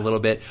out here in a little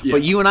bit. Yeah.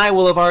 But you and I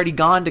will have already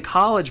gone to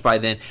college by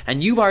then.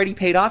 And you've already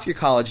paid off your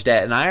college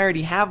debt. And I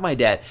already have my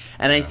debt.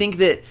 And I think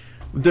that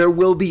there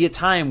will be a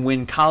time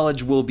when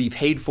college will be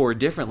paid for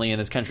differently in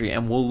this country.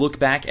 And we'll look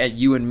back at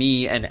you and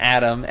me and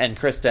Adam and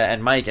Krista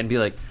and Mike and be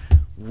like,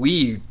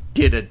 we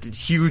did a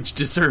huge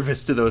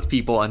disservice to those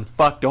people and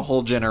fucked a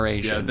whole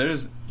generation. Yeah,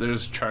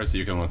 there's charts that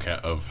you can look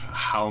at of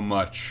how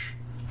much...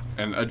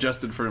 and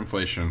adjusted for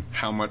inflation,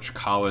 how much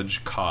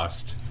college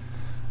cost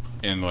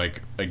in,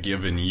 like, a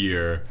given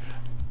year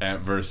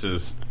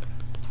versus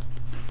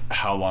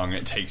how long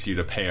it takes you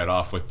to pay it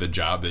off with the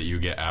job that you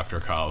get after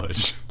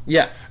college.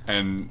 Yeah.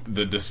 And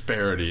the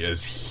disparity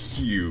is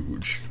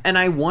huge. And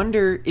I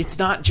wonder, it's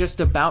not just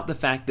about the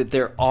fact that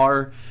there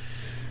are...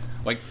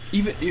 Like,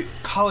 even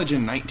college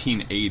in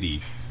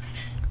 1980,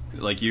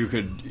 like, you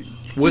could...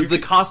 Was the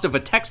cost of a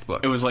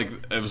textbook. It was like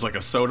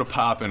a soda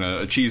pop and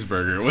a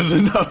cheeseburger. It was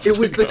enough. It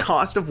was the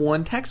cost of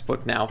one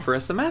textbook now for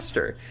a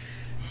semester.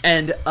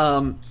 And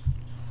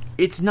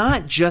it's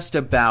not just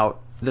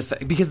about the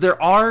fact... Because there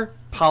are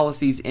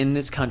policies in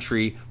this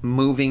country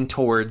moving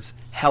towards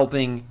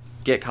helping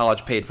get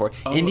college paid for.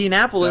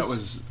 Indianapolis... That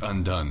was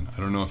undone. I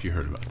don't know if you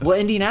heard about that. Well,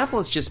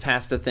 Indianapolis just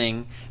passed a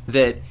thing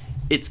that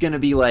it's going to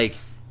be like...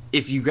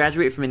 If you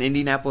graduate from an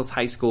Indianapolis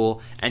high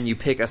school and you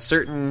pick a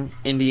certain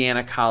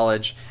Indiana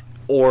college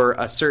or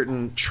a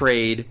certain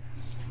trade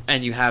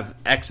and you have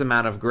X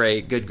amount of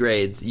good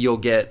grades, you'll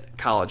get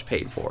college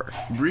paid for.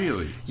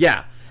 Really?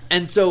 Yeah.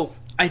 And so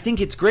I think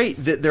it's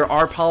great that there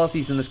are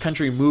policies in this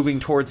country moving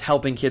towards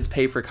helping kids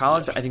pay for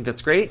college. I think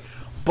that's great.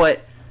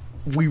 But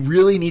we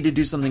really need to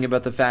do something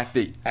about the fact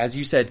that, as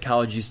you said,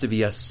 college used to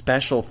be a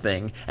special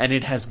thing and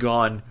it has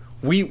gone...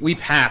 We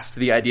passed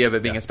the idea of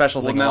it being a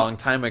special thing a long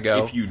time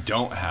ago. If you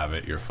don't have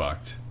it, you're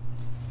fucked.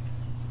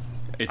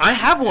 I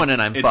have one and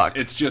I'm fucked.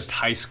 It's just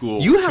high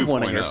school. You have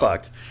one and you're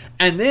fucked.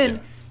 And then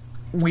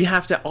we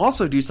have to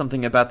also do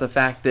something about the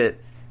fact that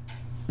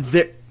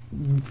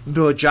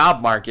the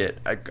job market.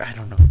 I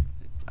don't know.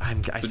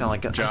 I sound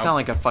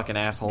like a fucking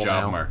asshole.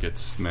 Job now.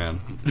 Markets, man.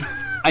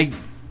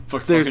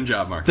 Fucking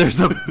job market.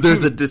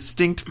 There's a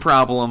distinct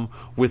problem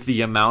with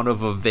the amount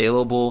of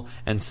available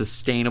and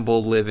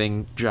sustainable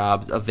living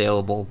jobs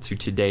available to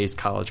today's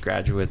college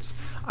graduates.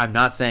 I'm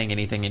not saying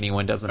anything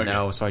anyone doesn't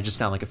know, so I just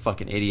sound like a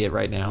fucking idiot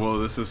right now. Well,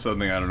 this is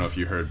something I don't know if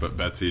you heard, but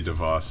Betsy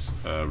DeVos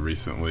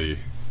recently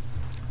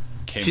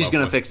came She's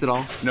going to fix it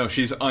all? No,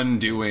 she's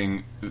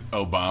undoing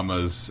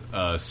Obama's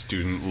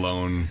student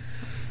loan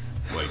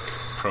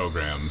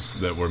programs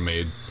that were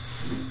made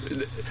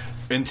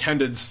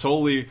intended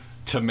solely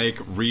to make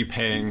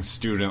repaying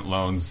student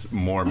loans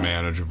more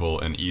manageable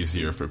and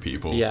easier for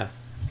people. Yeah.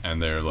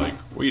 And they're like,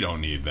 we don't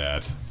need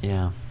that.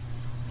 Yeah.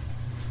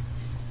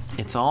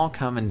 It's all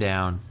coming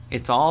down.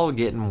 It's all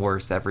getting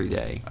worse every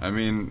day. I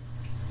mean,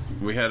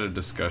 we had a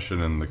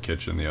discussion in the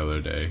kitchen the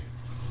other day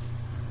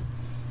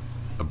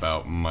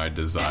about my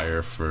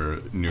desire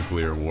for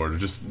nuclear war to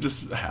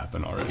just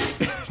happen already.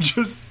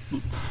 Just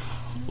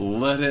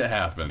let it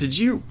happen. Did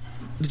you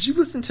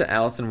listen to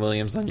Allison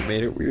Williams on You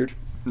Made It Weird?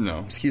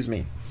 No. Excuse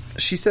me.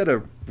 She said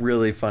a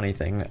really funny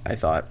thing, I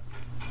thought.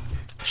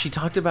 She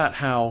talked about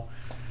how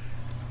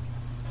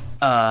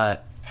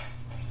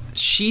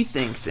she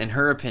thinks, in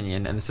her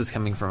opinion, and this is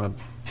coming from a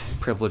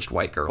privileged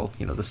white girl,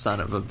 the son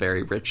of a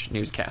very rich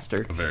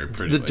newscaster. A very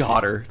pretty lady.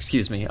 Daughter,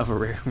 excuse me, of a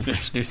very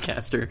rich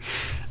newscaster.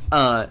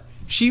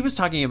 She was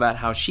talking about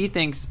how she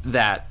thinks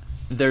that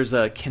there's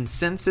a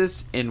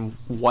consensus in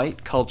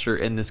white culture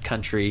in this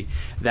country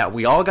that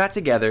we all got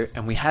together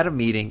and we had a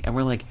meeting and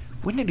we're like,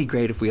 wouldn't it be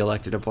great if we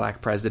elected a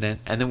black president?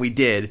 And then we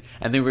did.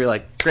 And then we were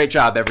like, great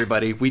job,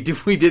 everybody. We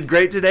did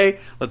great today.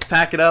 Let's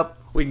pack it up.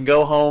 We can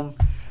go home.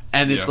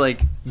 And it's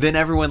like, then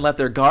everyone let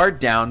their guard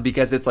down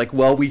because it's like,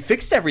 well, we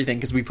fixed everything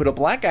because we put a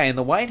black guy in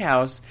the White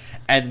House.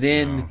 And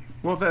then...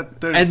 Well,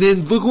 and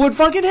then look what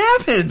fucking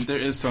happened. There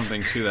is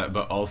something to that.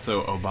 But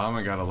also,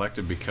 Obama got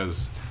elected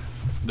because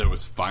there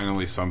was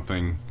finally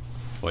something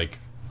like...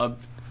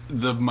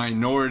 The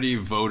minority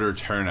voter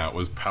turnout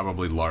was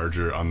probably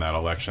larger on that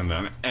election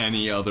than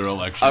any other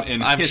election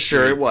in history. I'm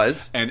sure it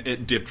was. And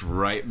it dipped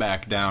right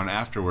back down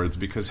afterwards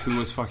because who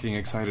was fucking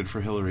excited for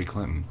Hillary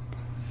Clinton?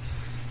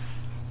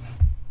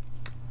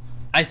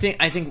 I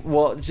think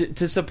well,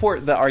 to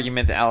support the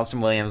argument that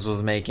Allison Williams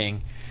was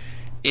making,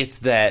 it's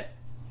that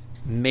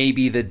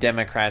maybe the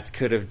Democrats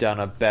could have done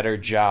a better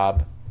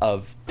job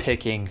of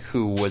picking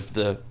who was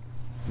the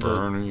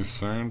Bernie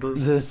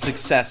Sanders? The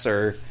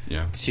successor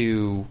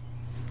to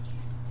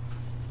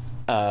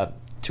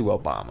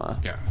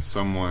Obama. Yeah,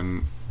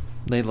 someone...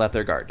 They let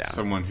their guard down.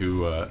 Someone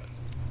who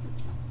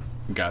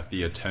got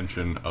the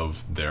attention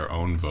of their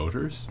own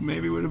voters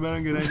maybe would have been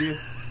a good idea.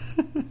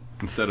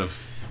 Instead of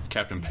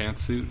Captain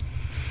Pantsuit.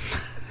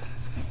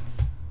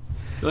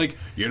 Like,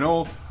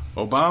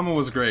 Obama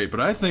was great,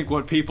 but I think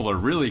what people are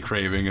really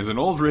craving is an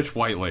old rich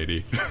white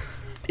lady.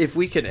 If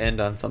we could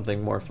end on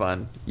something more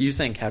fun, you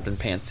saying Captain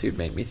Pantsuit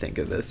made me think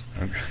of this.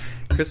 Okay.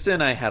 Krista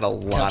and I had a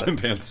lot Captain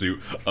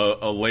Pantsuit,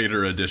 a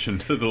later addition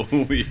to the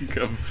League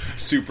of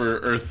Super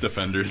Earth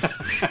Defenders.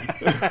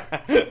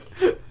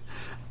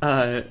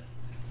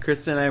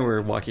 Krista and I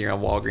were walking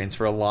around Walgreens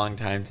for a long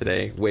time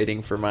today,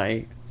 waiting for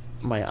my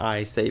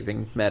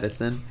eye-saving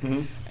medicine.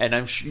 Mm-hmm.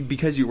 And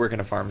because you work in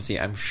a pharmacy,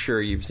 I'm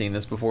sure you've seen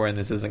this before, and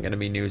this isn't going to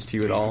be news to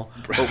you at all.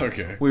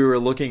 Okay. We were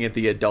looking at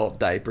the adult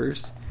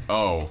diapers.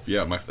 Oh,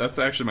 yeah, that's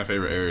actually my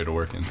favorite area to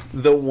work in.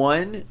 The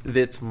one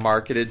that's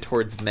marketed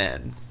towards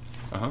men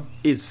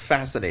is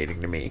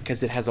fascinating to me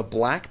because it has a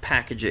black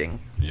packaging.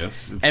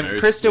 Yes, it's and very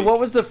Krista, sleek. What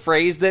was the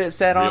phrase that it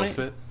said Real on it?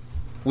 Fit?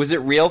 Was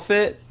it Real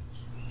Fit?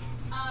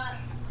 I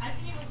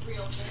think it was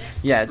Real Fit.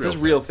 Yeah, it says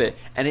Real Fit,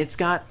 and it's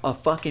got a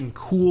fucking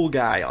cool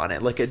guy on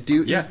it, like a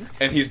dude. Yeah,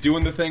 and he's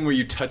doing the thing where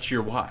you touch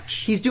your watch.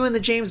 He's doing the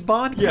James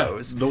Bond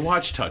pose. The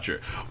watch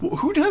toucher.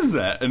 Who does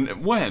that,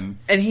 and when?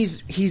 And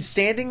he's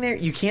standing there.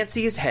 You can't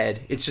see his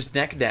head. It's just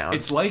neck down.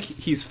 It's like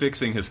he's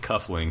fixing his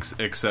cufflinks,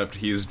 except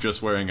he's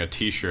just wearing a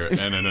t-shirt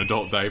and an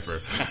adult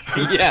diaper.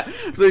 Yeah,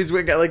 so he's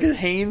got like a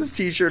Hanes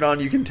t-shirt on.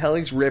 You can tell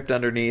he's ripped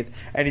underneath,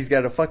 and he's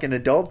got a fucking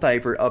adult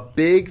diaper, a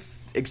big,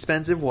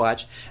 expensive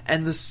watch,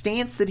 and the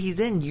stance that he's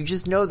in, you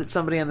just know that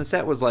somebody on the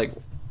set was like,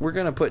 we're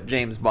gonna put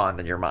James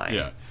Bond in your mind.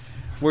 Yeah.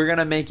 We're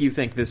gonna make you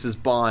think this is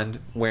Bond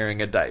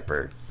wearing a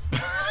diaper.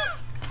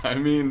 I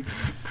mean,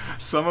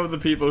 some of the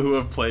people who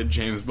have played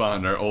James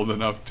Bond are old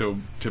enough to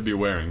be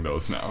wearing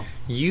those now.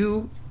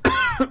 You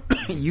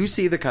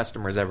see the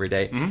customers every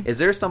day. Mm-hmm. Is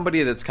there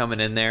somebody that's coming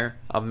in there,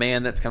 a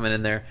man that's coming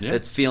in there,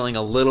 that's feeling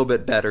a little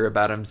bit better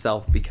about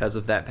himself because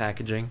of that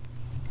packaging?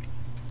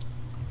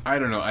 I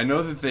don't know. I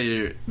know that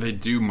they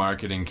do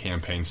marketing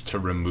campaigns to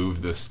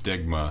remove the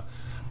stigma,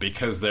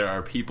 because there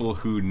are people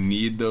who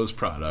need those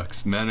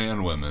products, men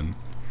and women,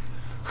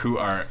 who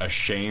are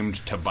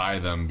ashamed to buy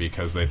them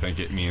because they think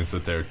it means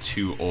that they're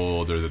too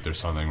old or that there's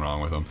something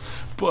wrong with them.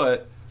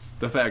 But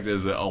the fact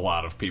is that a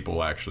lot of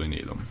people actually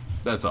need them.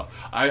 That's all.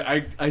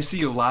 I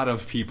see a lot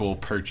of people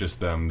purchase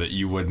them that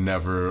you would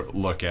never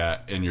look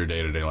at in your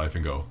day-to-day life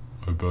and go,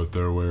 I bet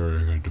they're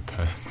wearing it.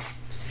 Depends.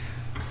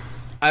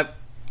 I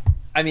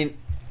mean...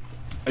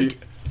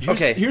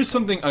 Here's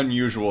something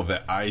unusual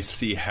that I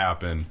see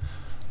happen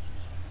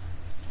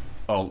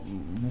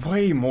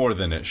way more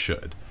than it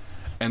should,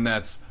 and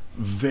that's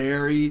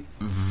very,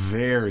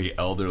 very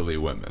elderly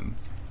women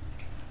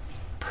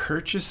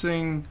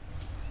purchasing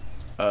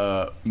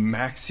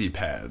maxi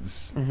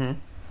pads,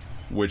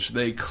 which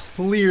they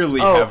clearly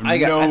have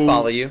no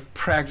follow you.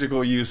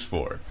 practical use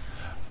for,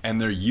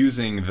 and they're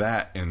using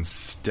that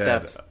instead.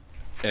 That's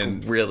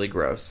really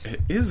gross. It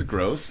is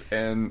gross,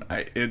 and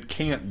it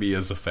can't be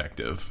as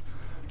effective.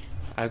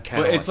 I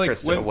kind of want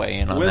Krista to weigh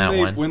in on that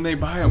one. When they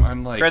buy them,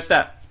 I'm like,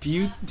 Krista, do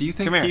you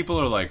think people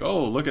are like,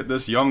 oh, look at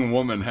this young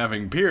woman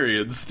having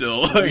periods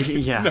still? Like,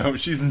 no,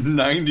 she's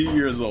 90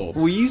 years old.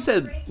 Well, you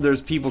said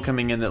there's people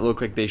coming in that look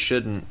like they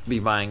shouldn't be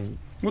buying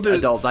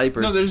adult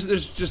diapers. No,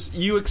 there's just,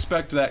 you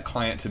expect that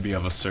client to be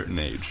of a certain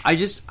age.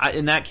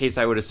 In that case,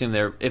 I would assume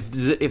if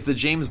the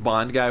James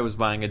Bond guy was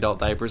buying adult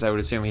diapers, I would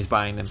assume he's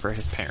buying them for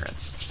his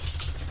parents.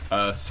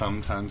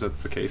 Sometimes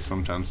that's the case,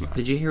 sometimes not.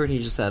 Did you hear what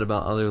he just said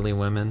about elderly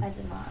women? I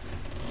did not.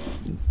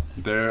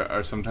 There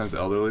are sometimes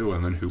elderly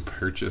women who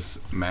purchase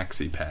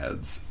maxi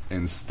pads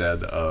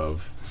instead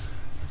of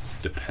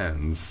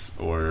Depends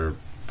or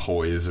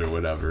Poise or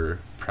whatever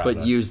products.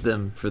 But use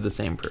them for the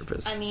same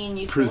purpose. I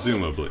mean,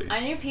 presumably. I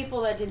knew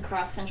people that did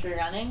cross-country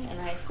running in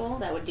high school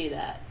that would do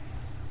that.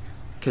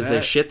 Because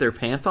they shit their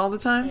pants all the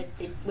time?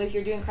 If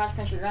you're doing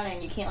cross-country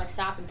running, you can't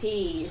stop and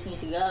pee. You just need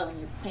to go in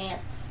your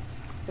pants.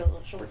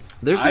 Little shorts.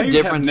 I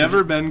have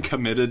never been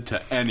committed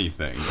to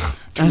anything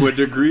to a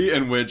degree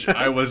in which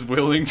I was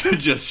willing to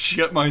just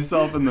shit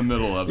myself in the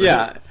middle of it.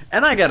 Yeah,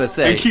 and I gotta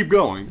say, and keep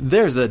going.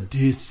 There's a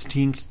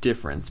distinct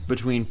difference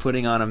between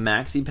putting on a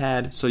maxi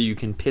pad so you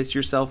can piss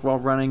yourself while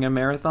running a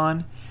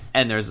marathon,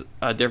 and there's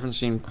a difference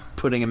between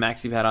putting a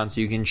maxi pad on so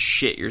you can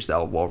shit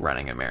yourself while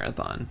running a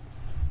marathon.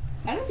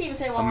 I didn't even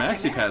say a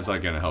maxi pad's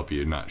not going to help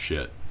you not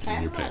shit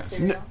in your pants.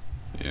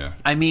 Yeah,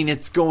 I mean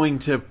it's going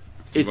to.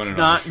 It's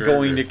not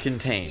going to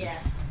contain. Yeah.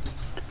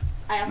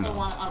 I also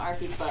want it on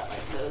Arfie's butt,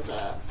 like those.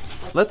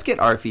 Let's get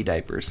Arfie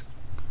diapers.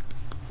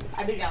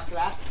 I'd be down for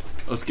that.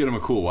 Let's get him a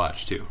cool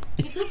watch too.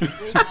 He pooped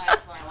 3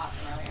 times when I watched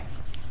him earlier.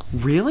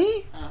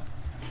 Really?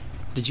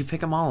 Did you pick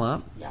them all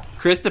up? Yeah.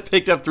 Krista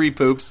picked up 3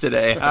 poops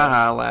today.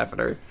 Haha, laugh at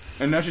her.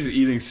 And now she's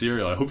eating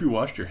cereal. I hope you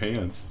washed your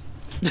hands.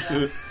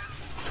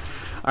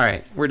 All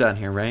right, we're done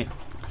here, right?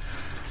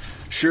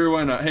 Sure,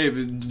 why not? Hey,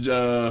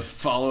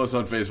 follow us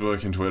on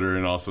Facebook and Twitter,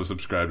 and also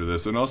subscribe to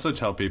this, and also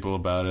tell people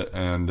about it.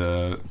 And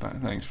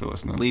thanks for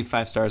listening. Leave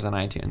 5 stars on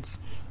iTunes.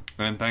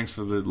 And thanks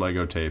for the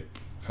Lego tape.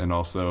 And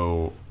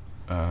also,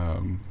 I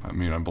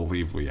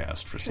believe we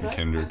asked for some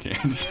Kinder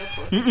Candy.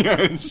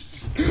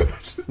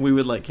 We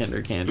would like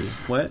Kinder Candy.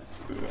 What?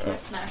 Should I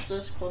smash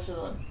this closer to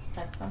the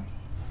microphone?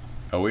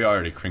 Oh, we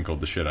already crinkled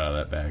the shit out of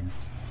that bag.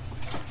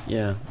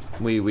 Yeah,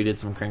 we did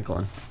some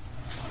crinkling.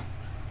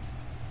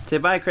 Say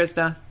bye,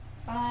 Krista.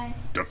 Bye.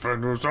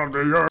 Defenders of the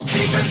Earth.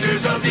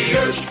 Defenders of the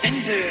Earth.